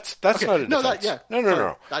 Okay. That's Okay. not a No, defense. yeah. No, no,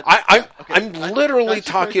 Sorry. no. Yeah, okay. I'm literally That's just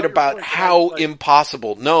talking your about point, how like,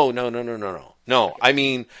 impossible. No, no, no, no, no, no. No, okay. I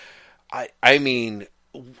mean, I mean,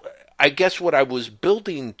 I guess what I was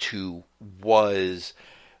building to was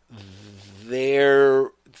there,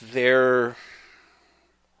 there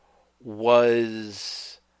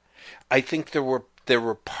was, I think there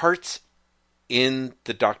were parts in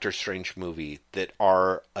the Doctor Strange movie that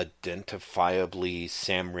are identifiably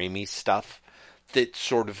Sam Raimi stuff that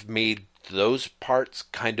sort of made those parts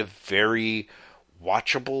kind of very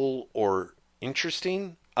watchable or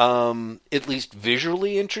interesting, at least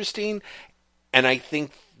visually interesting. And I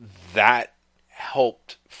think that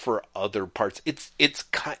helped for other parts.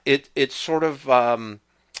 It's sort of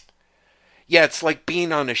yeah, it's like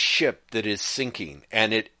being on a ship that is sinking,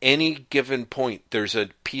 and at any given point, there's a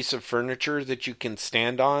piece of furniture that you can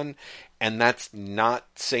stand on, and that's not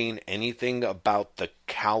saying anything about the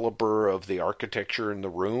caliber of the architecture in the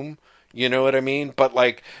room. You know what I mean? But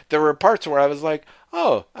like, there were parts where I was like,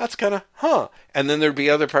 oh, that's kind of, huh. And then there'd be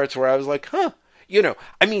other parts where I was like, huh. You know,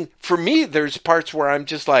 I mean, for me, there's parts where I'm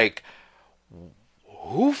just like,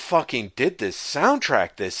 who fucking did this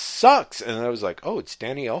soundtrack? This sucks. And I was like, oh, it's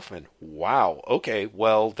Danny Elfman. Wow. Okay.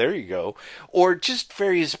 Well, there you go. Or just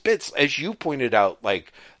various bits, as you pointed out,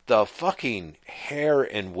 like the fucking hair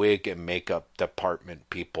and wig and makeup department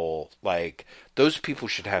people, like those people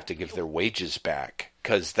should have to give their wages back.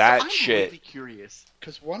 Cause So that I'm shit. really curious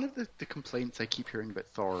because one of the complaints I keep hearing about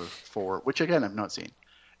Thor 4, which again I've not seen,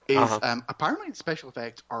 is Uh-huh. apparently the special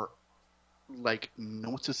effects are like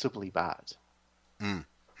noticeably bad. Mm.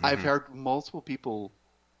 I've Hmm. heard multiple people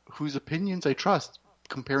whose opinions I trust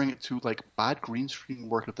comparing it to like bad green screen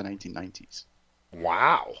work of the 1990s.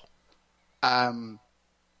 Wow. Um,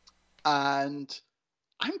 and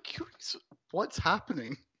I'm curious what's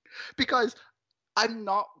happening because I'm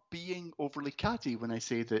not being overly catty when I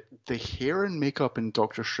say that the hair and makeup in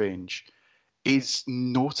Doctor Strange is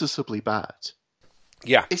noticeably bad.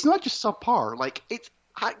 Yeah. It's not just subpar, like it's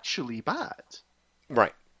actually bad.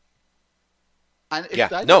 Right. And if Yeah.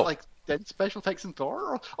 that not No. like then special effects in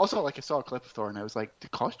Thor, also like I saw a clip of Thor and I was like, the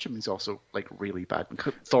costume is also like really bad in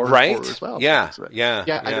Thor 4 Right. as well. By the Yeah. looks of it. Yeah.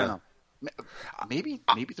 Yeah, I don't Yeah. know. Maybe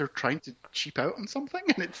they're trying to cheap out on something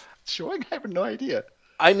and it's showing. I have no idea.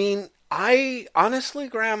 I mean, I honestly,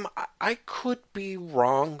 Graham, I could be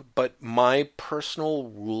wrong, but my personal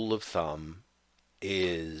rule of thumb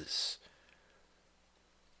is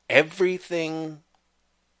everything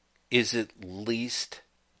is at least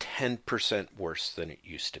 10% worse than it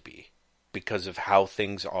used to be because of how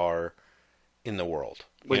things are in the world.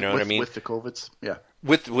 You With know what I mean? with the COVIDs, yeah.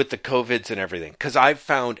 With the COVIDs and everything. Because I've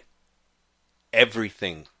found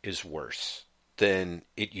everything is worse than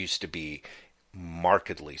it used to be,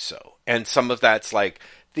 markedly so. And some of that's like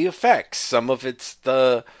the effects, some of it's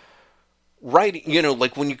the writing, you know,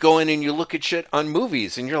 like when you go in and you look at shit on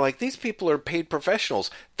movies and you're like, these people are paid professionals.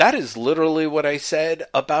 That is literally what I said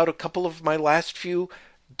about a couple of my last few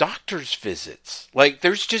doctor's visits. Like,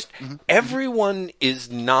 there's just Mm-hmm, mm-hmm. everyone is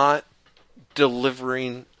not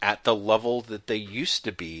delivering at the level that they used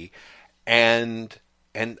to be, and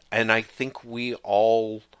and I think we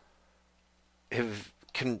all have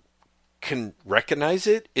can recognize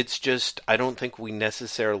it. It's just I don't think we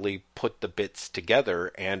necessarily put the bits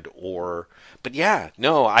together and or but yeah,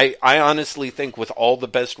 no, I honestly think with all the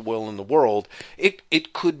best will in the world,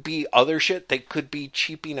 it could be other shit. They could be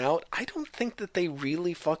cheaping out. I don't think that they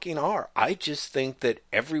really fucking are. I just think that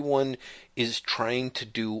everyone is trying to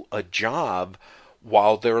do a job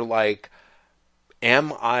while they're like,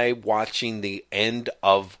 am I watching the end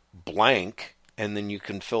of blank? And then you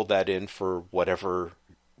can fill that in for whatever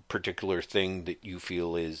particular thing that you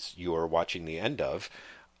feel is you are watching the end of.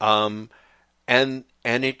 Um,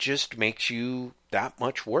 and it just makes you that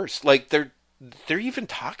much worse. Like they're even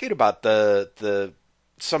talking about the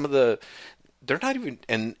some of the they're not even,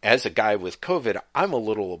 and as a guy with COVID, I'm a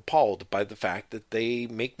little appalled by the fact that they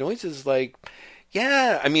make noises like,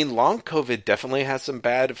 yeah, I mean, long COVID definitely has some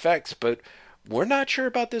bad effects, but we're not sure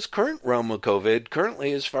about this current realm of COVID.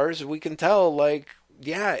 Currently, as far as we can tell, like,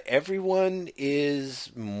 yeah, everyone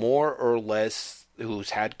is more or less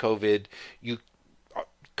who's had COVID, you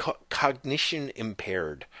cognition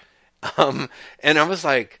impaired. And I was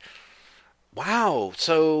like, wow.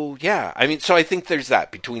 So yeah, I mean, so I think there's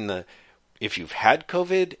that between the if you've had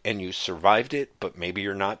COVID and you survived it, but maybe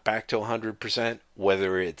you're not back to 100%,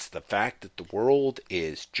 whether it's the fact that the world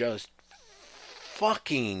is just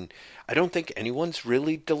fucking. I don't think anyone's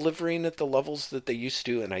really delivering at the levels that they used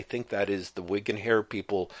to, and I think that is the wig and hair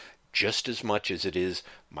people just as much as it is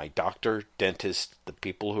my doctor, dentist, the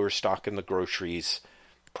people who are stocking the groceries,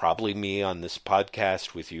 probably me on this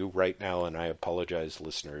podcast with you right now, and I apologize,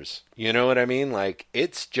 listeners. You know what I mean? Like,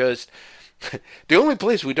 it's just the only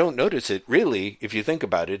place we don't notice it, really, if you think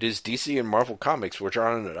about it, is DC and Marvel Comics, which are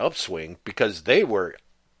on an upswing because they were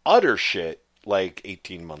utter shit like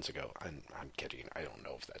 18 months ago. I'm kidding. I don't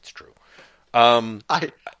know if that's true.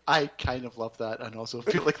 I kind of love that, and also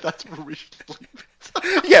feel like that's where we should leave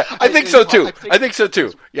it. Yeah, I think so too. I think so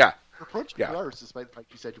too. Yeah. Approach yours, despite the fact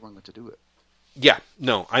you said you weren't going to do it. Yeah,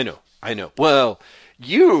 no, I know. Well,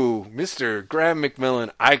 you, Mr. Graham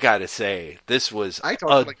McMillan, I gotta say, this was I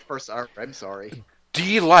talked like the first hour. I'm sorry.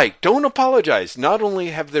 Delight. Don't apologize. Not only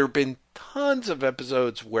have there been tons of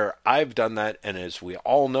episodes where I've done that, and as we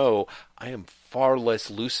all know, I am far less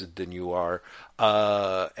lucid than you are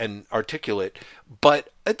and articulate, but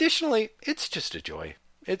additionally, it's just a joy.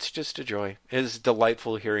 It's just a joy. It's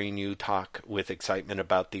delightful hearing you talk with excitement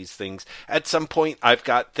about these things. At some point, I've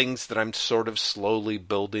got things that I'm sort of slowly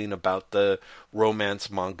building about the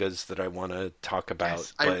romance mangas that I want to talk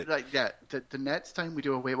about. Yes, but... the next time we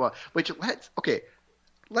do a Wait What,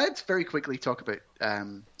 let's very quickly talk about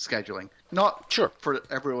scheduling. Not sure for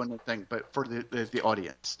everyone, but for the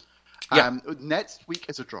audience. Yeah. Next week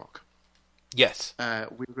is a drog. Yes.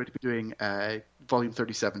 We're going to be doing volume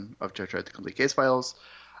 37 of Judge Dredd: The Complete Case Files.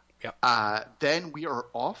 Yep. Then we are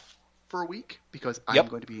off for a week because I'm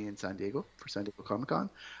going to be in San Diego for San Diego Comic Con.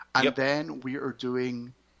 And then we are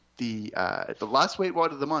doing the last Wait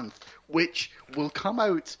What of the month, which will come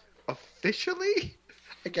out officially,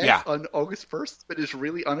 I guess, on August 1st, but is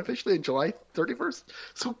really unofficially on July 31st.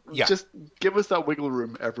 So just give us that wiggle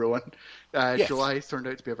room, everyone. July has turned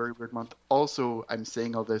out to be a very weird month. Also, I'm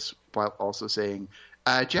saying all this while also saying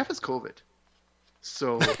Jeff has COVID.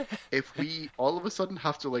 So if we all of a sudden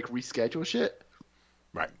have to like reschedule shit,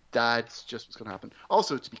 right, that's just what's going to happen.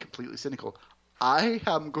 Also, to be completely cynical, I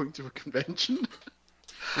am going to a convention.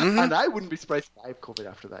 Mm-hmm. And I wouldn't be surprised if I have COVID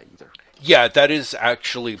after that either. Yeah, that is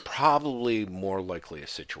actually probably more likely a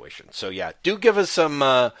situation. So yeah, do give us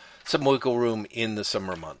some wiggle room in the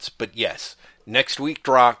summer months. But yes, next week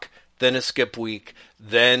Drock, then a skip week,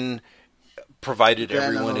 then provided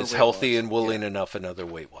everyone is healthy and willing enough, another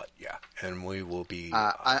Wait What. Yeah, and we will be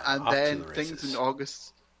and then things in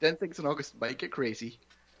August. Then things in August might get crazy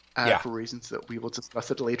for reasons that we will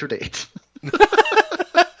discuss at a later date.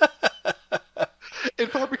 In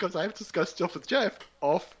part because I've discussed stuff with Jeff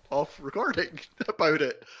off recording about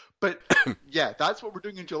it. But yeah, that's what we're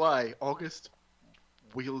doing in July. August,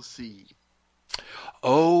 we'll see.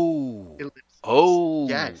 Oh.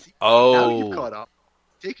 Yeah. Now you've caught up.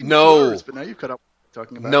 Taking tours, but now you've caught up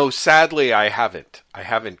talking about. No, sadly I haven't. I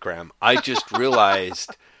haven't, Graham. I just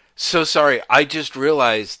realized. So sorry. I just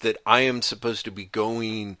realized that I am supposed to be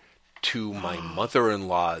going to my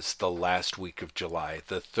mother-in-law's the last week of July,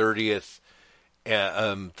 the 30th.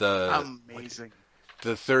 Amazing.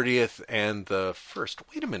 The 30th and the 1st.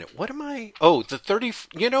 Wait a minute. What am I? Oh, the 30th.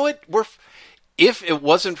 You know what? If it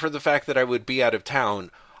wasn't for the fact that I would be out of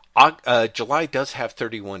town, July does have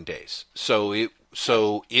 31 days. So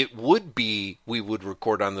it would be, we would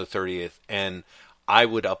record on the 30th and I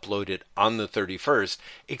would upload it on the 31st,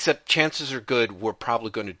 except chances are good we're probably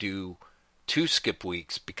going to do 2 skip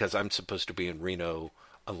weeks because I'm supposed to be in Reno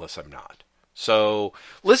unless I'm not. So,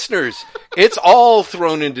 listeners, it's all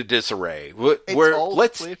thrown into disarray.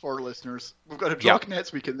 Let's play for listeners. We've got a drop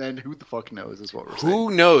next week, and then who the fuck knows is what we're saying.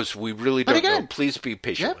 Who knows? We really don't know. Please be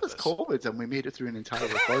patient Jeff with has us. COVID, and we made it through an entire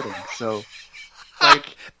recording. So,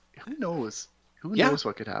 like, who knows? Who knows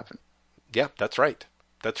what could happen? Yeah, that's right.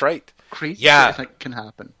 That's right. Crazy shit can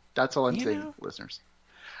happen. That's all I'm saying, listeners.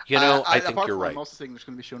 I think you're right. I'm also saying there's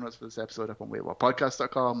going to be show notes for this episode up on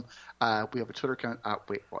WaitWhatPodcast.com. We have a Twitter account at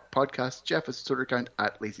WaitWhatPodcast. Jeff has a Twitter account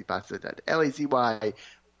at LazyBastard at LAZY.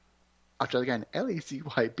 I'll try it again.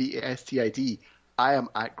 LACYBASTID. I am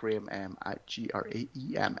at Graham M at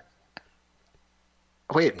GRAEM.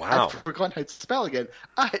 Wait, wow. I've forgotten how to spell again.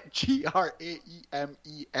 At GRAEMEM.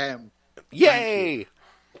 Yay!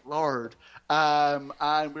 Lord. And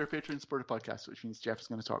we're a Patreon supported podcast, which means Jeff is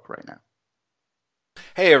going to talk right now.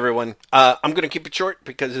 Hey everyone, I'm going to keep it short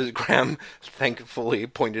because as Graham thankfully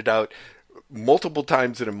pointed out multiple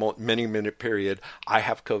times in a many-minute period, I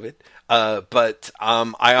have COVID. But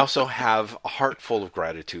I also have a heart full of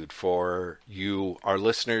gratitude for you, our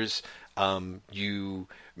listeners. You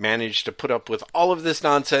managed to put up with all of this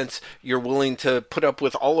nonsense. You're willing to put up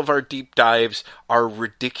with all of our deep dives, our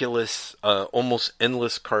ridiculous, almost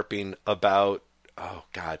endless carping about, oh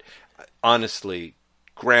God, honestly,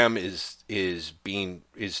 Graham is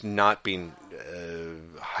not being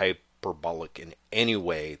hyperbolic in any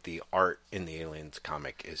way. The art in the Aliens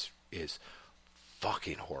comic is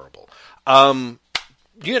fucking horrible.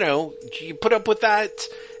 You know, you put up with that,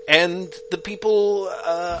 and the people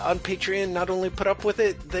on Patreon not only put up with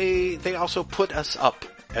it, they also put us up,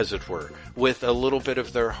 as it were, with a little bit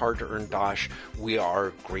of their hard-earned dosh. We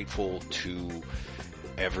are grateful to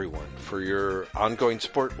everyone for your ongoing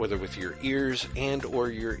support, whether with your ears and or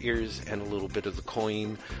your ears and a little bit of the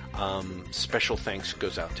coin. Special thanks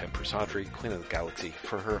goes out to Empress Audrey, Queen of the Galaxy,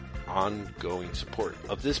 for her ongoing support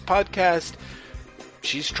of this podcast.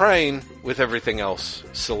 She's trying with everything else,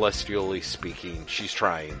 celestially speaking. She's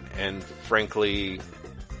trying. And frankly,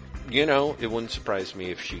 you know, it wouldn't surprise me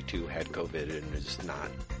if she too had COVID and is not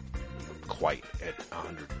quite at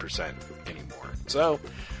 100% anymore. So,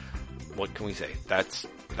 what can we say? That's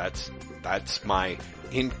my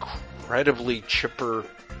incredibly chipper,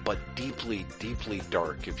 but deeply, deeply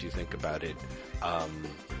dark, if you think about it.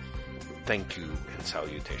 Thank you and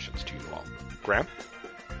salutations to you all. Graham?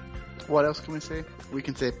 What else can we say? We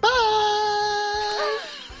can say bye!